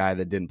back at a guy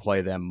that didn't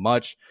play them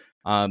much.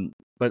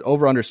 But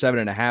over-under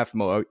 7.5,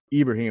 Mo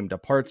Ibrahim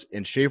departs,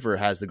 and Schaefer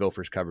has the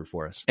Gophers covered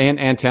for us.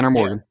 And Tanner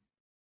Morgan.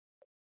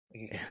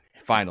 Yeah.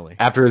 Finally.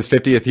 After his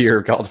 50th year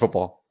of college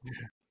football.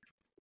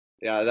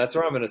 Yeah, that's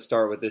where I'm going to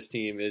start with this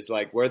team is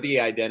like where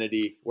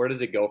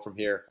does it go from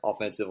here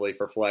offensively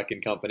for Fleck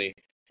and company?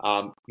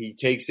 He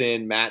takes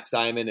in Matt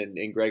Simon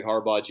and Greg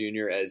Harbaugh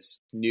Jr. as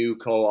new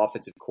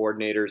co-offensive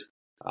coordinators.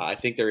 I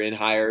think they're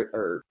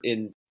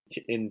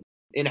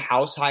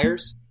in-house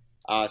hires.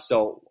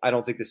 So I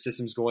don't think the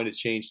system's going to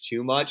change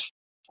too much.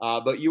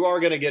 But you are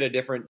going to get a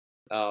different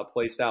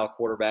play style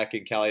quarterback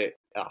in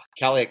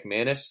Kaliak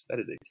Manis. That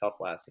is a tough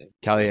last name.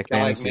 Kaliak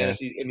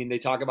Manis. I mean, they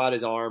talk about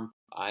his arm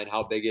and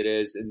how big it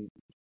is. And,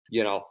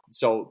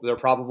 so they're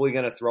probably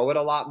going to throw it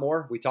a lot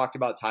more. We talked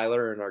about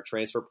Tyler in our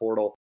transfer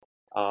portal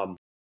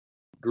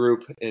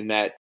group in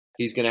that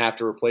he's going to have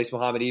to replace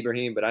Mohamed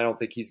Ibrahim, but I don't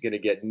think he's going to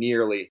get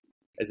nearly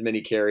as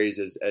many carries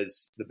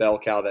as the bell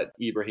cow that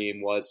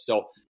Ibrahim was.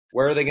 So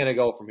where are they going to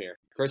go from here?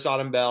 Chris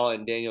Auden-Bell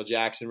and Daniel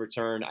Jackson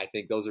return. I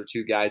think those are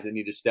two guys that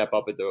need to step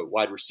up at the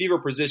wide receiver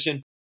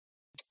position.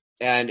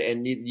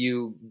 And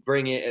you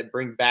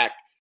bring back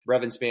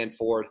Brevin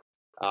Spann-Ford.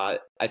 I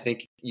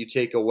think you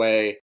take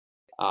away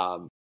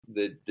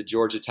the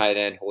Georgia tight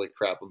end. Holy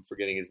crap, I'm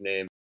forgetting his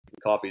name.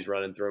 The coffee's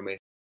running through me.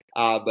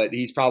 But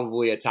he's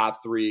probably a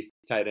top 3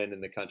 tight end in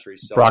the country.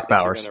 So Brock I think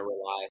Bowers. They're going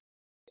to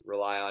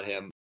rely on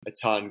him a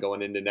ton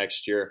going into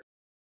next year.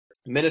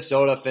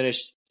 Minnesota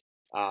finished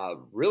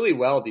really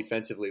well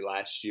defensively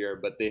last year,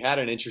 but they had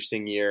an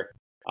interesting year.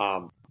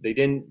 They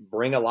didn't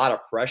bring a lot of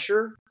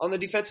pressure on the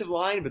defensive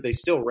line, but they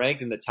still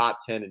ranked in the top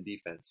 10 in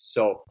defense.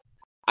 So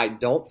I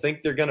don't think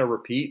they're going to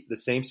repeat the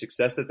same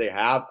success that they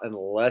have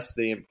unless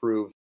they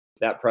improve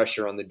that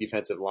pressure on the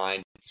defensive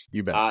line.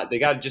 You bet. They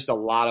got just a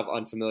lot of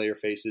unfamiliar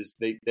faces.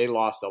 They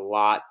lost a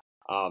lot,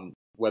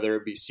 whether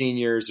it be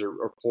seniors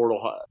or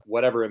portal,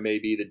 whatever it may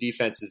be. The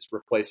defense is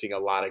replacing a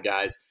lot of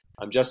guys.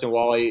 Justin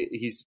Wally,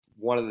 he's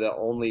one of the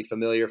only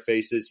familiar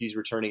faces. He's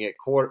returning at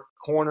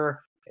corner,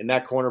 and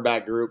that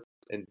cornerback group,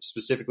 and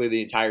specifically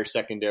the entire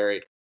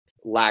secondary,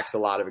 lacks a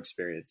lot of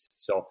experience.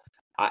 So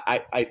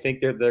I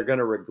think they're going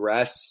to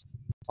regress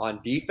on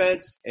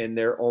defense, and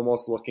they're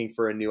almost looking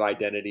for a new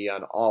identity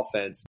on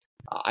offense.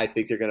 I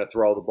think they're going to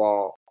throw the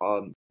ball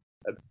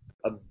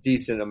a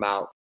decent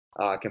amount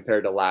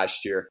compared to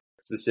last year,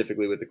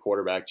 specifically with the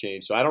quarterback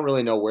change. So I don't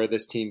really know where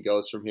this team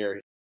goes from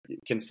here.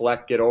 Can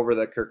Fleck get over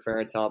the Kirk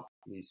Ferentz hump?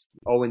 He's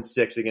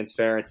 0-6 against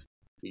Ferentz.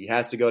 He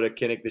has to go to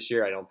Kinnick this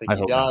year. I don't think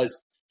he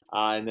does.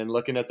 And then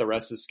looking at the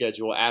rest of the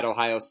schedule, at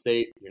Ohio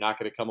State, you're not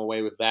going to come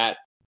away with that.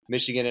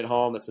 Michigan at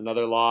home, that's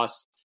another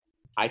loss.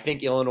 I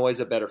think Illinois is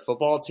a better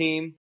football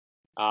team.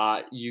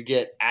 You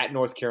get at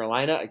North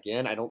Carolina.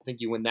 Again, I don't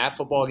think you win that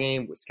football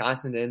game.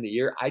 Wisconsin to end the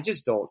year. I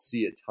just don't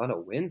see a ton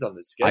of wins on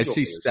the schedule. I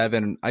see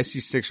 7. I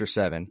see 6 or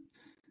 7.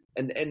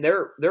 And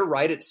they're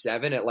right at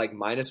 7 at like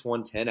minus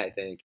 110, I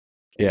think.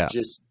 Yeah.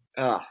 Just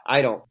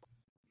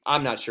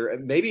I'm not sure.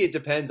 Maybe it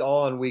depends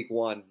all on week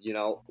 1,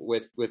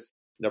 with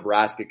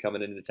Nebraska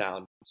coming into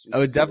town. I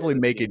would definitely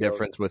make a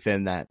difference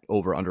within that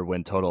over-under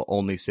win total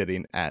only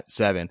sitting at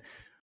 7.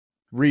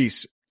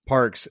 Reese,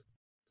 Parks,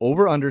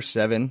 over-under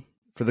 7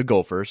 for the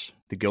Gophers,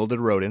 the Gilded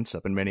Rodents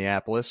up in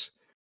Minneapolis.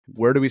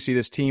 Where do we see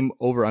this team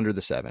over-under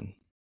the 7?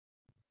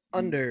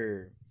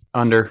 Under.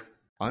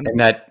 And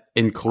that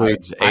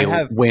includes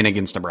a win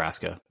against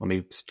Nebraska.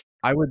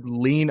 I would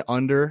lean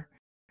under,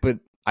 but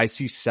I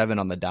see 7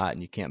 on the dot,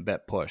 and you can't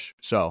bet push.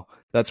 So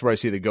that's where I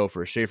see the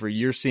Gophers. Schaefer,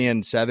 you're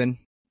seeing 7,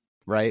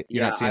 right?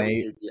 You're not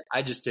seeing 8?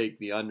 I just take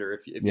the under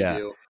if you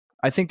do.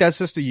 I think that's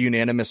just a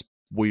unanimous.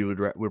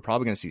 We're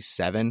probably going to see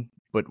 7,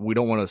 but we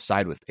don't want to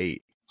side with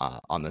 8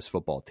 on this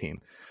football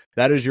team.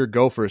 That is your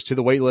Gophers. To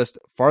the wait list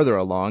farther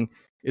along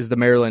is the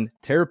Maryland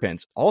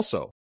Terrapins,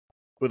 also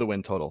with a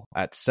win total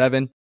at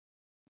 7.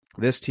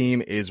 This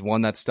team is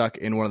one that's stuck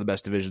in one of the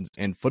best divisions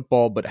in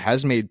football, but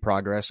has made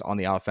progress on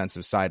the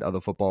offensive side of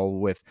the football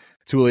with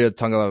Tulia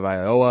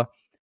Tagovailoa.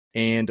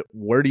 And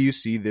where do you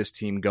see this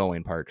team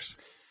going, Parks?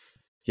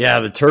 Yeah,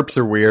 the Terps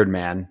are weird,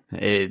 man.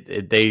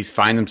 They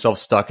find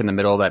themselves stuck in the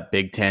middle of that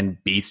Big Ten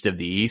beast of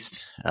the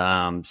East.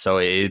 So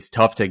it's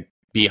tough to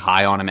be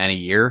high on them any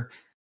year.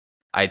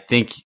 I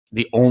think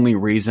the only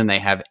reason they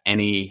have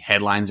any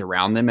headlines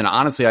around them, and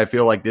honestly, I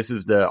feel like this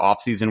is the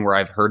offseason where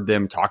I've heard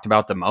them talked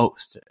about the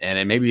most.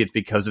 And maybe it's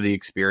because of the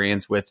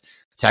experience with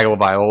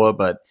Tagovailoa,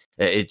 but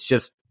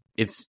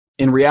it's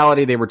in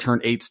reality, they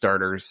returned 8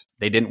 starters.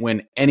 They didn't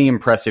win any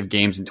impressive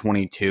games in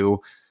 22.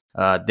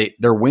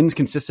 Their wins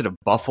consisted of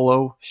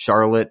Buffalo,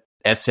 Charlotte,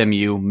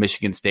 SMU,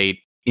 Michigan State,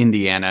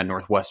 Indiana,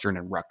 Northwestern,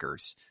 and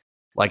Rutgers.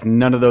 Like,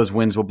 none of those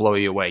wins will blow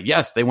you away.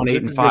 Yes, they won 8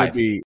 and 5.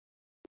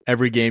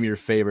 Every game you're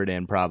favored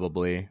in,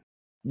 probably.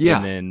 Yeah.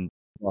 And then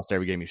lost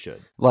every game you should.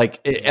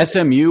 Like,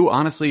 SMU,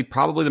 honestly,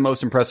 probably the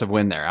most impressive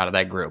win there out of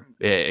that group.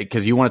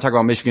 Because you want to talk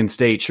about Michigan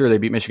State. Sure, they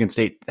beat Michigan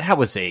State. That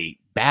was a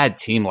bad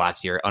team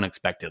last year,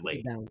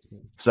 unexpectedly.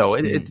 So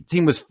the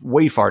team was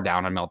way far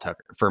down on Mel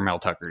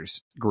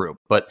Tucker's group.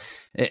 But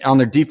on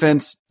their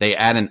defense, they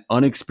add an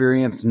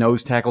unexperienced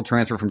nose tackle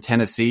transfer from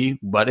Tennessee.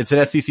 But it's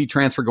an SEC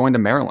transfer going to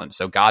Maryland.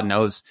 So God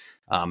knows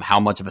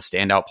how much of a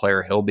standout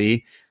player he'll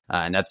be.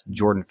 And that's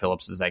Jordan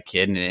Phillips is that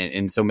kid.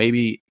 And so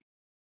maybe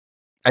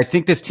I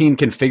think this team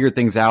can figure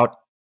things out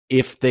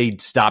if they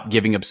stop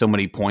giving up so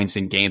many points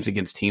in games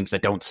against teams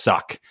that don't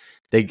suck.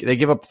 They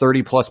give up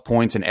 30-plus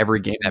points in every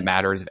game that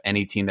matters of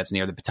any team that's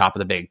near the top of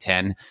the Big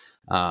Ten.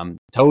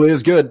 Totally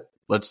is good.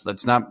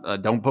 Let's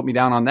not don't put me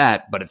down on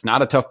that, but it's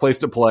not a tough place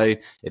to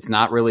play. It's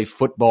not really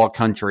football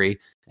country.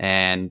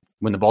 And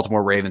when the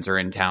Baltimore Ravens are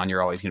in town,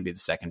 you're always going to be the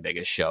second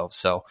biggest show.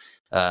 So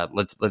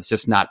let's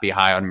just not be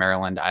high on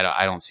Maryland.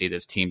 I don't see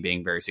this team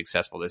being very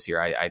successful this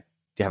year. I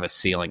have a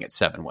ceiling at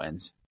 7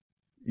 wins.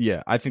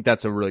 Yeah, I think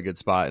that's a really good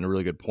spot and a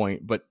really good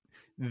point. But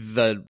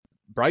the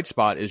bright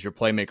spot is your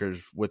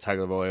playmakers with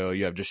Tagovailoa.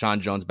 You have Deshaun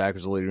Jones back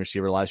as a leading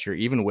receiver last year.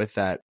 Even with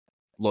that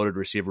loaded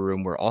receiver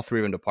room where all 3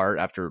 of them depart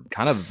after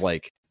kind of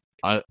like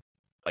not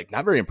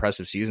very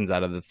impressive seasons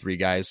out of the 3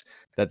 guys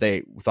that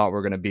they thought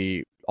were going to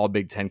be all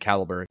Big Ten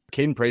caliber.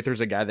 Caden Prather's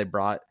a guy they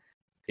brought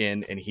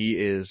in, and he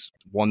is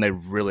one they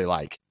really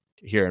like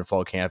here in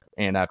fall camp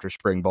and after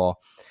spring ball.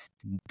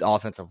 The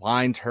offensive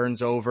line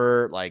turns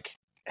over. Like,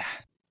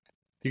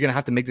 you're going to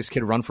have to make this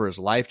kid run for his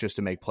life just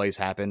to make plays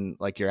happen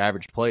like your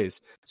average plays.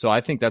 So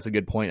I think that's a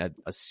good point at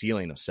a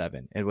ceiling of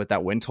 7. And with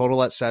that win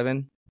total at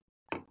 7,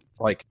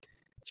 like,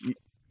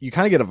 you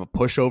kind of get a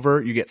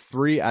pushover. You get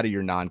 3 out of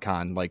your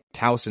non-con, like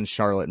Towson,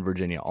 Charlotte, and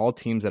Virginia, all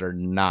teams that are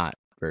not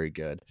very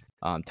good.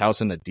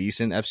 Towson, a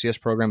decent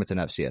FCS program. It's an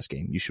FCS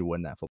game. You should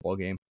win that football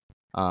game.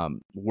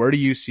 Where do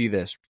you see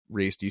this,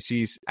 Reese? Do you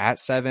see at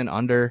 7,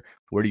 under?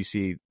 Where do you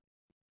see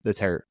the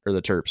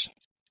Terps?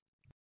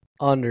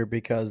 Under,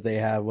 because they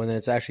have, when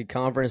it's actually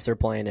conference, they're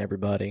playing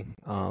everybody.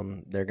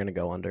 They're going to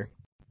go under.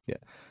 Yeah.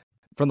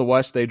 From the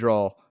West, they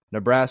draw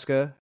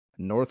Nebraska,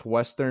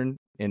 Northwestern,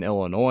 and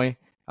Illinois.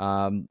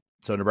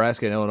 So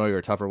Nebraska and Illinois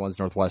are tougher ones.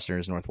 Northwestern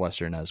is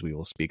Northwestern, as we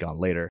will speak on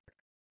later.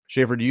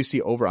 Schaefer, do you see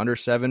over under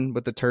 7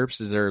 with the Terps?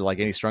 Is there like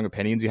any strong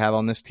opinions you have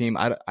on this team?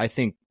 I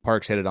think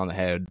Parks hit it on the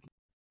head.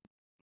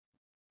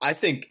 I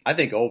think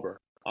over.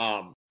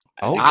 Wow.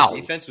 The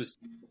defense was.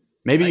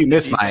 Maybe you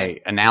missed my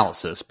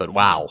analysis, but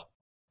wow.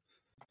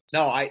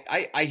 No,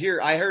 I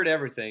heard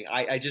everything.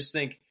 I just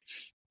think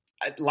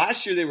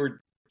last year they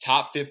were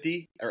top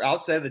 50 or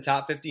outside of the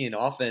top 50 in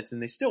offense,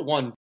 and they still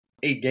won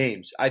 8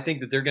 games. I think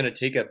that they're going to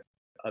take a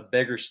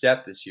bigger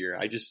step this year.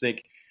 I just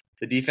think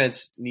the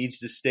defense needs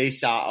to stay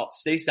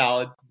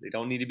solid. They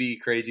don't need to be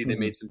crazy. They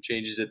made some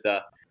changes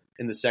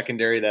in the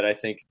secondary that I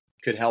think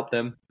could help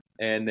them,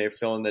 and they're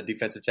filling the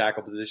defensive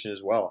tackle position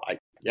as well.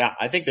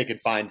 I think they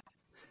could find.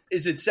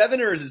 Is it 7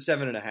 or is it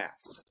 7.5?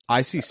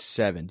 I see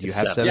 7. Do you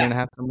have 7.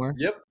 7.5 somewhere?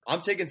 Yep,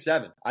 I'm taking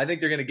 7. I think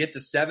they're going to get to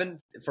 7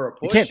 for a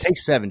push. You can't take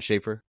 7,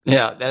 Schaefer.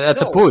 Yeah,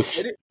 that's a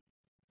push.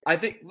 I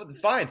think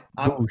fine,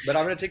 but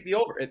I'm going to take the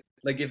over.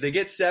 If they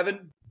get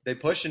 7, they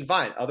push and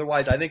fine.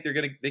 Otherwise, I think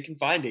they can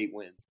find 8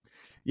 wins.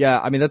 Yeah,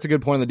 I mean, that's a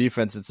good point on the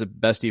defense. It's the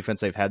best defense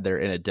they've had there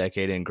in a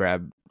decade and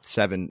grab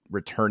 7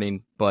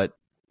 returning. But,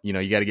 you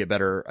got to get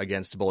better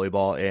against bully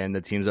ball and the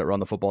teams that run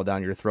the football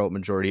down your throat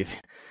majority of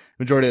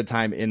the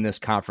time in this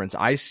conference.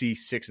 I see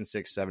 6-6,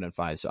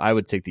 7-5. So I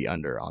would take the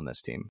under on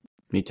this team.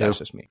 Me too. That's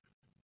just me.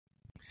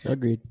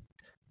 Agreed.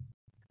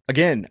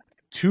 Again,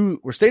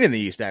 we're staying in the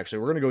East, actually.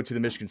 We're going to go to the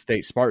Michigan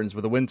State Spartans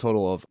with a win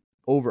total of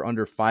over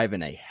under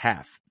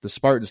 5.5. The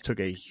Spartans took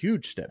a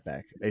huge step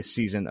back a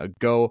season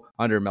ago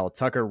under Mel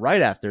Tucker,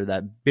 right after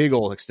that big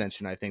old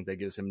extension, I think, that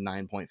gives him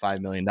 $9.5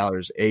 million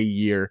a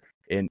year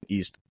in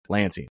East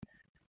Lansing.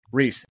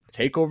 Reese,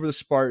 take over the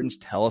Spartans.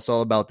 Tell us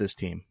all about this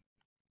team.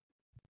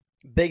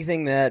 Big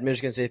thing that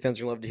Michigan State fans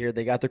are going to love to hear,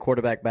 they got their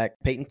quarterback back,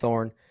 Peyton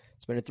Thorne.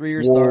 It's been a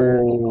 3-year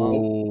starter.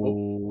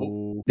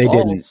 They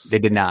didn't. They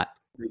did not.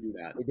 They do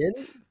that. They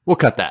didn't? We'll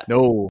cut that.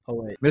 No. Oh,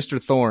 wait.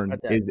 Mr. Thorne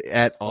is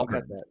at Don't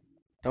Auburn. cut that.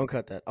 Don't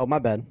cut that. Oh, my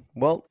bad.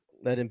 Well,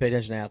 I didn't pay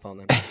attention to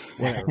Athon then.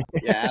 Whatever.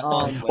 Yeah.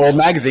 Old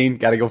magazine.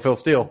 Got to go Phil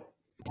Steele.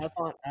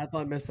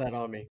 Athon missed that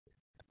on me.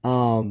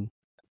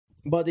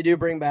 But they do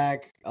bring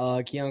back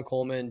Keon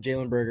Coleman,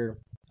 Jalen Berger.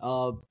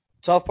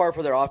 Tough part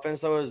for their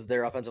offense, though, is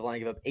their offensive line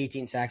gave up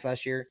 18 sacks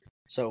last year.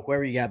 So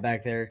whoever you got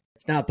back there,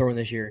 it's not throwing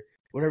this year.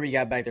 Whatever you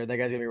got back there, that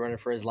guy's going to be running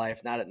for his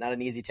life. Not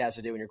an easy task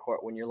to do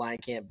when your line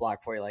can't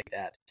block for you like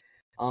that.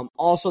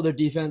 Also, their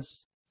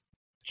defense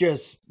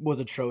just was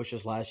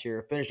atrocious last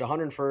year. Finished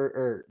 101st,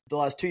 or the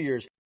last 2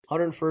 years,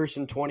 101st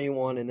and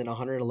 21, and then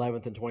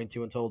 111th and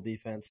 22 in total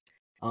defense.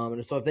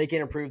 And so if they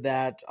can improve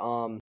that,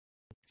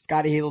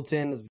 Scotty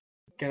Hazleton is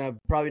going to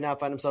probably not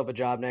find himself a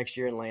job next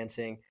year in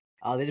Lansing.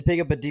 They did pick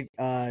up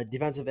a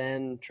defensive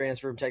end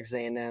transfer from Texas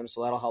A&M,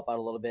 so that'll help out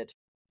a little bit.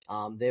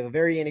 They have a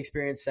very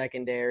inexperienced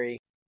secondary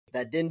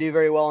that didn't do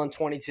very well in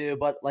 22,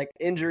 but like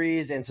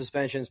injuries and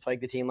suspensions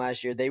plagued the team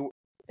last year.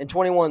 In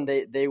 21,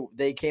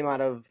 they came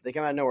out of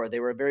nowhere. They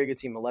were a very good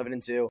team,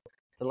 11-2.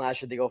 Then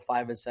last year they go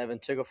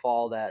 5-7, took a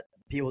fall that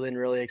people didn't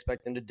really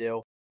expect them to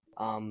do.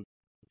 Again,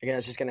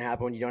 it's just going to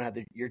happen when you don't have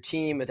your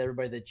team with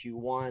everybody that you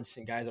want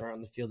and guys that are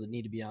on the field that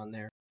need to be on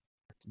there.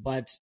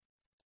 But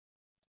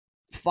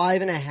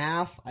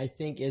 5.5, I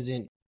think,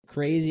 isn't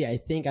crazy. I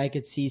think I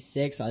could see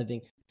 6. I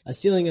think a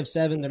ceiling of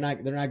 7. They're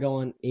not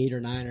going 8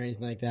 or 9 or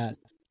anything like that.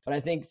 But I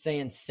think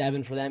saying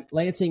 7 for them.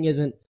 Lansing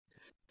isn't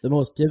the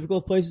most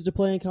difficult places to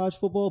play in college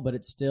football, but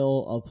it's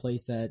still a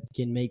place that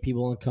can make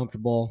people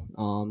uncomfortable.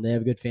 They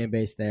have a good fan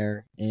base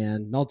there.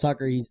 And Mel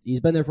Tucker, he's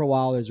been there for a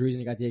while. There's a reason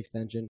he got the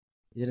extension.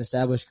 He's an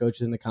established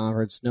coach in the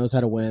conference, knows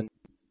how to win.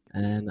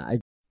 And I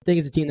think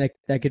it's a team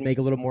that could make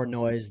a little more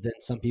noise than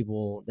some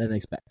people didn't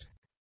expect.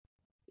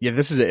 Yeah,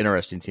 this is an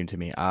interesting team to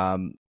me.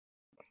 Bad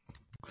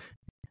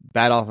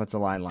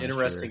offensive line last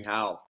Interesting year.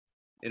 how?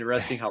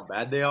 Interesting how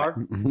bad they are?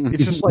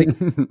 It's just like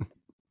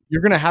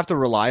you're going to have to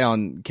rely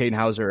on Caden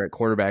Hauser at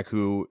quarterback,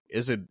 who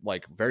is a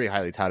very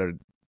highly touted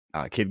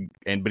kid,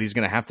 but he's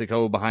going to have to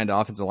go behind an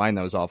offensive line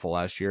that was awful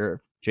last year.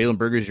 Jalen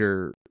Berger's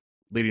your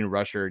leading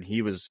rusher, and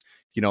he was,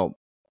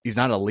 he's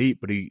not elite,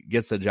 but he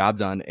gets the job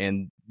done.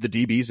 And the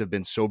DBs have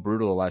been so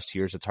brutal the last 2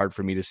 years, it's hard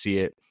for me to see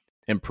it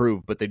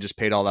improve, but they just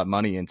paid all that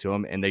money into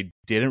him, and they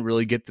didn't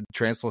really get the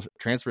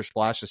transfer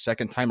splash the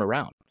second time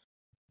around,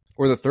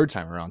 or the third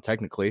time around,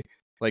 technically.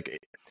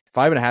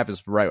 5.5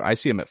 is right. I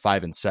see him at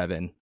 5 and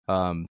 7.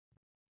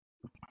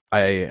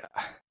 I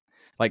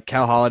like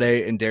Cal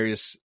Holiday and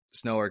Darius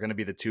Snow are going to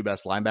be the two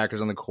best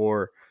linebackers on the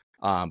core.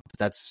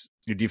 That's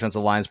your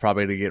defensive line is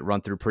probably to get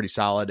run through pretty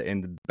solid,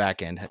 and the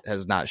back end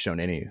has not shown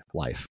any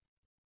life.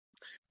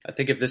 I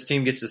think if this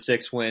team gets to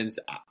 6 wins,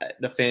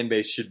 the fan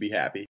base should be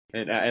happy,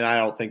 and I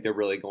don't think they're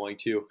really going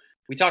to.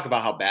 We talk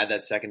about how bad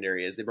that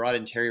secondary is. They brought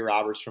in Terry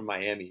Roberts from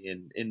Miami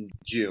in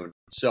June,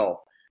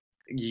 so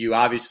you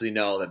obviously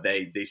know that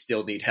they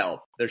still need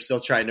help. They're still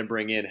trying to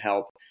bring in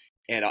help,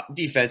 and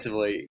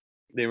defensively,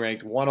 they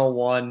ranked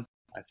 101,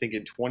 I think,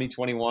 in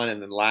 2021,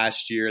 and then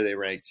last year they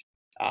ranked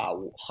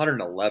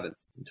 111th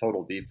in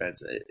total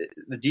defense.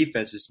 The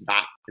defense is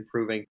not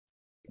improving.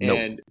 Nope.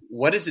 And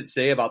what does it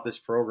say about this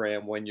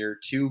program when your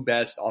two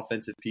best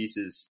offensive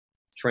pieces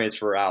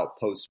transfer out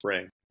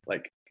post-spring?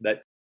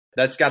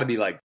 That's got to be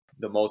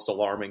the most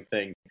alarming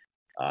thing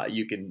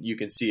you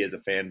can see as a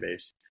fan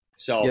base.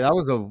 So yeah,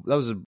 that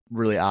was a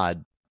really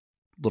odd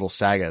little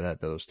saga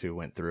that those two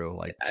went through.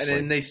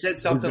 And they said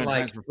something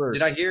like,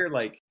 did I hear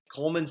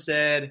Coleman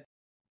said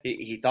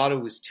he thought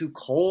it was too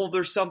cold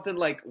or something?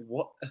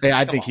 What? Yeah,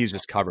 I think he's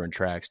just covering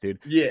tracks, dude.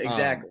 Yeah,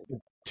 exactly.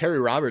 Terry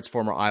Roberts,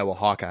 former Iowa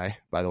Hawkeye,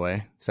 by the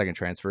way, second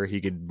transfer. He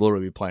could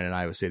literally be playing in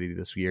Iowa City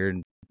this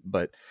year,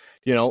 but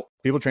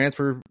people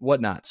transfer,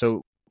 whatnot.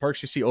 So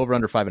Parks, you see over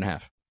under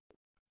 5.5.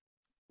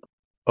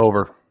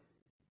 Over.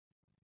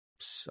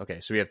 Okay,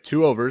 so we have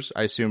 2 overs.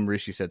 I assume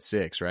Rishi said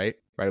 6, right?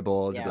 Right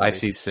below. Yeah. I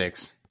see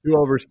 6. 2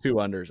 overs, 2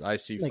 unders. I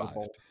see 5.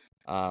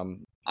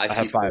 I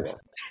have see 5. 4.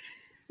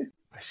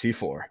 I see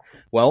 4.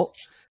 Well,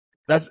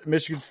 that's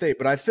Michigan State,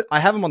 but I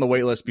have them on the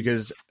wait list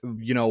because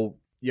you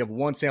have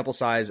one sample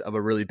size of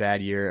a really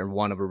bad year and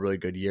one of a really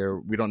good year.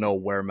 We don't know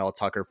where Mel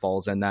Tucker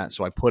falls in that,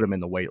 so I put him in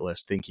the wait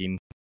list thinking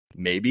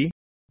maybe,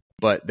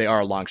 but they are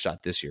a long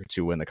shot this year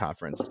to win the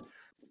conference.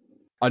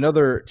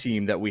 Another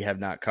team that we have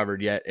not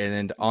covered yet,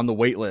 and on the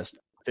wait list,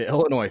 the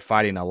Illinois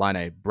Fighting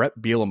Illini, Brett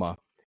Bielema,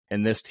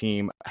 and this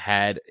team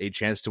had a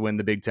chance to win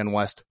the Big Ten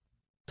West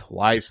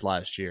twice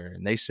last year,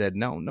 and they said,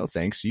 no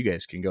thanks. You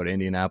guys can go to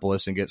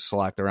Indianapolis and get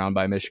slacked around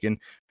by Michigan.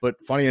 But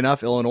funny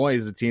enough, Illinois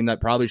is the team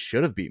that probably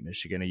should have beat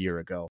Michigan a year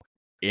ago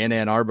in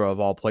Ann Arbor, of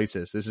all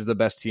places. This is the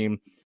best team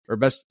or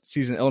best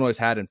season Illinois has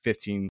had in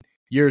 15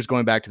 years,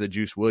 going back to the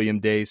Juice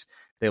Williams days.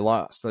 They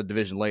lost the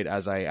division late,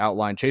 as I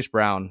outlined, Chase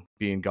Brown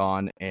being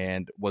gone,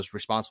 and was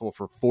responsible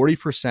for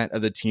 40%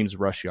 of the team's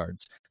rush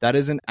yards. That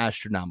is an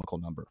astronomical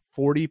number.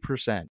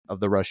 40% of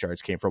the rush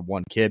yards came from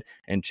one kid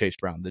and Chase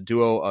Brown. The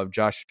duo of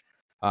Josh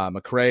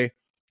McCray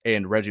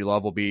and Reggie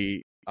Love will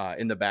be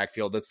in the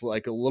backfield. That's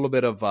like a little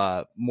bit of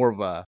more of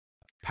a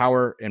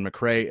power in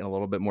McCray and a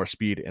little bit more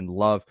speed in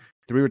Love.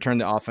 3 return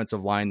the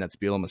offensive line. That's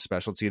Bielema's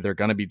specialty. They're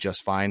going to be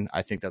just fine.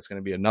 I think that's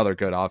going to be another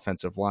good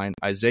offensive line.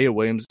 Isaiah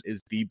Williams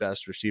is the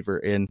best receiver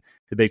in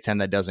the Big Ten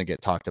that doesn't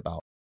get talked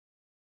about.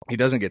 He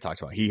doesn't get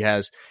talked about. He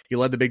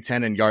led the Big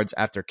Ten in yards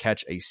after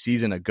catch a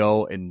season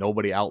ago, and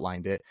nobody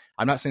outlined it.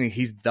 I'm not saying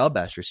he's the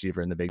best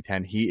receiver in the Big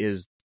Ten. He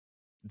is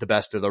the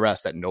best of the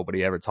rest that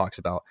nobody ever talks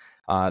about.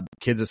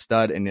 Kid's a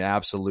stud and an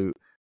absolute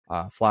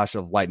flash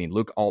of lightning.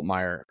 Luke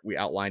Altmaier, we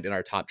outlined in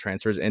our top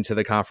transfers into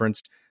the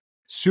conference.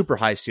 Super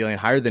high ceiling,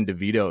 higher than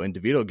DeVito, and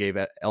DeVito gave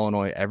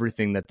Illinois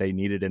everything that they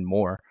needed and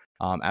more.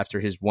 After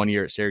his 1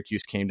 year at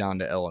Syracuse, came down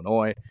to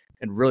Illinois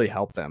and really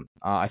helped them.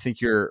 I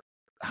think your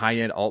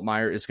high-end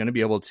Altmaier is going to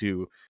be able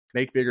to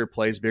make bigger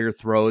plays, bigger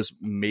throws.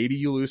 Maybe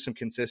you lose some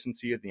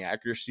consistency in the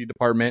accuracy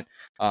department,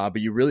 but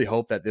you really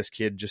hope that this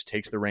kid just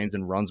takes the reins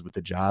and runs with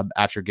the job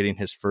after getting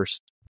his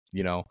first,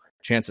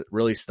 chance at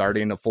really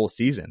starting a full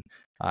season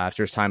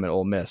after his time at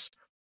Ole Miss.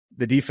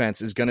 The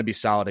defense is going to be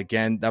solid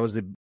again. That was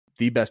the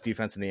best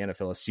defense in the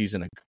NFL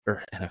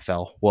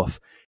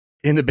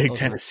in the Big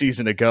Ten a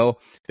season ago.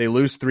 They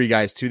lose 3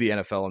 guys to the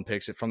NFL and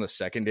picks it from the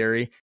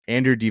secondary,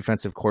 and your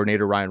defensive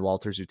coordinator, Ryan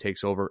Walters, who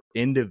takes over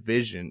in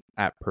division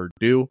at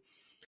Purdue.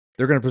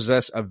 They're going to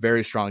possess a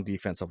very strong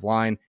defensive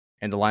line,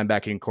 and the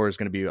linebacking core is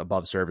going to be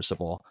above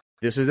serviceable.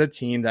 This is a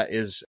team that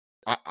is,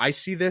 I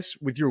see this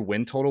with your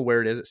win total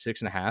where it is at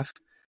 6.5.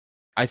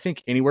 I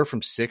think anywhere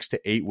from 6 to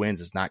 8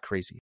 wins is not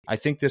crazy. I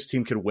think this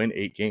team could win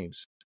 8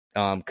 games.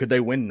 Could they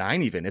win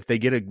 9 even if they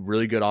get a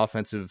really good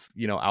offensive,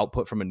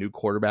 output from a new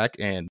quarterback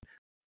and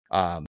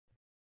a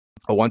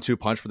 1-2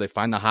 punch where they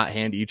find the hot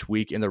hand each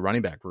week in the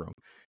running back room?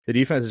 The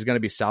defense is going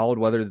to be solid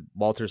whether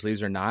Walters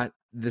leaves or not.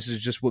 This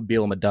is just what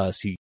Bielema does.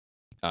 He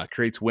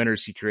creates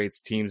winners. He creates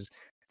teams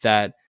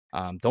that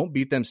don't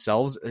beat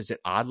themselves. Is it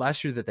odd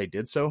last year that they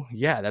did so?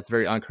 Yeah, that's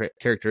very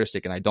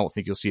uncharacteristic, and I don't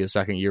think you'll see a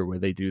second year where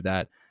they do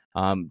that.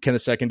 Can the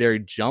secondary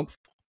jump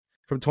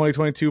from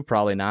 2022?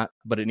 Probably not,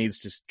 but it needs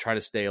to try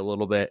to stay a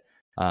little bit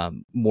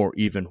more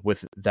even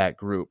with that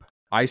group.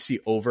 I see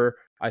over.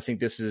 I think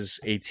this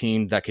is a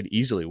team that could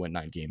easily win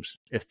 9 games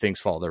if things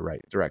fall the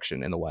right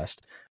direction in the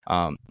West.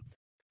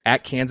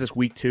 At Kansas,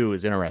 week 2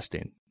 is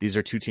interesting. These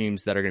are 2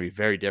 teams that are going to be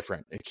very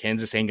different.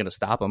 Kansas ain't going to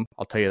stop them.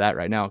 I'll tell you that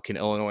right now. Can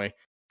Illinois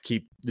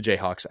keep the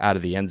Jayhawks out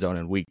of the end zone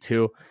in week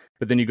 2?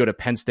 But then you go to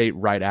Penn State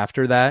right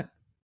after that,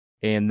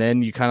 and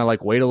then you kind of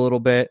like wait a little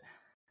bit.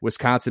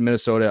 Wisconsin,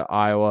 Minnesota,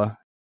 Iowa,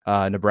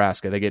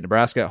 Nebraska. They get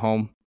Nebraska at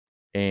home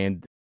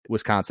and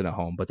Wisconsin at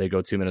home, but they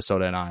go to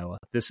Minnesota and Iowa.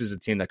 This is a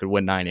team that could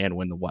win 9 and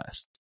win the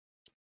West.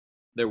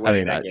 They're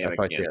winning that game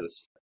at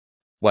Kansas.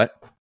 What?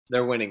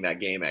 They're winning that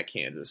game at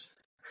Kansas.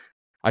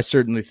 I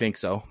certainly think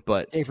so,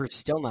 but Avery's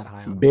still not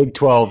high on Big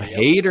 12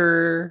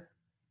 hater.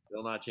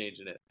 Still not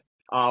changing it.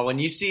 When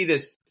you see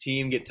this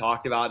team get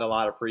talked about in a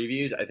lot of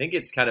previews, I think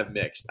it's kind of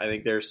mixed. I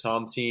think there's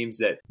some teams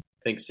that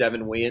think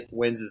 7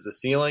 wins is the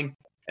ceiling,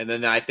 and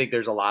then I think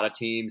there's a lot of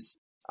teams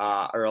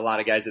or a lot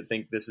of guys that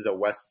think this is a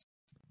West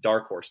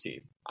dark horse team.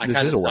 I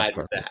kind of side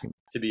with that,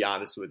 to be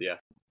honest with you.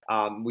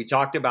 We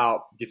talked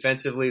about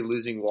defensively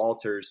losing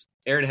Walters.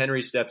 Aaron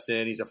Henry steps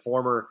in. He's a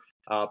former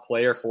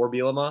player for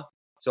Bielema.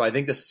 So I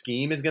think the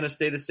scheme is going to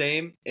stay the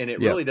same, and it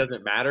really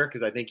doesn't matter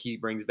because I think he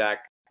brings back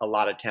a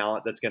lot of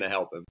talent that's going to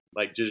help him.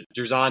 Like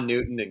Jerzon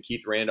Newton and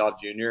Keith Randolph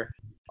Jr.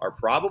 are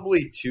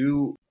probably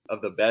 2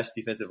 of the best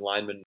defensive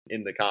linemen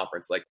in the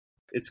conference. Like,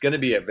 it's going to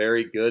be a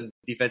very good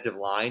defensive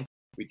line.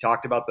 We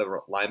talked about the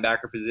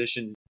linebacker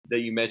position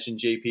that you mentioned,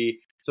 JP.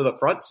 So the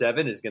front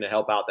 7 is going to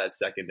help out that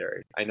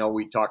secondary. I know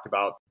we talked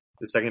about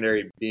the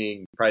secondary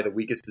being probably the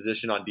weakest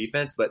position on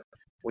defense, but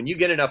when you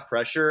get enough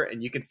pressure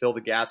and you can fill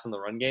the gaps in the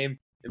run game,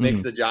 it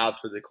makes the jobs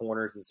for the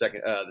corners and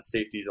the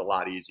safeties a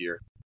lot easier.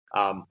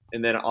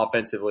 And then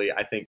offensively,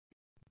 I think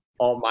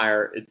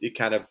Altmaier, it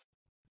kind of,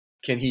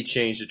 can he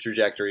change the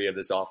trajectory of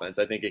this offense?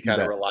 I think it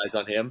kind of relies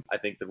on him. I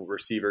think the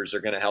receivers are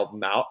going to help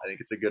him out. I think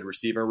it's a good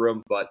receiver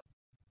room, but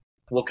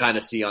we'll kind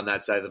of see on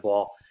that side of the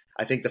ball.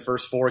 I think the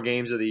first 4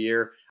 games of the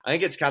year, I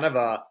think it's kind of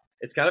a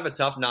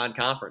tough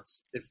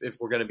non-conference, if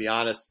we're going to be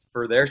honest,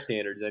 for their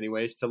standards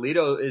anyways.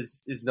 Toledo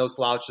is no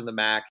slouch in the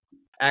MAC.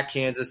 At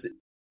Kansas,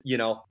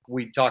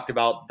 we talked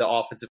about the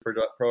offensive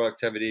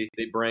productivity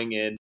they bring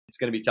in. It's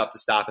going to be tough to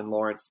stop in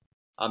Lawrence.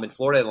 And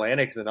Florida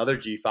Atlantic is another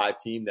G5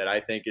 team that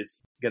I think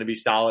is going to be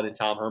solid in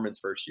Tom Herman's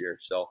first year.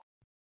 So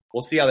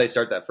we'll see how they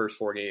start that first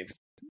 4 games.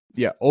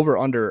 Yeah, over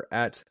under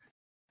at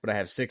what I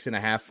have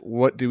 6.5.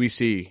 What do we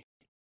see?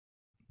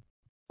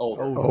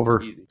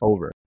 Over. Easy.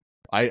 Over.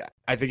 I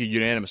think a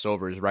unanimous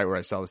over is right where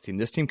I saw this team.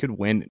 This team could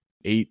win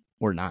 8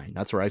 or 9.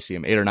 That's where I see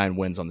them. 8 or 9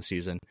 wins on the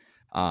season.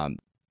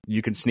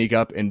 You can sneak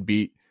up and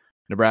beat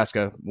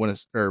Nebraska,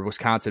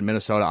 Wisconsin,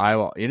 Minnesota,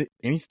 Iowa,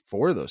 any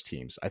 4 of those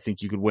teams. I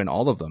think you could win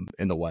all of them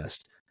in the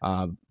West.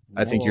 I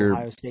think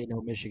Ohio State,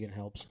 no Michigan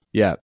helps.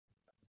 Yeah,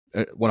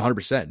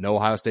 100%. No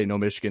Ohio State, no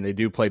Michigan. They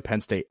do play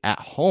Penn State at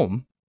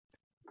home,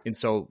 and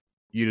so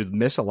you'd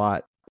miss a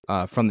lot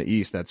from the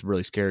East. That's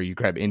really scary. You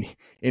grab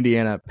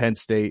Indiana, Penn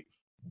State,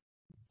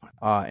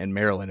 and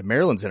Maryland. And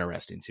Maryland's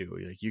interesting too.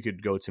 Like, you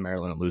could go to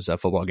Maryland and lose that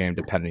football game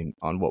depending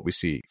on what we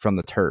see from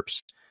the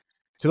Terps.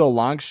 To the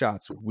long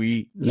shots,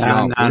 we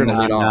jump.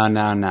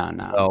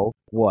 No.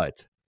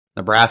 What?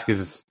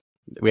 Nebraska's.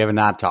 We have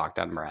not talked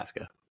on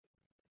Nebraska.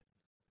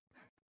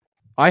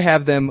 I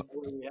have them.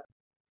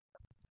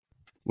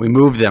 We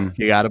moved them.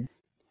 You got them?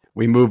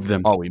 We moved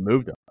them. Oh, we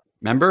moved them.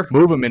 Remember?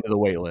 Move them into the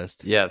wait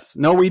list. Yes.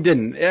 No, we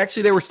didn't.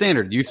 Actually, they were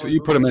standard. You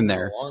put them in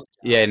there.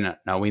 Yeah,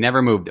 no, we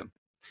never moved them.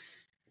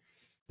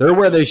 They're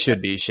where they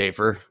should be,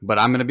 Schaefer, but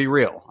I'm going to be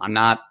real.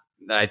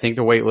 I think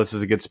the wait list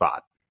is a good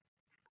spot.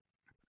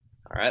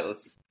 All right,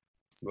 let's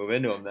move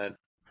into them then.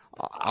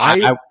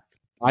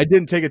 I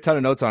didn't take a ton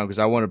of notes on them because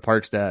I wanted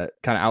Parks to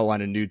kind of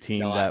outline a new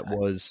team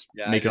was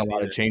making a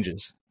lot of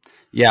changes.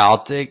 Yeah,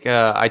 I'll take.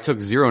 I took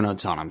 0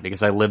 notes on them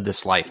because I live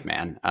this life,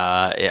 man.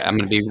 I'm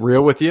going to be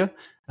real with you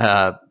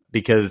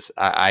because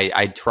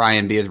I try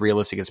and be as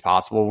realistic as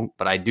possible,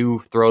 but I do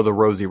throw the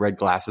rosy red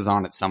glasses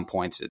on at some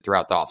points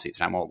throughout the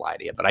offseason. I won't lie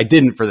to you, but I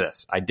didn't for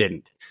this. I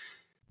didn't.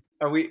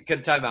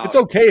 Can time out? It's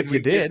okay if you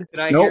did.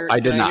 Nope,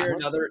 I did not.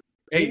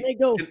 Didn't they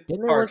go? Didn't they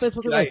run this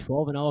with like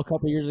 12-0 a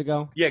couple years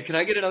ago? Yeah, can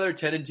I get another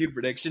 10-2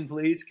 prediction,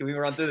 please? Can we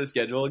run through the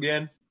schedule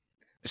again?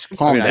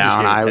 Calm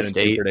down, Iowa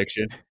State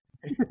prediction.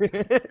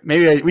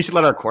 Maybe we should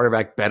let our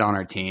quarterback bet on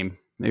our team.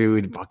 Maybe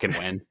we'd fucking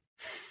win.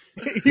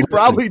 He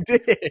probably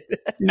did.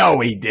 No,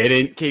 he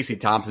didn't. Casey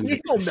Thompson's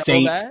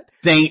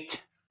saint.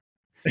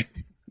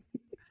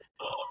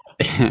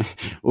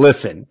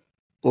 Listen.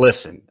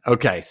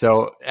 Okay,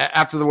 so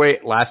after the way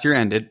last year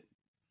ended,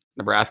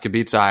 Nebraska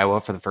beats Iowa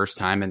for the first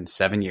time in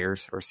 7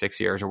 years or 6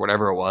 years or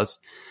whatever it was.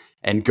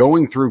 And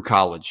going through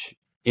college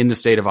in the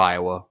state of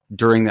Iowa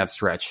during that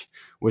stretch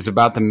was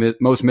about the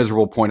most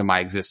miserable point of my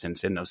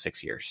existence in those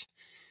 6 years.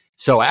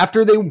 So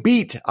after they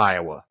beat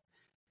Iowa,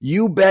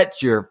 you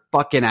bet your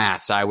fucking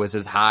ass I was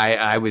as high.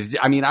 I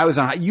was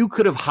on. You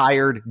could have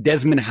hired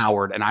Desmond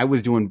Howard, and I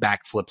was doing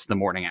backflips the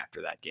morning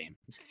after that game.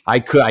 I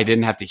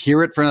didn't have to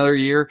hear it for another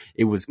year.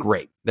 It was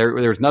great.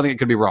 There's nothing that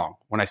could be wrong.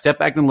 When I step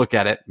back and look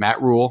at it,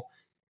 Matt Rule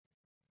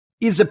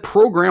is a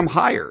program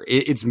hire.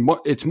 It's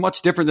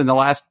much different than the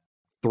last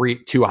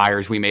two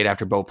hires we made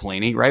after Bo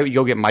Pelini, right? You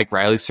go get Mike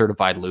Riley,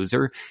 certified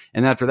loser.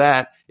 And after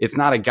that, it's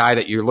not a guy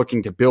that you're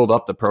looking to build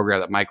up the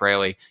program that Mike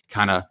Riley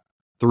kind of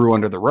threw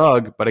under the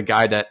rug, but a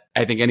guy that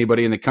I think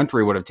anybody in the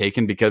country would have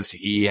taken because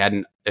he had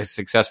a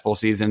successful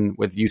season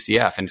with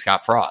UCF and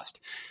Scott Frost.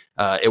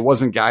 It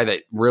wasn't a guy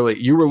that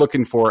really, you were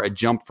looking for a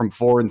jump from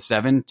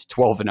 4-7 to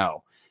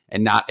 12-0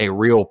 and not a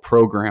real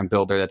program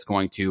builder that's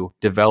going to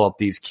develop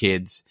these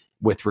kids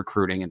with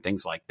recruiting and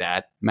things like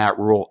that. Matt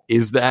Rule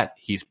is that.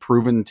 He's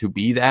proven to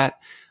be that,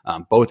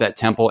 both at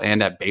Temple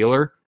and at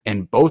Baylor.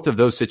 And both of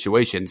those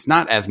situations,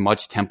 not as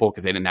much Temple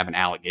because they didn't have an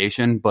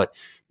allegation, but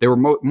there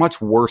were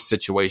much worse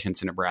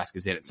situations in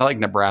Nebraska's in. It's not like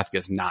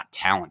Nebraska's not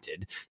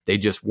talented. They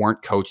just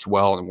weren't coached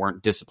well and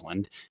weren't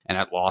disciplined, and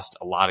it lost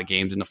a lot of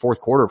games in the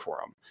fourth quarter for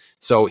him.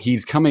 So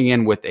he's coming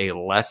in with a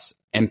less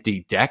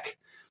empty deck,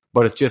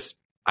 but it's just,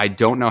 I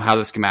don't know how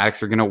the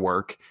schematics are going to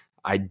work.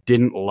 I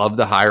didn't love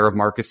the hire of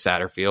Marcus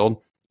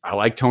Satterfield. I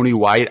like Tony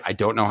White. I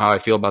don't know how I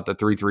feel about the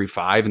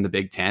 3-3-5 in the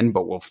Big Ten,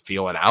 but we'll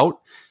feel it out.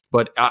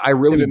 But I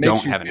really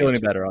don't have any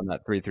better on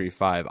that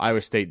 3-3-5.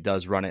 Iowa State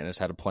does run it and has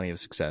had plenty of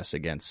success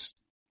against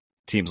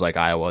teams like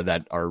Iowa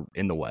that are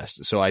in the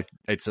West. So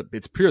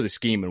it's purely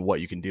scheme and what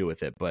you can do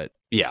with it. But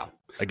yeah,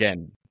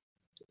 again,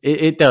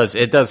 it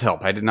does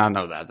help. I did not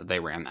know that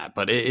they ran that,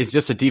 but it's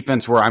just a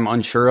defense where I'm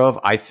unsure of.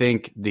 I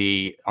think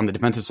on the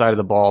defensive side of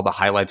the ball, the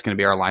highlight's going to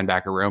be our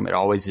linebacker room. It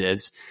always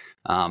is.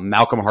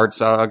 Malcolm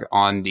Hartzog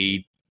on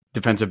the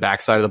defensive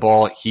backside of the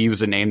ball, he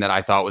was a name that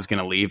I thought was going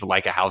to leave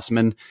like a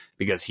Houseman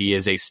because he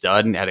is a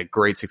stud and had a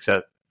great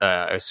success,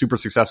 a super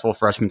successful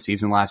freshman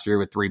season last year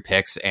with 3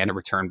 picks and a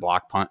return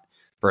block punt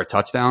for a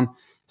touchdown.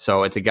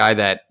 So it's a guy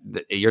that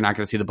you're not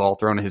going to see the ball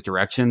thrown in his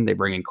direction. They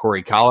bring in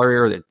Corey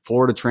Collier, the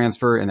Florida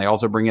transfer, and they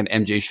also bring in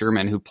MJ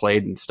Sherman, who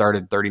played and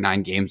started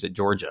 39 games at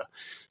Georgia.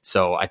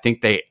 So I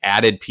think they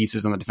added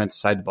pieces on the defensive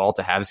side of the ball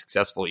to have a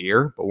successful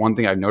year. But one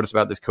thing I've noticed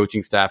about this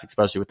coaching staff,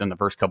 especially within the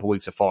first couple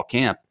weeks of fall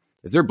camp,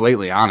 is they're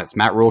blatantly honest.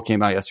 Matt Rule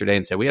came out yesterday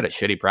and said, we had a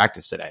shitty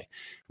practice today.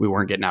 We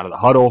weren't getting out of the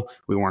huddle.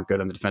 We weren't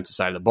good on the defensive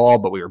side of the ball,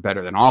 but we were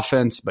better than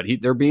offense. But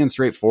they're being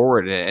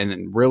straightforward,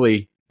 and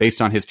really,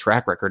 based on his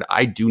track record,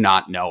 I do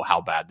not know how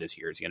bad this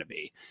year is going to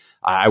be.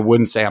 I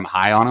wouldn't say I'm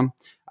high on him.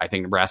 I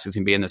think Nebraska's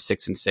going to be in the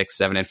 6-6,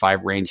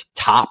 7-5 range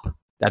top.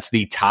 That's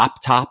the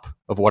top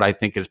of what I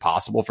think is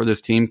possible for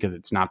this team because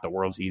it's not the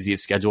world's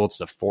easiest schedule. It's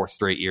the 4th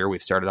straight year we've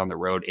started on the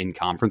road in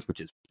conference, which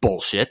is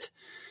bullshit.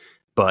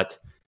 But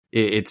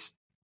it's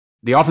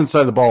the offense side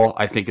of the ball,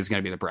 I think, is going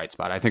to be the bright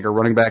spot. I think our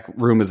running back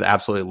room is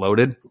absolutely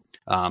loaded.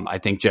 I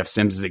think Jeff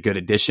Sims is a good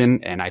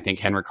addition, and I think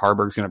Henrik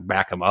Harburg is going to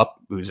back him up,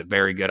 who's a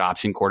very good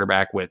option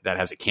quarterback that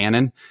has a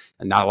cannon.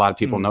 And not a lot of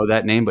people know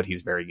that name, but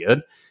he's very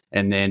good.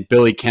 And then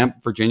Billy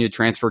Kemp, Virginia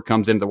transfer,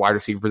 comes into the wide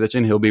receiver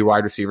position. He'll be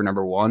wide receiver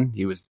number 1.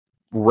 He was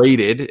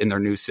rated in their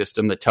new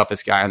system the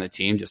toughest guy on the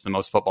team, just the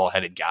most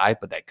football-headed guy,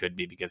 but that could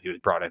be because he was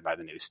brought in by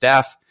the new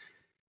staff.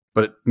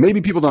 But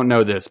maybe people don't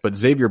know this, but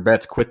Xavier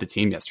Betts quit the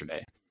team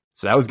yesterday.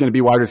 So that was going to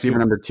be wide receiver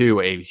number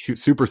 2, a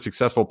super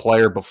successful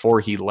player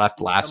before he left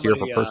last year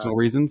for personal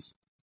reasons.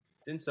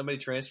 Didn't somebody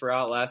transfer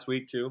out last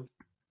week too?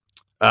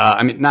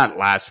 Not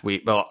last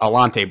week, but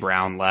Alante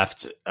Brown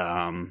left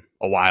a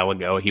while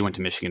ago. He went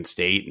to Michigan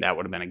State, and that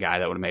would have been a guy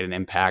that would have made an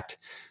impact.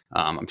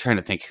 I'm trying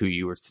to think who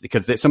you were,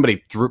 because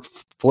somebody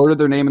floated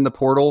their name in the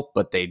portal,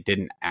 but they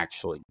didn't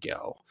actually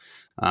go.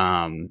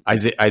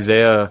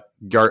 Isaiah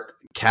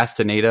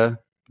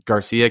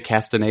Garcia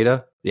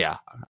Castaneda. Yeah,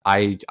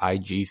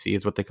 IGC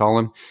is what they call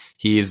him.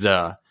 He's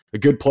a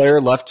good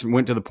player,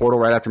 went to the portal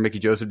right after Mickey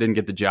Joseph didn't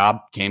get the job,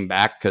 came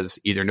back because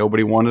either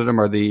nobody wanted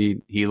him or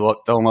he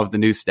fell in love with the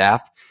new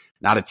staff.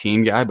 Not a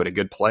team guy, but a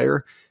good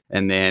player.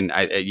 And then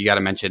you got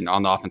to mention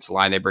on the offensive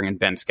line, they bring in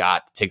Ben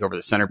Scott to take over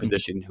the center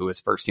position, who is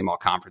first team all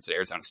conference at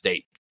Arizona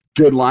State.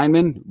 Good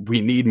lineman.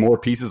 We need more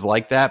pieces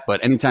like that.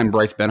 But anytime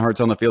Bryce Benhart's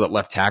on the field at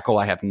left tackle,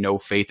 I have no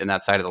faith in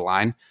that side of the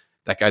line.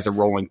 That guy's a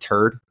rolling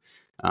turd.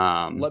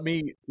 Let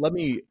me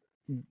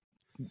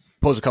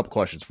pose a couple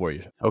questions for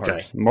you.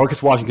 Okay.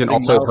 Marcus Washington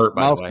also hurt,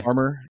 by the way.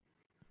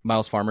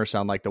 Miles Farmer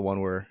sound like the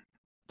one we're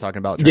talking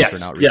about?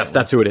 Yes,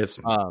 that's who it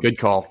is. Good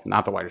call.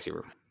 Not the wide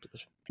receiver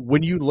position.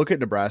 When you look at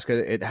Nebraska,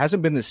 it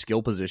hasn't been the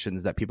skill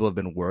positions that people have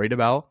been worried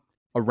about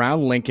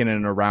around Lincoln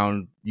and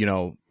around,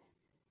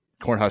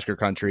 Cornhusker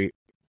country.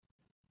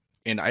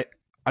 And I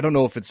don't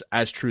know if it's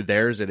as true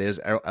there as it is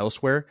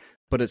elsewhere,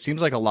 but it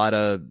seems like a lot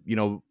of,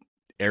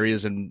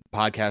 areas and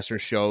podcasters,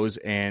 shows,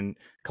 and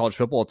college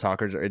football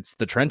talkers, it's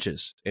the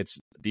trenches. It's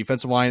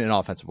defensive line and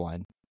offensive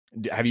line.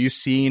 Have you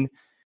seen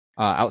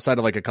outside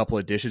of like a couple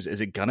of dishes,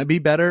 is it going to be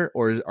better,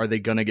 or are they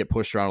going to get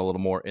pushed around a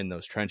little more in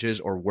those trenches,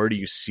 or where do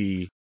you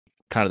see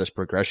kind of this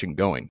progression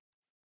going?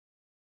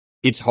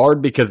 It's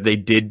hard because they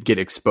did get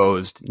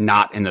exposed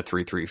not in the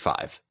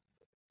 3-3-5.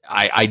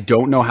 I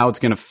don't know how it's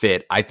going to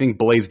fit. I think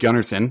Blaze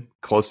Gunnarsson,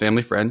 close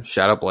family friend,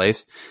 shout out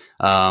Blaze.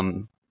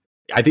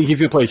 I think he's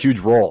going to play a huge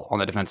role on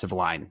the defensive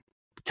line.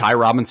 Ty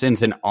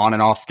Robinson's an on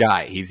and off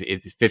guy. He's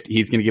going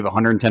to give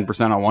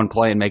 110% on one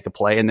play and make the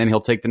play, and then he'll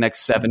take the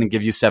next 7 and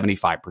give you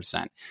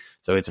 75%.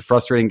 So it's a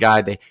frustrating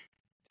guy.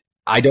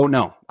 I don't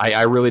know.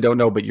 I really don't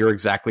know, but you're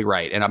exactly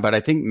right. But I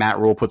think Matt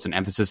Rule puts an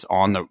emphasis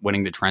on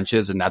winning the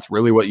trenches, and that's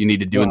really what you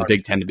need to do in the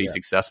Big Ten to be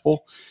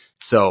successful.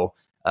 So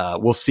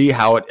we'll see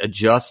how it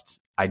adjusts.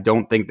 I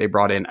don't think they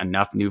brought in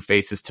enough new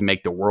faces to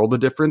make the world of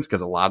difference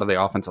because a lot of the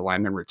offensive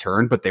linemen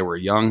returned, but they were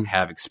young,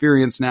 have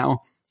experience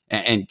now.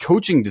 And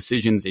coaching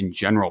decisions in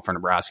general for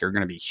Nebraska are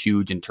going to be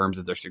huge in terms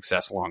of their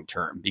success long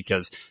term,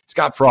 because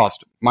Scott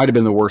Frost might have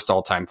been the worst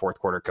all-time fourth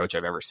quarter coach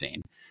I've ever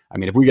seen. I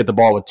mean, if we get the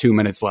ball with 2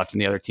 minutes left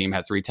and the other team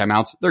has 3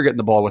 timeouts, they're getting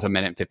the ball with 1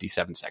 minute and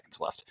 57 seconds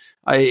left.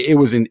 It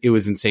was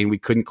insane. We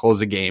couldn't close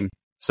a game.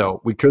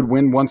 So we could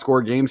win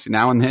one-score games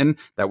now and then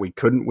that we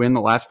couldn't win the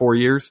last 4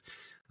 years.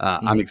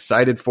 I'm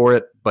excited for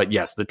it, but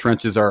yes, the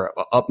trenches are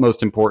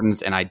utmost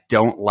importance, and I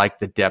don't like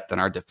the depth in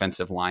our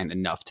defensive line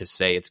enough to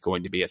say it's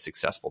going to be a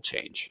successful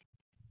change.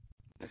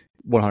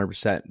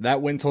 100%.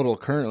 That win total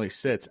currently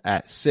sits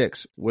at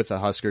 6 with the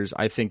Huskers.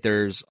 I think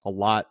there's a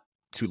lot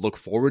to look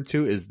forward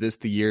to. Is this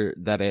the year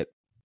that it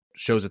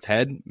shows its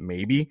head?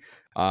 Maybe.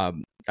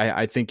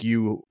 I think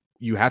you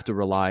have to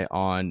rely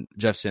on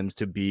Jeff Sims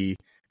to be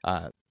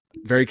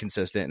very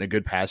consistent and a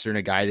good passer and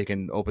a guy that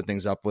can open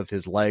things up with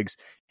his legs.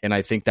 And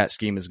I think that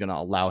scheme is going to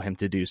allow him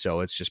to do so.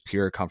 It's just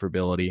pure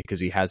comfortability because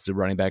he has the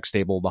running back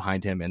stable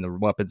behind him and the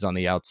weapons on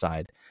the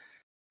outside.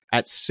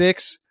 At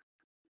 6,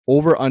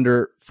 over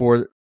under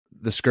for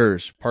the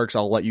Skurs. Parks,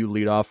 I'll let you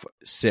lead off.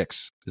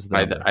 6 is the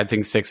number. I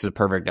think 6 is a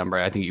perfect number.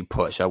 I think you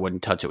push. I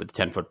wouldn't touch it with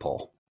the 10-foot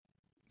pole.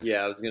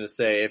 Yeah, I was going to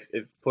say,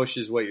 if push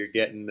is what you're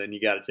getting, then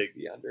you got to take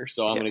the under.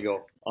 So I'm going to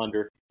go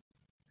under.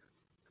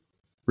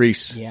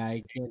 Reese. Yeah,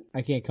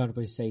 I can't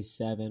comfortably say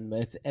 7,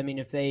 but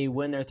if they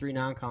win their 3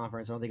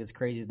 non-conference, I don't think it's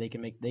crazy that they can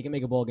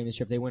make a bowl game this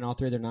year. If they win all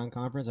 3 of their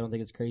non-conference, I don't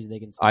think it's crazy they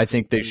can. I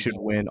think they should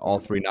win all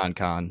 3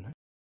 non-con.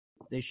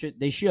 They should,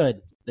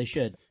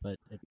 but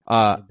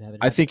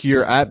I think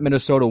you're at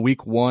Minnesota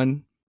week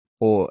 1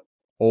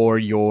 or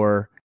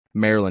your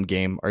Maryland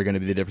game are going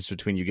to be the difference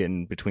between you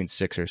getting between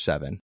 6 or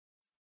 7.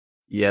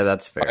 Yeah,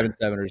 that's fair. 5 and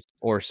 7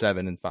 or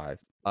 7 and 5.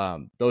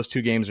 Those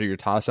 2 games are your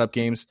toss-up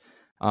games.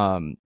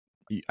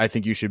 I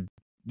think you should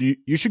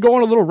go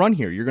on a little run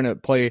here. You're going to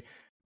play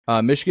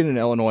Michigan and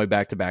Illinois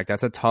back-to-back.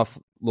 That's a tough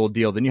little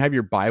deal. Then you have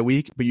your bye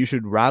week, but you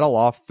should rattle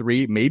off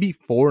 3, maybe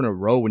 4 in a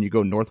row when you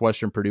go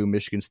Northwestern, Purdue,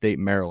 Michigan State,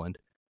 Maryland.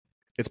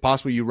 It's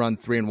possible you run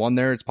 3-1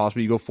 there. It's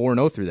possible you go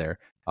 4-0 through there.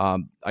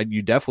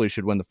 You definitely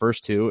should win the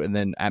first 2, and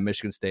then at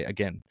Michigan State,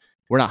 again,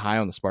 we're not high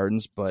on the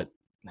Spartans, but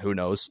who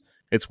knows?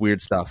 It's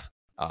weird stuff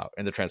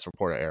in the transfer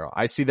portal era.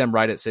 I see them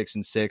right at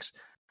 6-6.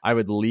 I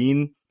would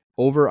lean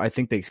over. I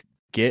think they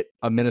get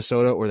a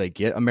Minnesota or they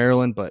get a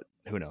Maryland, but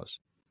who knows?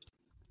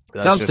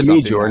 That's sounds to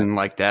me, Jordan,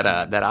 like that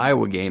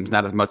Iowa game's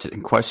not as much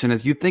in question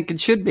as you think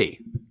it should be.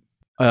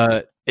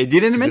 It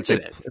didn't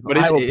mention it, but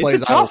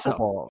it's a toss-up.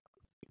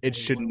 It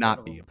should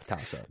not be a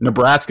toss-up.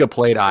 Nebraska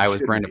played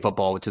Iowa's brand of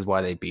football, which is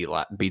why they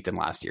beat them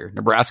last year.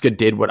 Nebraska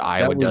did what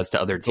Iowa does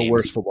to other teams. The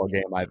worst football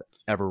game I've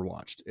ever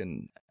watched.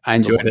 I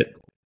enjoyed it.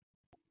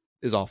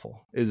 Is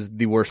awful. It is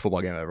the worst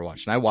football game I've ever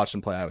watched. And I watched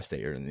them play Iowa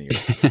State earlier in the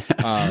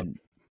year.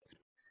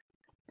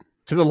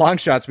 To the long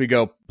shots we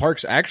go.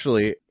 Parks,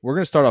 actually, we're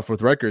going to start off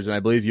with Rutgers, and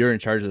I believe you're in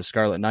charge of the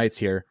Scarlet Knights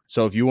here.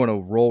 So if you want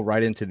to roll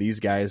right into these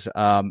guys,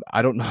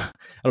 I don't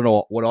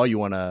know what all you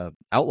want to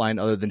outline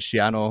other than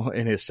Schiano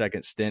in his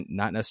second stint,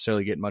 not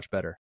necessarily getting much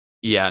better.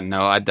 Yeah,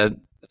 no,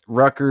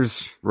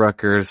 Rutgers,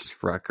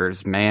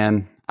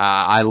 man.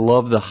 I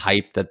love the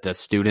hype that the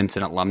students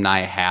and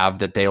alumni have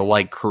that they'll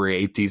like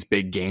create these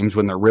big games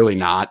when they're really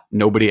not.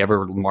 Nobody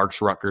ever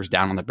marks Rutgers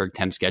down on the Big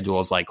Ten schedule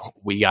as like,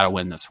 we got to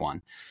win this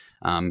one.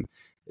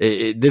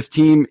 This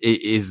team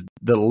is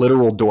the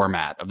literal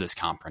doormat of this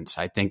conference.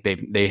 I think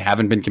they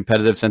haven't been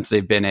competitive since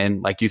they've been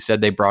in. Like you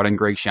said, they brought in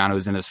Greg Schiano,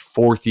 who's in his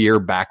 4th year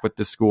back with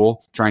the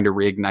school, trying to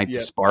reignite the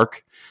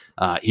spark.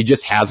 He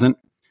just hasn't.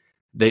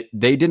 They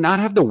did not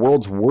have the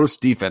world's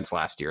worst defense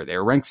last year. They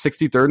were ranked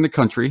 63rd in the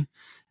country,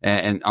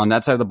 and on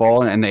that side of the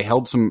ball, and they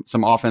held some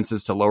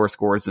offenses to lower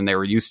scores than they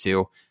were used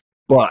to.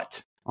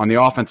 But on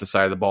the offensive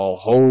side of the ball,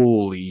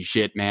 holy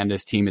shit, man,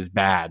 this team is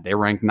bad. They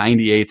ranked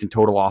 98th in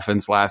total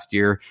offense last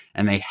year,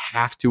 and they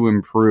have to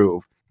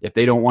improve. If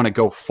they don't want to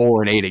go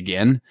 4-8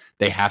 again,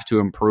 they have to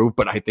improve.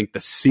 But I think the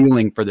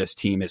ceiling for this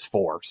team is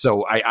 4.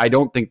 So I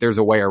don't think there's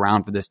a way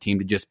around for this team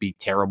to just be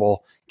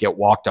terrible, get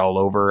walked all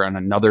over, and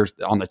another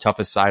on the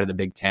toughest side of the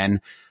Big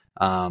Ten.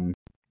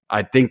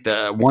 I think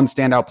the one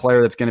standout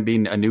player that's going to be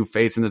a new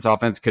face in this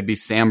offense could be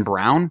Sam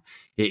Brown.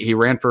 He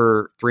ran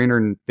for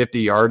 350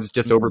 yards,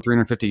 just over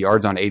 350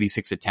 yards on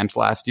 86 attempts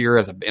last year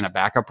in a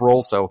backup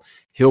role. So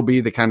he'll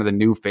be the kind of the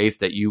new face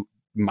that you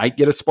might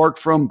get a spark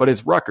from, but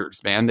it's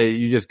Rutgers, man.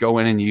 You just go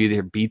in and you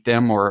either beat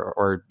them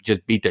or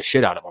just beat the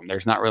shit out of them.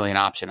 There's not really an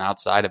option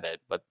outside of it,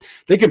 but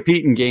they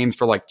compete in games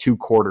for like 2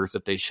 quarters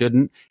that they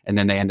shouldn't, and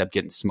then they end up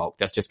getting smoked.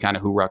 That's just kind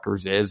of who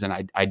Rutgers is,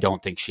 and I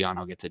don't think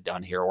Schiano gets it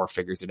done here or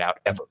figures it out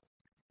ever.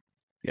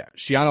 Yeah,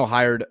 Schiano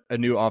hired a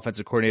new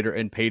offensive coordinator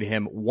and paid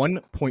him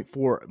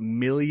 $1.4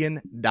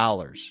 million.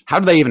 How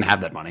do they even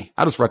have that money?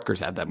 How does Rutgers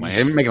have that money?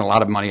 They've been making a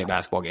lot of money at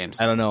basketball games.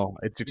 I don't know.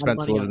 It's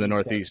expensive to live in the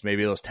Northeast.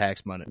 Maybe those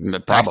tax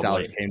Probably.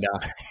 dollars came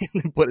down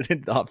and put it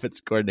into the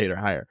offensive coordinator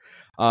hire.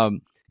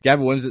 Gavin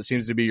Wimsatt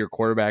seems to be your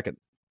quarterback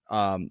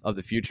of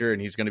the future, and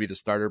he's going to be the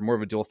starter, more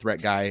of a dual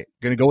threat guy.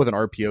 Going to go with an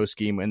RPO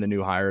scheme in the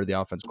new hire, the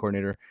offensive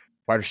coordinator.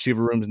 Wide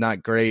receiver room is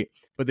not great,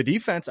 but the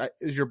defense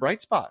is your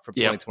bright spot for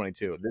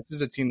 2022. Yep. This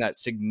is a team that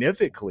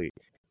significantly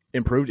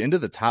improved into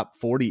the top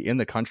 40 in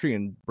the country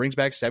and brings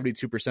back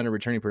 72% of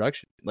returning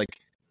production. Like,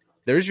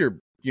 there's your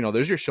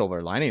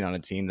silver lining on a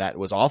team that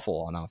was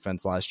awful on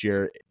offense last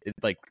year.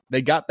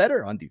 They got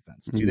better on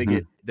defense. Do they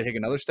take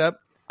another step?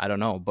 I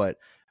don't know, but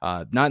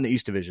not in the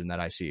East Division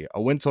that I see.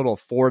 A win total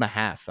of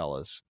 4.5,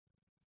 fellas.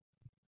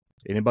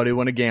 Anybody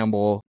want to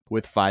gamble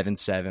with 5 and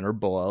 7 or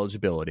bowl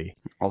eligibility?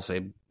 I'll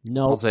say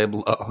no.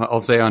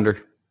 I'll say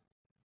under.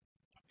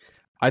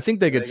 I think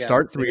they could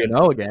start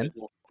 3-0 again.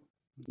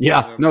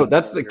 Yeah, no,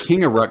 that's the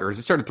king of Rutgers.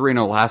 They started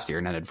 3-0 last year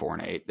and ended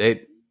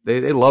 4-8.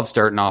 They love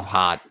starting off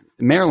hot.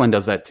 Maryland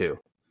does that too.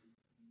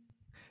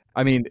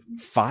 I mean,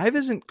 5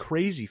 isn't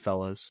crazy,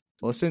 fellas.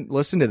 Listen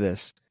to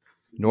this: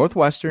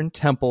 Northwestern,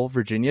 Temple,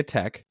 Virginia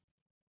Tech.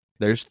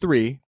 There's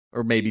 3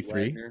 or maybe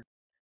 3.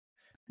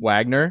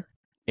 Wagner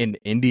in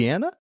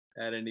Indiana.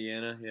 At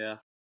Indiana, yeah.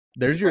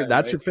 That's your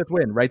 5th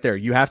win right there.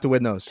 You have to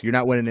win those. You're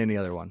not winning any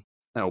other one.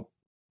 No,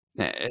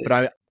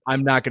 but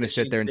I'm not going to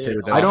sit there and say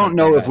that. I don't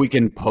know if we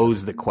can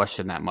pose the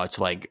question that much.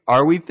 Like,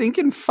 are we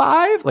thinking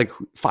 5? Like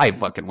 5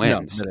 fucking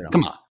wins? No.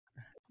 Come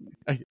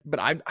on. But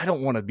I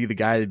don't want to be the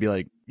guy to be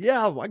like,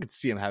 yeah, well, I could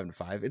see him having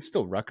 5. It's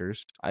still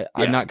Rutgers.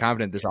 I'm not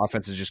confident this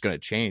offense is just going to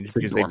change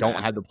because they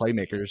don't have the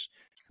playmakers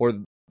or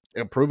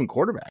a proven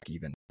quarterback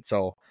even.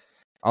 So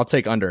I'll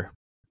take under.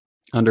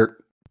 Under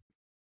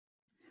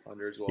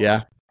as well.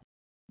 Yeah.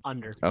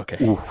 Under.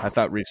 Okay. Ooh. I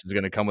thought Reese was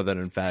going to come with an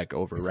emphatic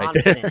over right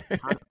there.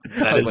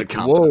 That is like,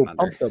 whoa,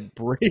 pump the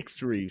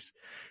brakes, Reese.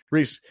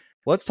 Reese,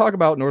 let's talk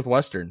about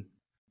Northwestern.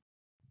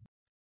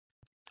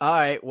 All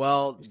right.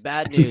 Well,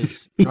 bad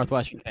news,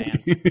 Northwestern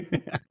fans.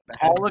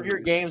 All of your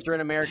games are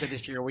in America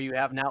this year where you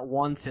have not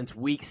won since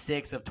week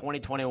 6 of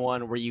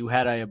 2021 where you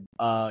had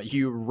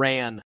you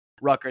ran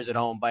Rutgers at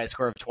home by a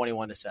score of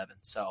 21-7.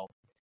 So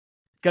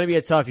it's going to be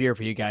a tough year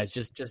for you guys.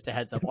 Just a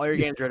heads up. All your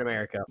games are in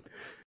America.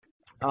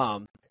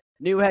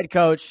 New head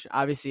coach.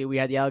 Obviously, we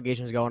had the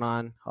allegations going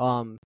on.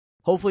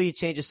 Hopefully, he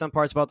changes some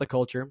parts about the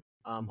culture.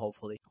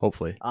 Hopefully.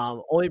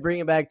 Only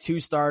bringing back 2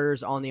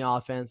 starters on the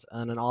offense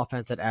and an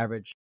offense that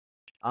averaged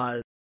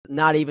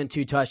not even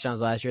 2 touchdowns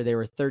last year. They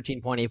were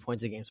 13.8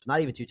 points a game, so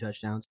not even 2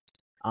 touchdowns.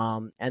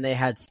 And they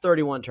had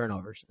 31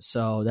 turnovers.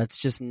 So that's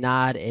just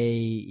not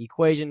a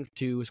equation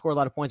to score a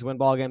lot of points and win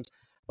ball games.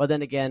 But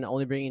then again,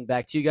 only bringing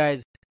back 2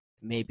 guys,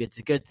 maybe it's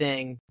a good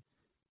thing.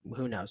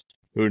 Who knows?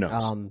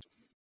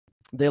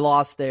 They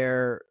lost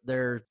their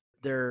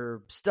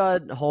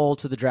stud Hole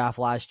to the draft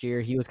last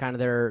year. He was kind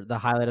of the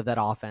highlight of that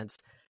offense.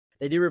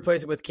 They did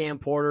replace it with Cam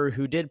Porter,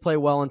 who did play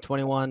well in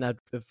 21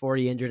 before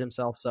he injured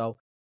himself. So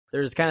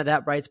there's kind of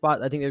that bright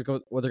spot. I think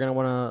there's what they're going to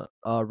want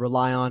to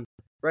rely on.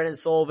 Brendan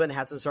Sullivan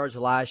had some starts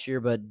last year,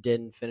 but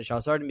didn't finish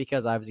out starting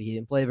because obviously he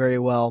didn't play very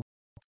well.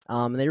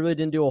 And they really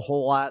didn't do a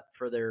whole lot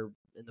for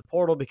in the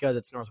portal because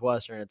it's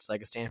Northwestern. It's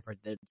like a Stanford.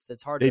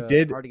 It's hard to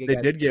get. They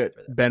did get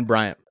Ben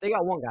Bryant. They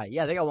got one guy.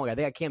 Yeah, they got one guy.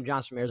 They got Cam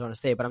Johnson from Arizona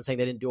State, but I'm saying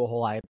they didn't do a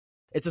whole lot.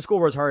 It's a school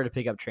where it's harder to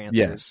pick up transfers.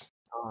 Yes.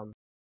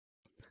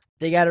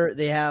 They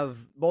have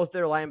both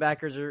their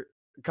linebackers are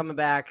coming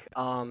back.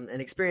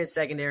 An experienced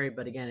secondary,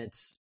 but again,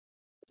 it's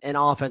an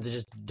offense that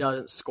just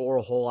doesn't score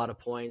a whole lot of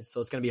points,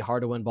 so it's going to be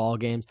hard to win ball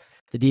games.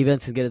 The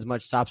defense can get as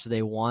much stops as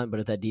they want, but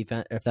if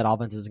that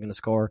offense isn't going to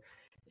score,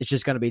 it's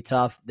just going to be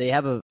tough. They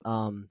have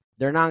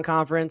they're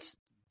non-conference.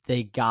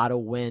 They got to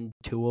win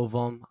 2 of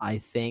them, I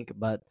think,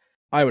 but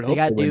I would hope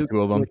they win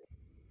 2 of them.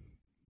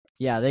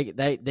 Yeah, they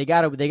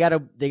got to beat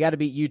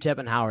UTEP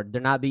and Howard.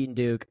 They're not beating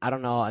Duke. I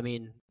don't know. I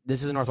mean,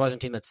 this is a Northwestern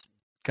team that's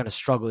going to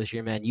struggle this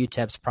year, man.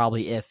 UTEP's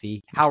probably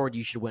iffy. Howard,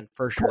 you should win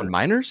for sure.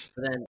 Minors?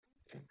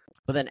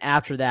 But then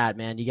after that,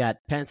 man, you got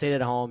Penn State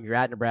at home. You're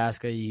at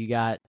Nebraska. You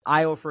got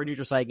Iowa for a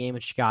neutral site game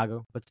in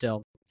Chicago, but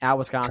still at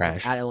Wisconsin,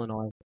 at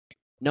Illinois.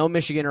 No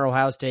Michigan or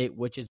Ohio State,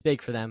 which is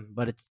big for them,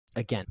 but it's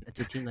a team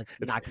that's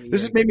not going to be.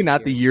 This is maybe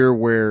not the year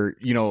where,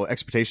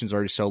 expectations are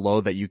already so low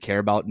that you care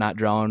about not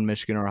drawing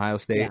Michigan or Ohio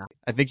State. Yeah.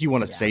 I think you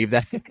want to save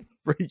that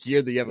every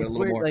year that you have a It's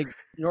little weird. more. Like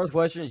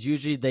Northwestern is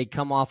usually they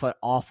come off an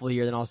awful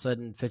year, then all of a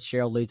sudden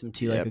Fitzgerald leads them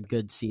to like Yep. a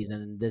good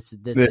season. And this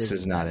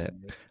is not it.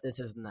 This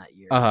isn't that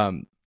year.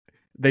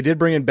 They did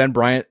bring in Ben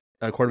Bryant,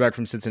 a quarterback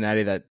from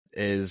Cincinnati that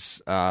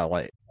is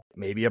like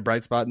maybe a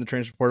bright spot in the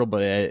transfer portal,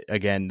 but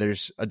again,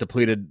 there's a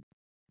depleted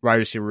wide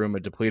receiver room, a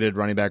depleted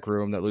running back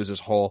room that loses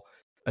Hull,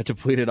 a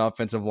depleted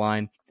offensive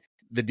line.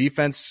 The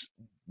defense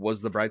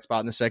was the bright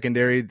spot in the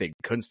secondary. They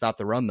couldn't stop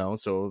the run though,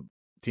 so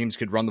teams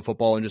could run the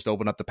football and just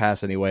open up the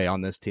pass anyway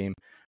on this team.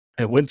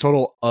 A win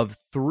total of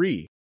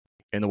 3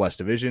 in the West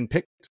Division,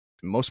 picked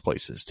most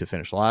places to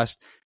finish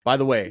last. By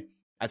the way,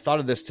 I thought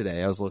of this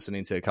today. I was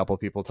listening to a couple of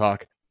people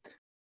talk.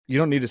 You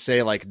don't need to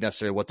say like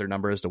necessarily what their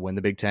number is to win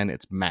the Big Ten.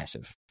 It's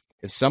massive.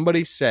 If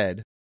somebody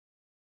said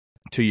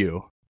to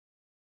you,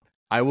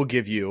 I will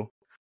give you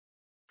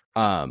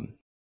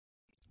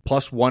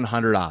plus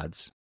 100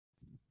 odds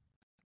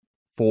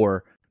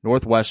for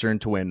Northwestern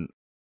to win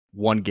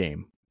one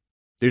game.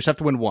 They just have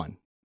to win one.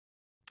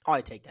 Oh,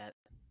 I take that.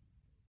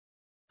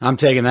 I'm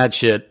taking that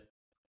shit.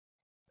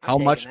 How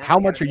much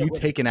are you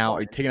taking out?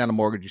 Are you taking out a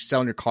mortgage? You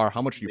selling your car?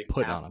 How much are you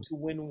putting on them? To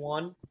win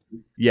one?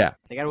 Yeah.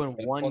 They got to win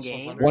one Plus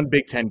game. 100? One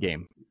Big Ten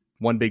game.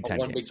 One Big Ten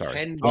one game. Big Sorry.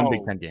 Ten One game?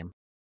 Big Ten game.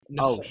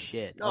 No. Oh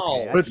shit!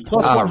 No. Okay, But it's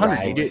plus All 100.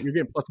 right. You're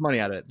getting plus money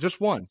out of it.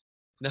 Just one.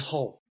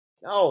 No.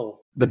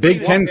 The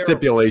Big Ten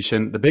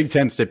stipulation. The Big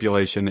Ten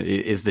stipulation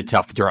is the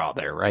tough draw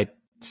there, right?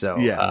 So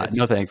Yeah,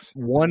 no thanks.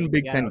 One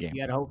Big Ten game.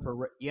 You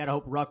got to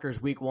hope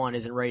Rutgers week 1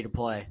 isn't ready to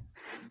play.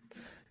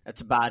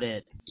 That's about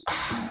it.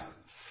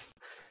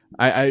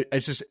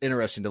 It's just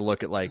interesting to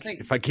look at like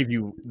if I give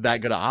you that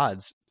good of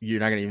odds, you're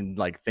not gonna even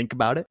like think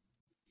about it.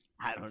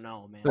 I don't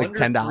know, man. Like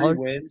Under $10 3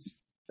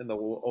 wins and the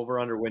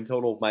over/under win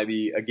total might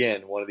be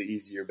again one of the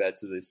easier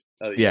bets of this.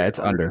 Yeah, it's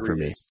under for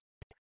me.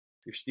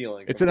 You're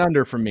stealing. It's an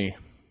under for me.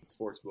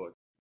 Sports book.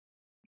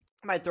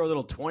 I might throw a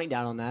little 20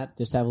 down on that,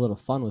 just have a little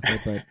fun with it.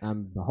 But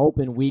I'm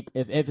hoping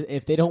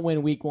if they don't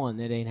win week 1,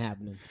 it ain't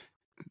happening.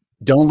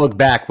 Don't look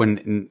back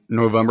when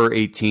November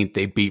 18th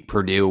they beat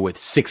Purdue with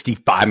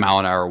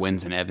 65-mile-an-hour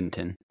winds in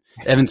Evanston.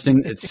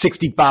 It's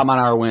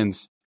 65-mile-an-hour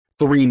winds,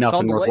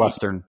 3-0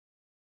 Northwestern.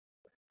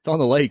 It's on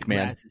the lake,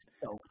 man. Grass is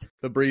soaked.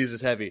 The breeze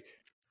is heavy.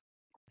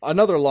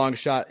 Another long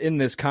shot in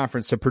this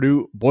conference to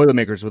Purdue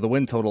Boilermakers with a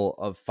win total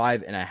of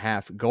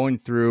 5.5, going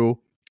through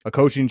a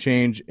coaching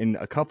change and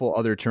a couple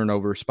other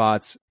turnover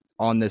spots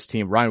on this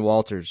team. Ryan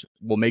Walters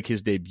will make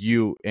his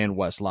debut in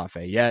West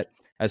Lafayette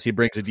as he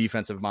brings a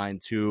defensive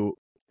mind to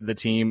the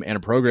team and a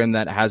program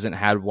that hasn't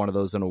had one of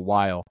those in a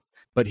while.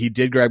 But he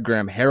did grab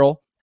Graham Harrell,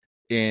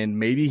 and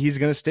maybe he's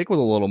going to stick with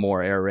a little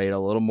more air raid, a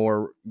little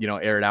more,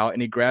 air it out.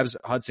 And he grabs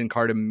Hudson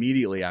Card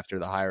immediately after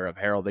the hire of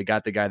Harrell. They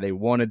got the guy they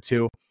wanted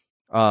to.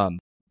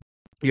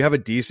 You have a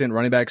decent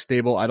running back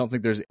stable. I don't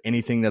think there's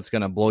anything that's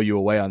going to blow you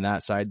away on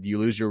that side. You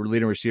lose your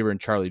leading receiver in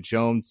Charlie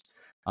Jones,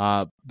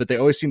 but they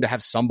always seem to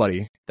have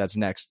somebody that's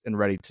next and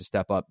ready to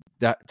step up.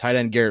 That tight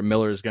end Garrett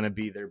Miller is going to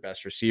be their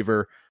best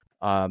receiver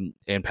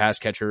and pass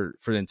catcher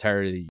for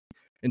the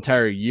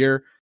entire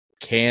year.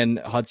 Can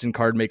Hudson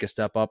Card make a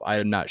step up?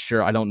 I'm not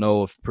sure. I don't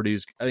know if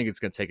Purdue's. I think it's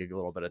going to take a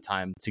little bit of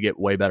time to get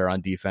way better on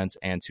defense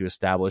and to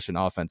establish an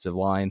offensive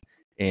line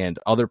and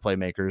other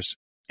playmakers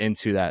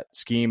into that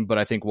scheme. But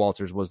I think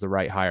Walters was the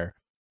right hire.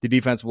 The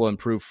defense will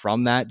improve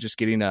from that. Just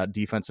getting a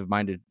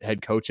defensive-minded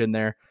head coach in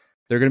there.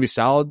 They're going to be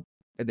solid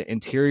at the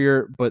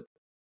interior, but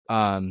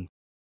 2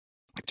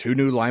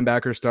 new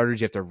linebacker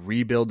starters. You have to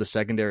rebuild the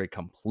secondary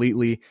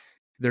completely.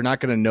 They're not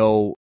going to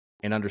know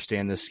and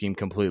understand this scheme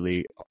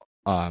completely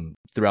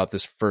throughout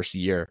this first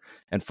year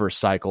and first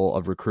cycle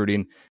of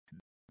recruiting.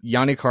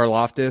 Yanni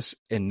Karlaftis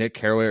and Nick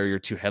Carraway are your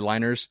 2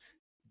 headliners.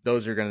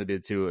 Those are going to be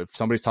the 2. If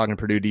somebody's talking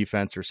Purdue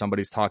defense or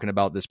somebody's talking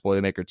about this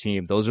Boilermaker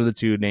team, those are the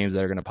 2 names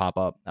that are going to pop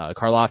up.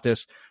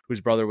 Karlaftis,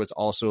 whose brother was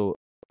also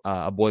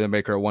a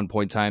Boilermaker at one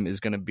point in time, is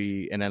going to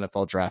be an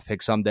NFL draft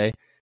pick someday.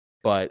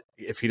 But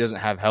if he doesn't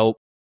have help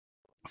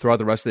throughout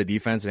the rest of the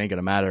defense, it ain't going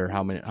to matter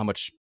how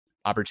much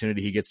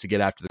opportunity he gets to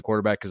get after the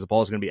quarterback, because the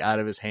ball is going to be out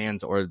of his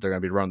hands, or they're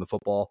going to be running the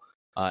football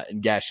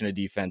and gashing a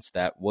defense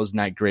that was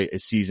not great a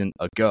season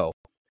ago.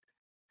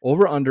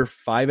 Over under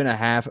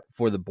 5.5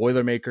 for the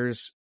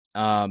Boilermakers.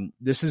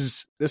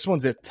 This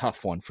one's a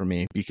tough one for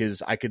me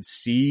because I could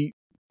see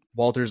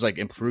Walters like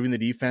improving the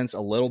defense a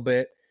little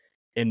bit,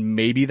 and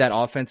maybe that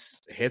offense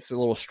hits a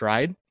little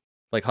stride.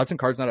 Like Hudson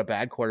Card's not a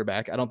bad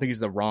quarterback. I don't think he's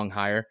the wrong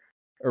hire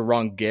or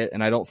wrong get,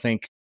 and I don't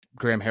think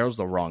Graham Harrell's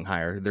the wrong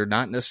hire. They're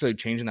not necessarily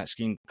changing that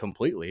scheme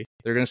completely.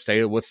 They're going to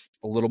stay with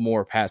a little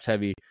more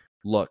pass-heavy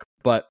look.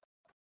 But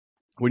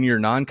when your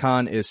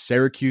non-con is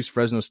Syracuse,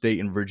 Fresno State,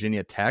 and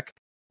Virginia Tech,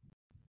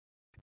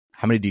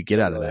 how many do you get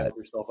out of that? Help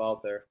yourself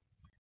out there.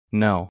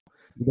 No.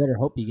 You better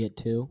hope you get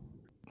 2.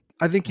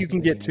 I think you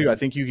can get 2. I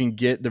think you can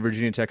get the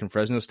Virginia Tech and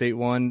Fresno State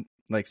one.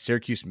 Like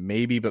Syracuse,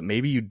 maybe, but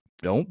maybe you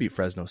don't beat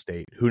Fresno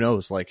State. Who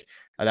knows? Like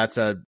that's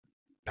a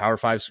Power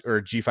 5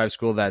 or G5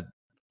 school that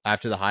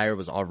after the hire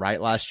was all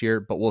right last year,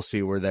 but we'll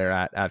see where they're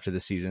at after the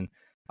season.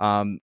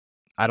 I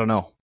don't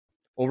know.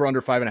 Over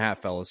under 5.5,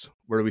 fellas.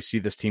 Where do we see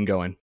this team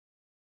going?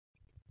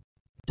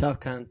 Tough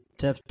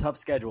Tough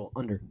schedule.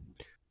 Under.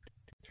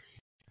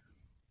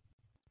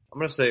 I'm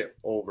going to say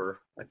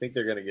over. I think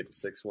they're going to get to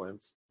 6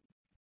 wins.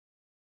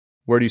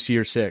 Where do you see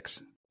your 6,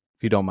 if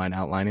you don't mind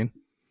outlining?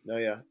 No,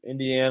 yeah.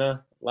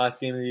 Indiana, last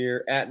game of the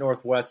year, at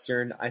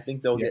Northwestern. I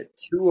think they'll get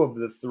 2 of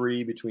the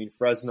 3 between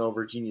Fresno,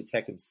 Virginia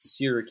Tech, and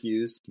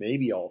Syracuse.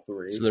 Maybe all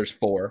 3. So there's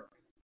 4.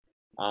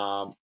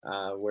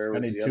 Where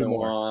was need the 2 other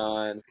more.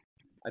 one?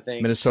 I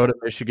think Minnesota,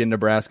 Michigan,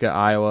 Nebraska,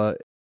 Iowa,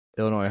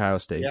 Illinois, Ohio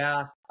State.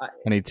 Yeah, I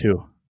need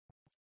 2.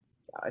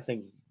 I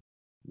think.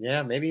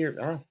 Yeah, maybe you're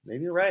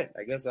right.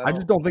 I guess I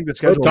just don't think the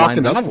schedule Talked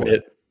lines up enough for of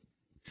it. it.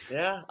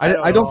 Yeah,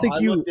 I don't think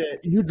you looked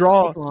at you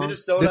draw.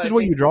 Minnesota. This is I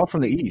what think you draw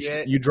from the East.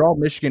 Yeah. You draw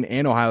Michigan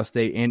and Ohio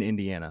State and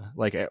Indiana.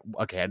 Like,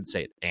 okay, I'd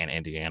say and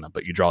Indiana,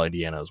 but you draw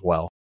Indiana as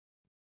well.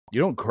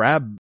 You don't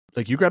grab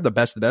you grab the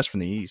best of the best from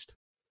the East.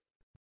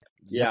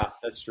 Yeah,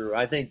 that's true.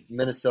 I think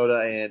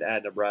Minnesota and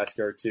at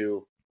Nebraska are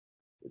 2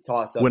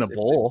 toss-ups. Win a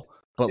bowl,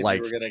 but if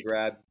like we're gonna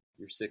grab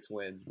your 6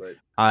 wins, but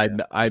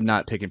I'm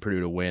not taking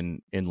Purdue to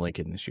win in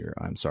Lincoln this year.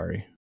 I'm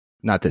sorry,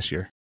 not this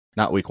year,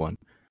 not week 1.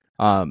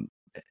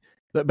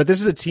 But this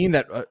is a team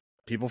that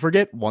people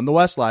forget won the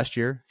West last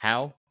year.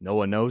 How? No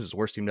one knows. It's the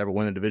worst team to ever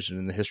win a division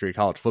in the history of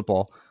college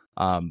football.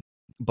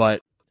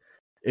 But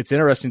it's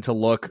interesting to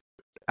look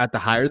at the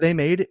hire they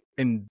made,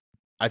 and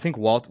I think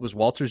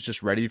Walters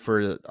just ready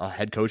for a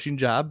head coaching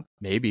job,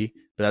 maybe,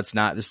 but this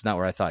is not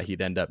where I thought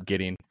he'd end up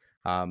getting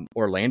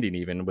or landing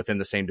even within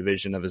the same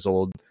division of his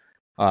old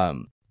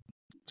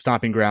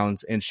stomping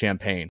grounds in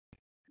Champaign.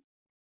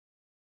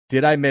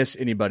 Did I miss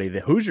anybody? The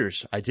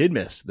Hoosiers. I did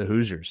miss the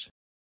Hoosiers.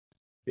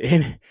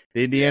 The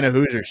Indiana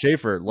Hoosiers.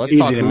 Schaefer. Let's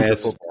talk Easy to Hoosier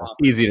miss. football.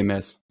 Easy to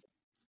miss.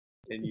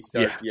 and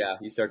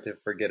you start to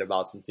forget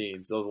about some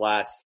teams. Those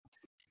last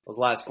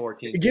 4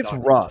 teams. It gets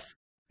rough.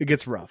 It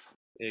gets rough.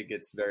 It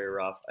gets very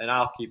rough, and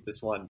I'll keep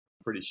this one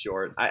pretty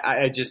short.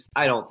 I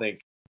don't think.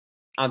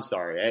 I'm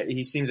sorry.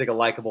 He seems like a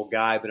likable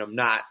guy, but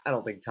I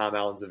don't think Tom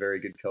Allen's a very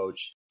good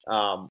coach.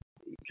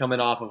 Coming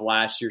off of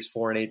last year's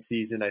 4-8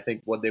 season, I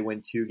think they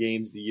win 2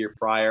 games the year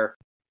prior.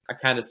 I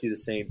kind of see the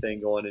same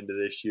thing going into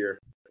this year.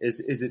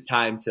 Is it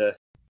time to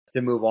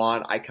move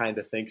on? I kind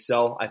of think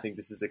so. I think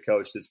this is a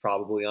coach that's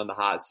probably on the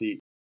hot seat.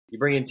 You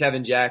bring in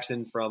Tevin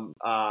Jackson from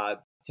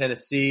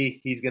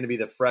Tennessee. He's going to be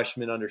the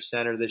freshman under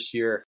center this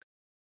year.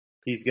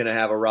 He's going to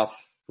have a rough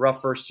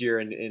first year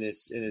in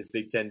his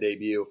Big Ten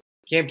debut.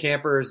 Cam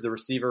Camper is the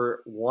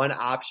receiver 1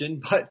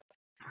 option, but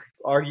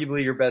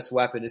arguably your best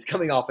weapon is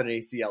coming off an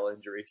ACL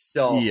injury.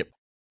 So Yep.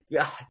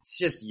 it's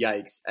just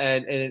yikes.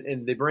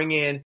 And they bring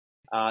in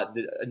a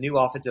new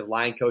offensive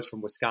line coach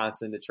from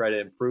Wisconsin to try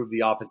to improve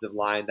the offensive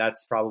line.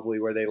 That's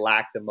probably where they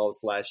lacked the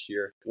most last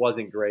year.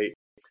 Wasn't great.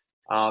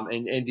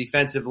 And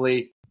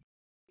defensively,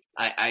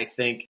 I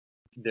think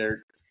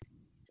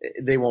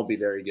they won't be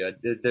very good.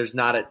 There's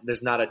not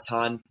a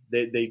ton.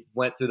 They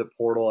went through the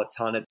portal a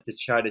ton to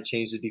try to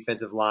change the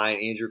defensive line.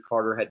 Andrew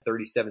Carter had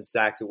 37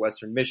 sacks at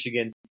Western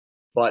Michigan,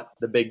 but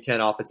the Big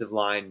Ten offensive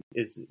line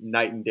is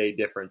night and day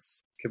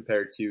difference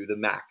compared to the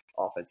MAC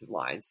offensive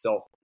line.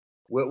 So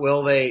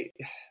will they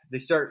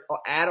start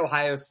at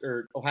Ohio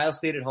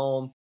State at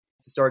home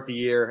to start the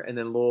year, and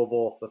then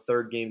Louisville the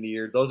 3rd game of the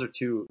year? Those are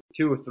two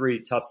or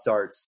three tough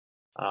starts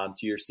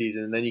to your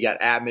season. And then you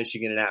got at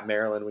Michigan and at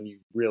Maryland when you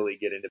really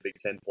get into Big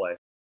Ten play.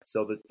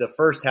 So the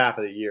first half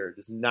of the year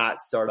does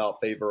not start out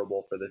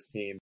favorable for this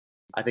team.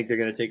 I think they're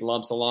going to take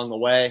lumps along the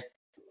way.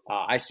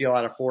 I see a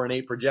lot of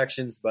 4-8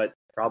 projections, but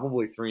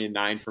probably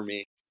 3-9 for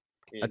me.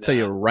 I tell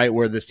you right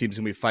where this team's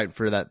going to be fighting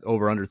for that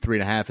over under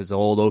 3.5 is the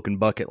old Oaken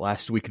Bucket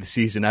last week of the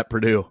season at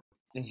Purdue.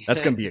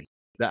 That's going to be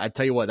I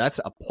tell you what,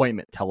 that's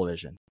appointment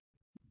television.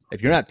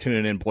 If you're not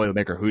tuning in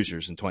Boilermaker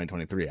Hoosiers in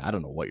 2023, I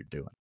don't know what you're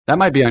doing. That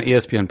might be on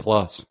ESPN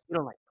Plus. You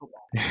don't like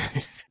football.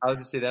 I was going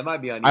to say that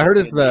might be on. I heard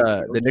it's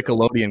ESPN. the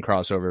Nickelodeon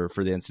crossover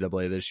for the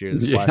NCAA this year,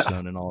 the Splash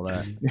Zone and all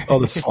that. Oh,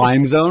 the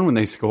slime zone when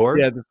they score?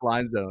 Yeah, the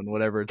Slime Zone,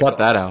 whatever. It's Cut called.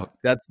 that out.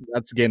 That's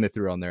the game they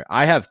threw on there.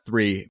 I have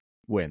 3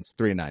 wins,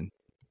 3-9,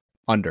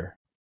 under.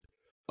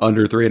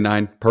 Under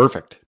 3-9.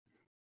 Perfect.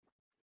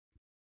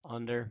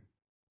 Under.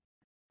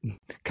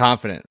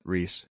 Confident,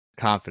 Reese.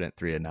 Confident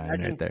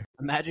 3-9 right there.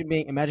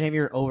 Imagine having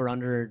your over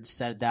under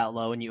set that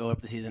low and you open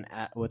up the season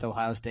with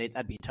Ohio State.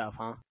 That'd be tough,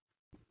 huh?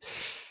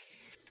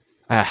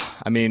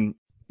 I mean,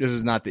 this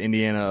is not the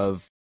Indiana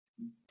of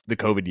the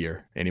COVID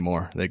year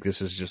anymore. Like,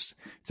 this is just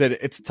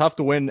it's tough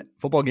to win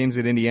football games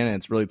at Indiana.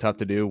 It's really tough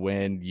to do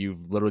when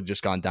you've literally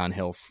just gone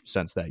downhill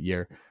since that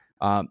year.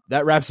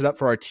 That wraps it up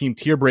for our team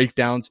tier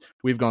breakdowns.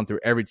 We've gone through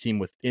every team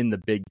within the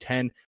Big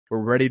Ten. We're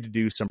ready to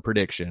do some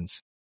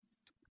predictions.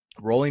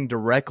 Rolling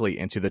directly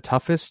into the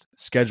toughest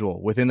schedule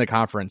within the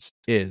conference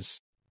is.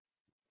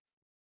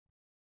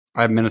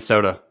 I have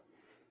Minnesota.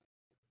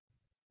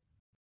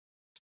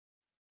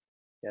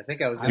 Yeah, I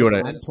think I was You going to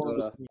wanna-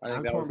 Minnesota. I think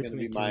I'm that torn was going to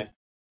be between my.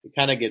 It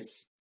kind of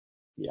gets.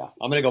 Yeah,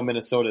 I'm going to go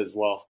Minnesota as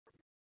well.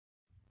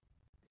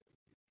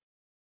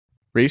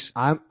 Reese?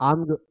 I'm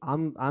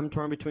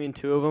torn between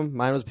 2 of them.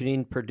 Mine was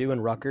between Purdue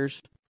and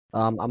Rutgers.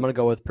 I'm gonna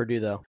go with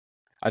Purdue though.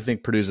 I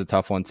think Purdue's a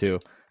tough one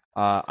too.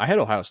 I had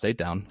Ohio State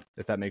down,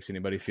 if that makes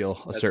anybody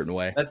feel a certain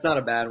way. That's not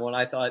a bad one.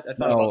 I thought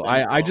No, about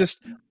that.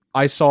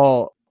 I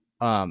saw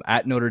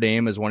at Notre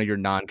Dame as one of your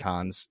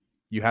non-cons.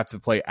 You have to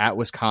play at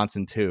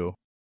Wisconsin too.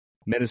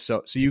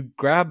 Minnesota. So you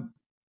grab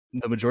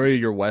the majority of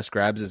your West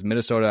grabs is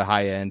Minnesota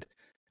high end,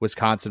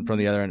 Wisconsin from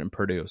the other end, and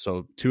Purdue.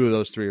 So 2 of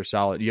those 3 are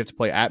solid. You have to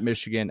play at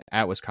Michigan,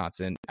 at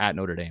Wisconsin, at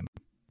Notre Dame.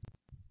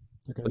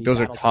 Like, those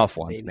are tough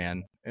ones,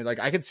 man. And like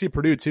I could see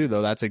Purdue too,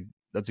 though. That's a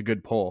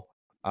good pull.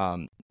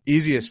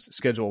 Easiest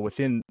schedule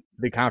within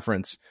the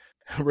conference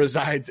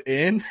resides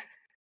in.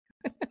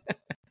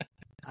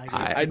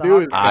 I knew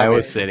it.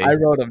 Iowa City. I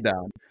wrote them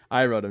down.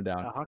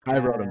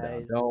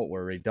 Don't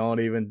worry. Don't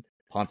even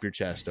pump your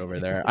chest over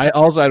there. I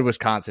also had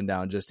Wisconsin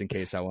down just in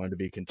case I wanted to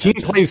be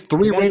contentious. Team plays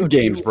 3 road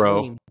games,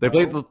 bro. They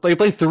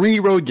play 3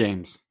 road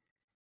games.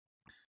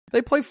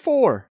 They play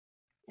 4.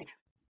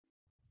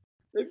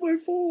 They play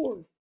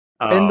 4.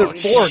 And they're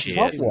 4 shit.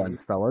 tough ones,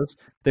 fellas.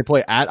 They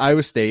play at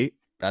Iowa State.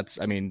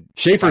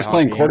 Schaefer's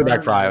playing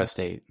quarterback for Iowa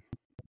State.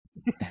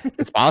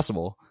 It's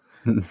possible.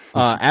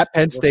 At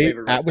Penn State,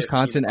 at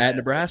Wisconsin, at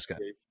Nebraska.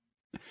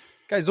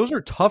 Guys, those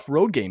are tough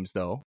road games,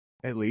 though,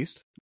 at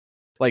least.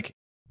 Like,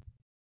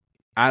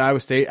 at Iowa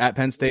State, at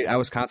Penn State, at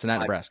Wisconsin, at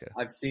Nebraska.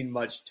 I've seen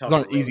much tougher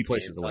Those aren't easy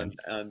places to win.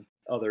 on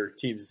other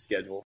teams'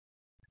 schedule.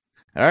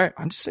 All right,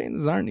 I'm just saying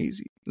those aren't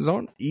easy. Those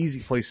aren't easy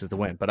places to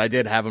win. But I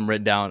did have them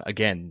written down.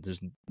 Again, there's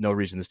no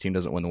reason this team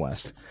doesn't win the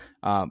West.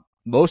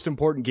 Most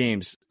important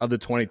games of the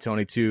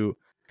 2022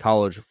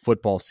 college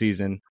football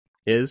season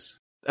is?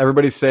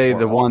 Everybody say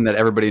the one that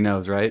everybody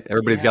knows, right?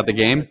 Everybody's got the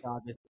game?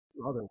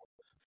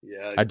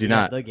 Yeah, I do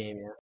not. The game,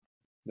 yeah.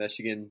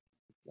 Michigan,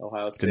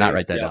 Ohio State. Did not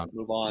write that down.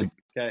 Move on.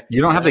 Okay.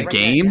 You don't have the Write that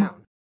game?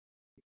 down.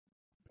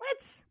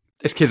 What?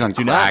 This kid's on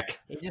crack.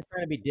 He's just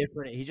trying to be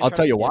different. I'll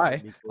tell you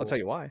why.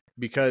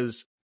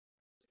 Because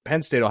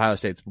Penn State, Ohio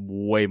State's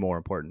way more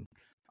important.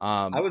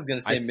 I was going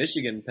to say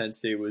Michigan, Penn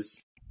State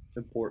was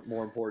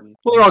more important.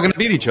 Well, they're all going to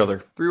beat each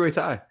other. 3-way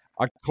tie.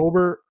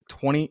 October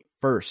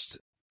 21st.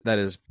 That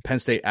is Penn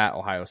State at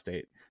Ohio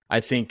State.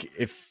 I think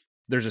if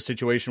there's a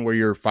situation where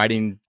you're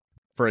fighting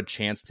for a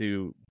chance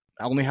to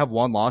only have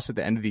one loss at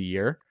the end of the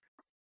year,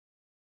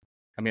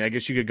 I mean, I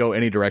guess you could go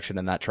any direction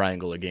in that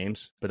triangle of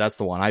games, but that's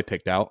the one I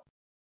picked out.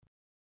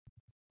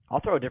 I'll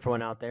throw a different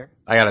one out there.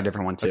 I got a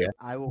different one, too. Okay.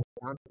 Iowa,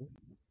 Wisconsin.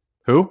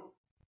 Who?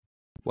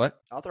 What?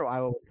 I'll throw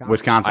Iowa, Wisconsin.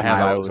 Wisconsin, I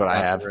have Iowa is what I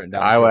Wisconsin have. written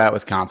down. Iowa at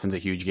Wisconsin's a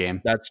huge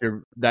game.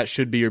 That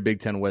should be your Big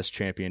Ten West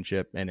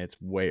championship, and it's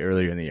way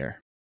earlier in the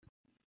year.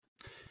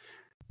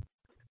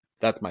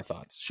 That's my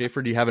thoughts.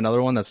 Schaefer, do you have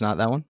another one that's not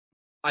that one?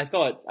 I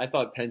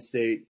thought Penn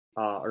State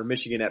or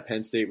Michigan at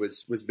Penn State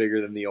was bigger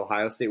than the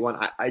Ohio State one.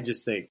 I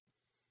just think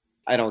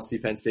I don't see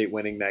Penn State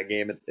winning that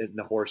game in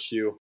the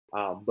horseshoe,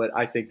 but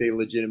I think they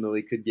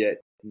legitimately could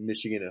get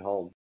Michigan at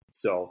home.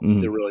 So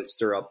to really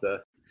stir up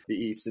the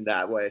East in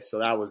that way. So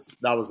that was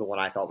the one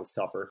I thought was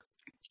tougher.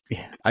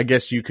 Yeah, I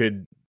guess you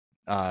could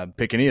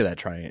pick any of that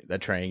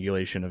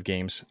triangulation of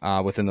games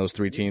within those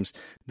 3 teams.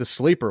 The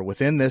sleeper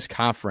within this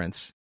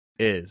conference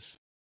is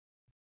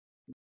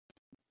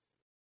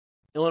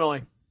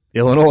Illinois,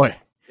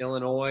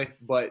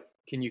 but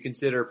can you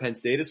consider Penn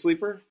State a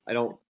sleeper?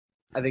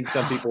 I think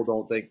some people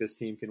don't think this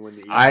team can win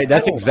the East.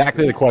 That's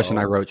exactly the question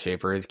I wrote,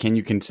 Schaefer, is can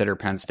you consider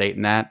Penn State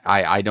in that?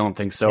 I don't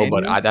think so,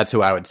 but that's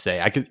who I would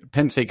say.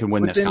 Penn State could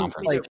win this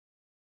conference.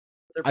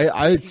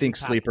 I think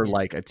sleeper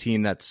like a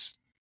team that's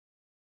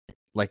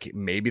like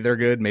maybe they're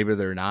good, maybe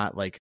they're not.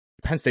 Like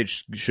Penn State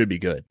should be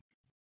good.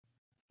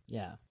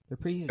 Yeah, they're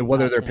preseason. And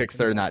whether they're picked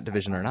third in that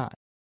division or not.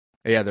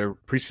 Yeah, they're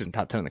preseason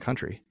top 10 in the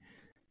country.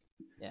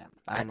 Yeah,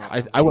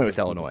 I went with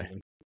Illinois.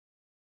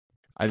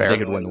 I think they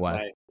could win the West.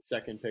 My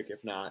second pick,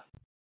 if not.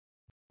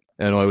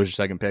 Illinois was your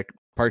second pick.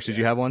 Parks, did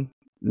you have one?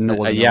 No,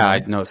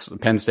 no.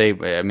 Penn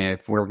State. I mean,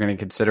 if we're going to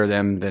consider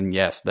them, then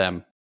yes,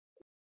 them.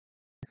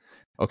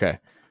 Okay,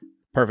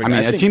 perfect. I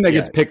mean, a team that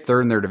gets picked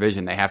third in their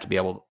division, they have to be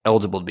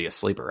eligible to be a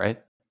sleeper,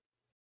 right?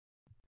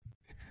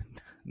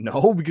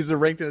 No, because they're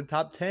ranked in the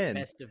top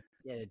 10.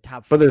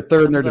 Top. But they're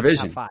third in their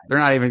division. They're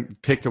not even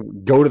picked to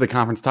go to the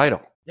conference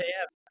title. They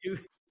have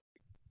 2.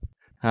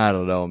 I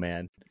don't know,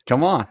 man.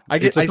 Come on.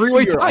 It's a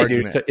 3-way tie,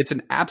 dude. It's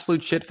an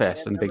absolute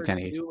shitfest in Big Ten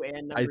East.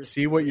 I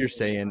see what you're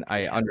saying.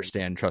 I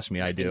understand. Trust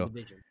me, I do.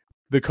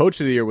 The coach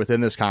of the year within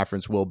this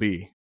conference will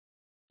be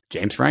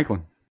James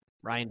Franklin.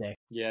 Ryan Day.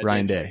 Yeah,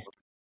 Ryan Day.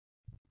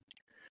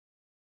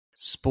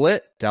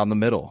 Split down the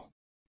middle.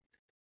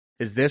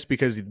 Is this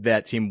because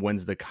that team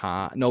wins the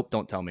Nope,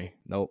 don't tell me.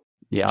 Nope.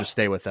 Yeah. Just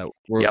stay with that.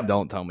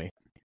 Don't tell me.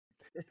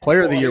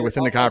 Player of the year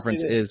within the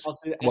conference is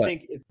I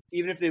think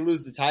even if they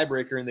lose the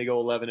tiebreaker and they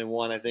go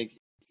 11-1, I think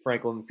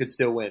Franklin could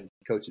still win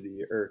coach of the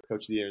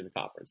year in the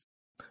conference.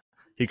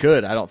 He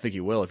could. I don't think he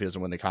will if he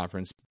doesn't win the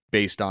conference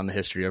based on the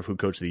history of who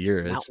coach of the year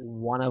is. Not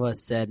one of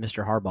us said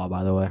Mr. Harbaugh,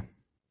 by the way.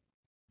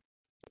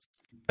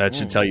 That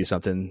should tell you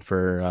something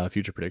for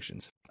future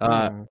predictions.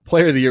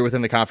 Player of the year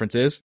within the conference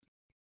is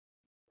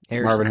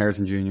Marvin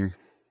Harrison Jr.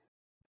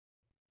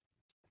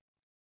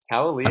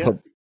 Tawalia.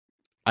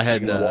 I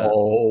had whoa.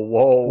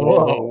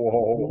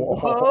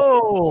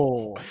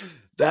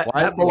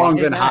 That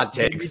belongs in hot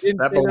takes.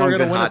 That belongs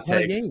in hot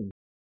takes.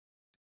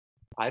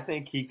 I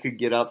think he could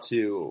get up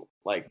to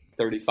like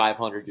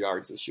 3,500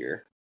 yards this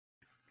year.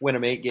 Win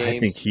him 8 games. I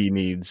think he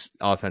needs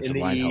offensive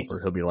line East.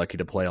 helper. He'll be lucky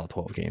to play all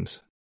 12 games.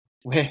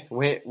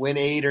 Win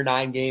 8 or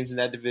 9 games in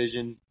that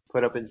division.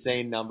 Put up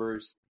insane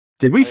numbers.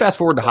 Did we fast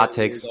forward to hot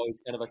takes? He's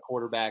always kind of a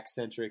quarterback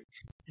centric.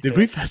 Did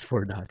we fast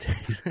forward to hot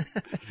takes?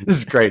 This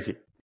is crazy.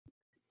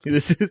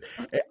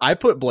 I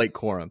put Blake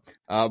Corum.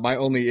 My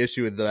only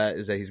issue with that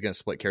is that he's going to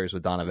split carries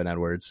with Donovan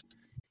Edwards.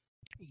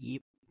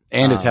 Yep.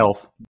 And his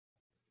health.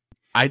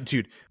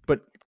 But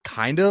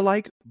kind of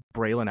like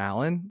Braylon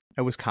Allen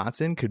at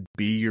Wisconsin could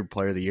be your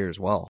player of the year as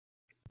well.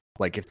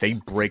 Like if they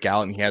break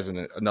out and he has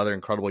another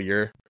incredible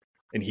year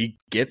and he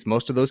gets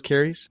most of those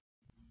carries,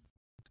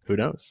 who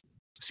knows?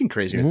 I've seen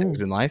crazier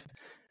things in life.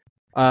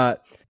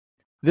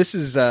 This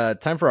is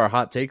time for our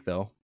hot take,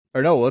 though.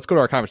 Or no, let's go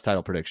to our conference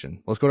title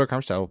prediction.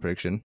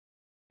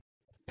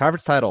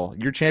 Conference title.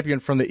 Your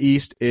champion from the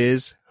East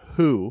is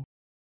who?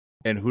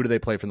 And who do they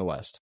play from the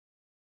West?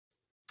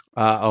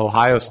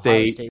 Ohio State.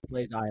 Ohio State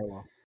plays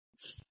Iowa.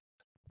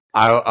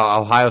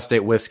 Ohio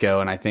State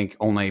Wisco, and I think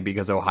only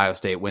because Ohio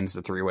State wins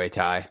the 3-way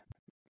tie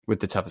with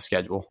the toughest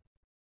schedule.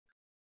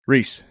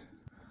 Reese.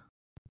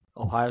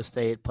 Ohio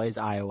State plays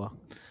Iowa.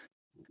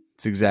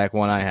 It's the exact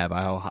one I have.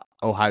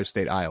 Ohio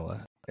State,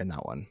 Iowa in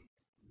that one.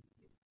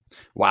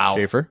 Wow.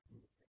 Schaefer?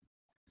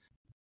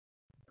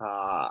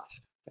 I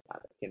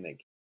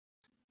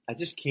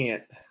just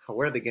can't.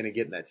 Where are they going to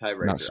get in that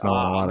tiebreaker? Not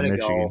smelling a lot of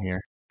Michigan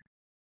here.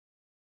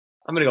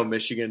 I'm going to go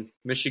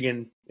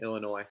Michigan,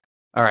 Illinois.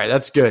 All right,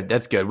 that's good.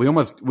 We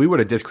would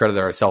have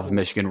discredited ourselves if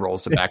Michigan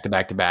rolls to back to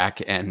back to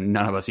back, and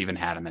none of us even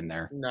had them in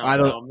there. No, I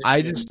don't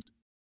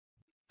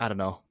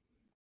know.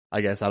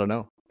 I guess I don't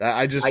know.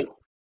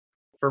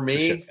 For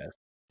me,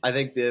 I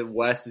think the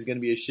West is going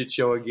to be a shit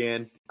show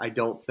again. I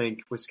don't think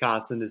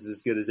Wisconsin is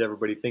as good as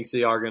everybody thinks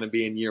they are going to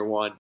be in year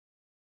one,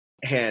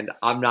 and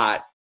I'm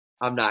not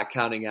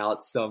counting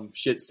out some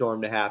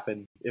shitstorm to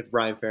happen if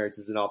Brian Ferentz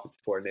is an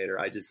offensive coordinator.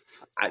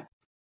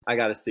 I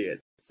got to see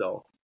it.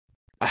 So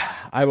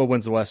Iowa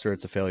wins the West, or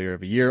it's a failure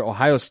of a year.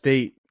 Ohio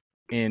State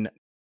in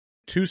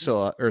 3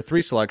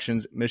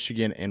 selections,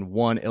 Michigan in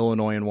 1,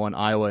 Illinois in 1,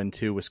 Iowa in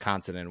 2,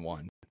 Wisconsin in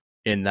 1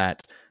 in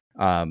that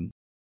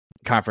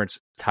conference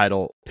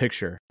title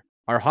picture.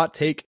 Our hot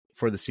take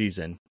for the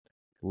season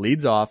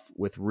leads off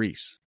with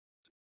Reese.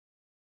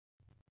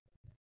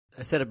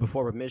 I said it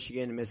before, but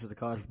Michigan misses the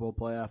College Football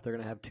Playoff. They're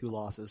going to have 2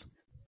 losses.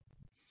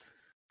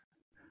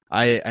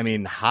 I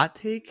mean, hot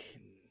take?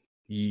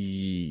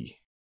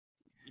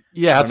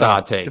 Yeah, that's a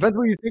hot take. Depends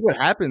what you think what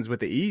happens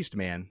with the East,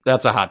 man.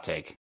 That's a hot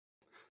take.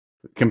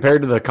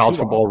 Compared to the college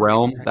football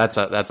realm, that's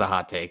a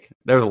hot take.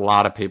 There's a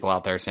lot of people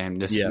out there saying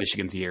this is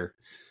Michigan's year.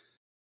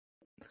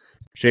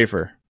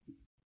 Schaefer.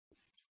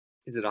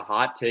 Is it a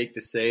hot take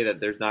to say that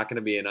there's not going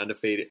to be an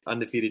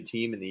undefeated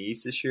team in the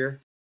East this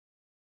year?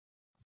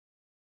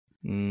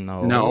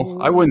 No,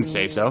 I wouldn't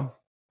say so.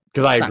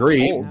 Because I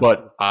agree, cold.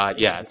 But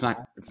it's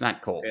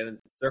not cold. Okay, then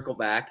circle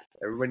back.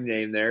 Everybody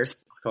name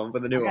theirs. Come up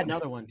with a new I got one.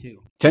 another one,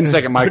 too.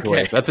 10-second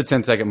microwave. Okay. That's a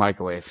 10-second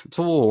microwave. It's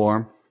a little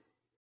warm.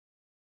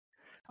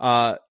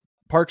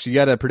 Parks, you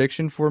got a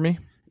prediction for me?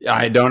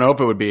 I don't know if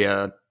it would be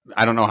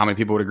I don't know how many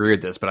people would agree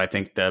with this, but I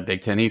think the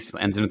Big Ten East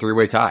ends in a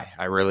 3-way tie.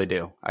 I really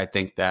do. I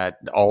think that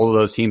all of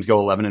those teams go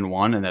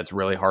 11-1, and that's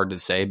really hard to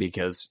say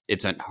because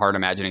it's hard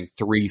imagining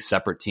 3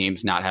 separate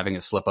teams not having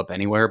a slip up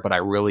anywhere. But I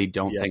really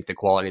don't think the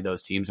quality of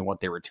those teams and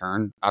what they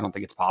return, I don't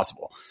think it's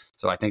possible.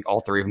 So I think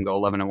all 3 of them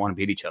go 11-1 and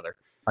beat each other.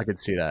 I could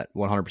see that.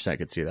 100%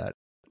 could see that.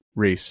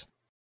 Reese,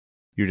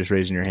 you're just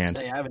raising your hand.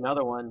 I have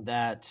another one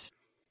that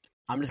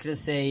I'm just going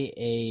to say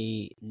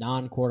a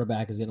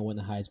non-quarterback is going to win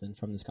the Heisman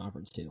from this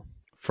conference, too.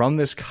 From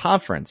this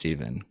conference,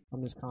 even.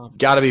 From this conference.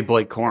 Got to be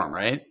Blake Corum,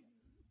 right?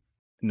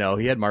 No,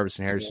 he had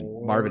Marvin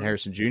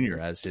Harrison Jr.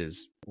 as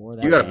his.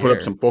 You got to put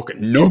up some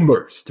fucking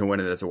numbers to win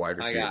it as a wide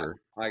receiver.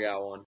 I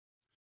got one.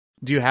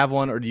 Do you have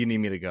one, or do you need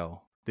me to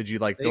go? Did you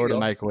throw it in the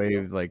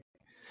microwave?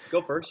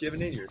 Go first. You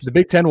haven't named yours. The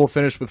Big Ten will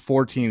finish with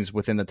 4 teams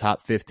within the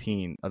top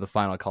 15 of the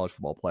final college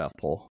football playoff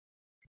poll.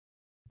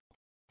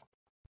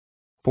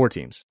 4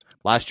 teams.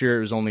 Last year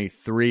it was only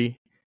 3,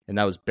 and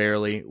that was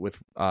barely with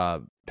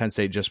Penn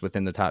State just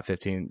within the top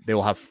 15. They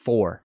will have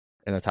 4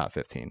 in the top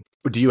 15.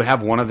 Do you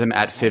have one of them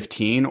at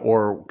 15,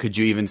 or could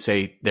you even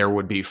say there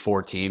would be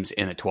 4 teams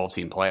in a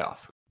 12-team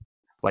playoff?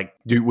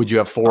 Would you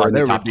have 4 in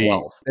the top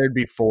 12? There'd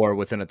be 4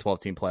 within a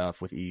 12-team playoff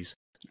with ease.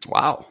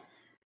 Wow.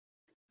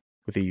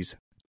 With ease.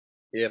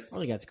 I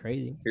think that's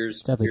crazy.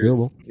 Here's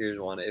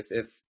one.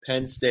 If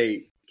Penn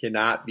State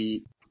cannot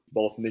beat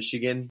both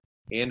Michigan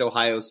and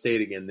Ohio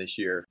State again this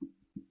year,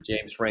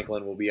 James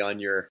Franklin will be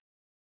on your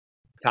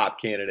top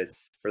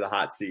candidates for the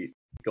hot seat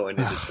going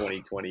into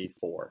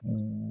 2024.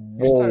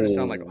 You're starting to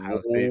sound like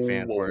Ohio State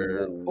fans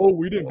where,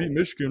 we didn't beat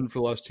Michigan for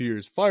the last 2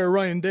 years. Fire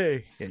Ryan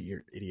Day. Yeah,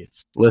 you're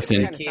idiots.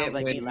 Listen, It sounds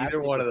like win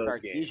either one of those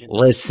games.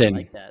 Listen,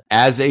 like that.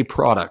 as a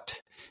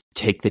product,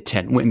 take the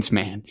 10 wins,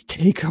 man.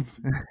 Take them.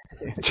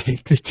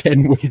 Take the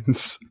 10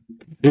 wins.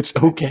 It's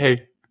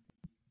okay.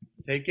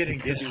 Take it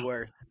and Could get be out.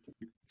 worse.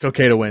 It's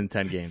okay to win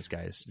 10 games,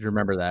 guys.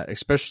 Remember that.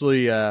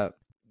 Especially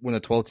when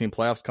the 12-team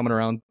playoffs coming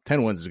around,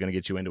 10 wins is going to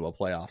get you into a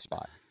playoff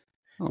spot.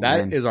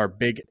 That is our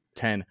Big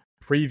 10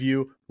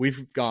 preview.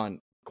 We've gone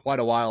quite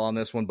a while on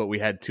this one, but we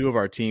had two of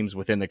our teams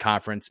within the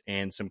conference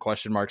and some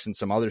question marks in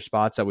some other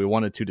spots that we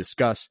wanted to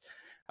discuss.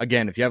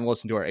 Again, if you haven't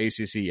listened to our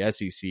ACC,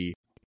 SEC,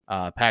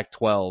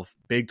 Pac-12,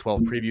 Big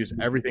 12 previews,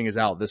 everything is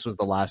out. This was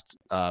the last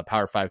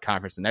Power 5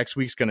 conference. The next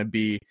week's going to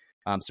be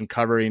some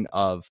covering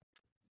of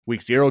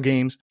Week 0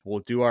 games. We'll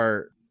do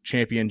our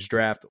champions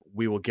draft.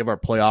 We will give our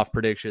playoff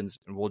predictions,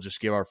 and we'll just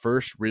give our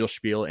first real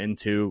spiel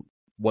into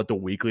what the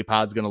weekly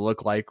pod's going to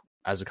look like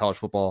as the college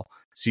football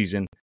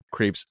season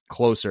creeps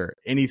closer.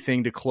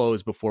 Anything to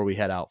close before we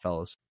head out,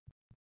 fellas?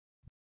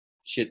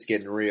 Shit's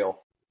getting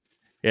real.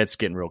 It's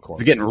getting real close.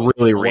 It's getting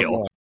really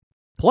real.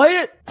 Play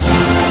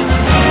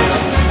it.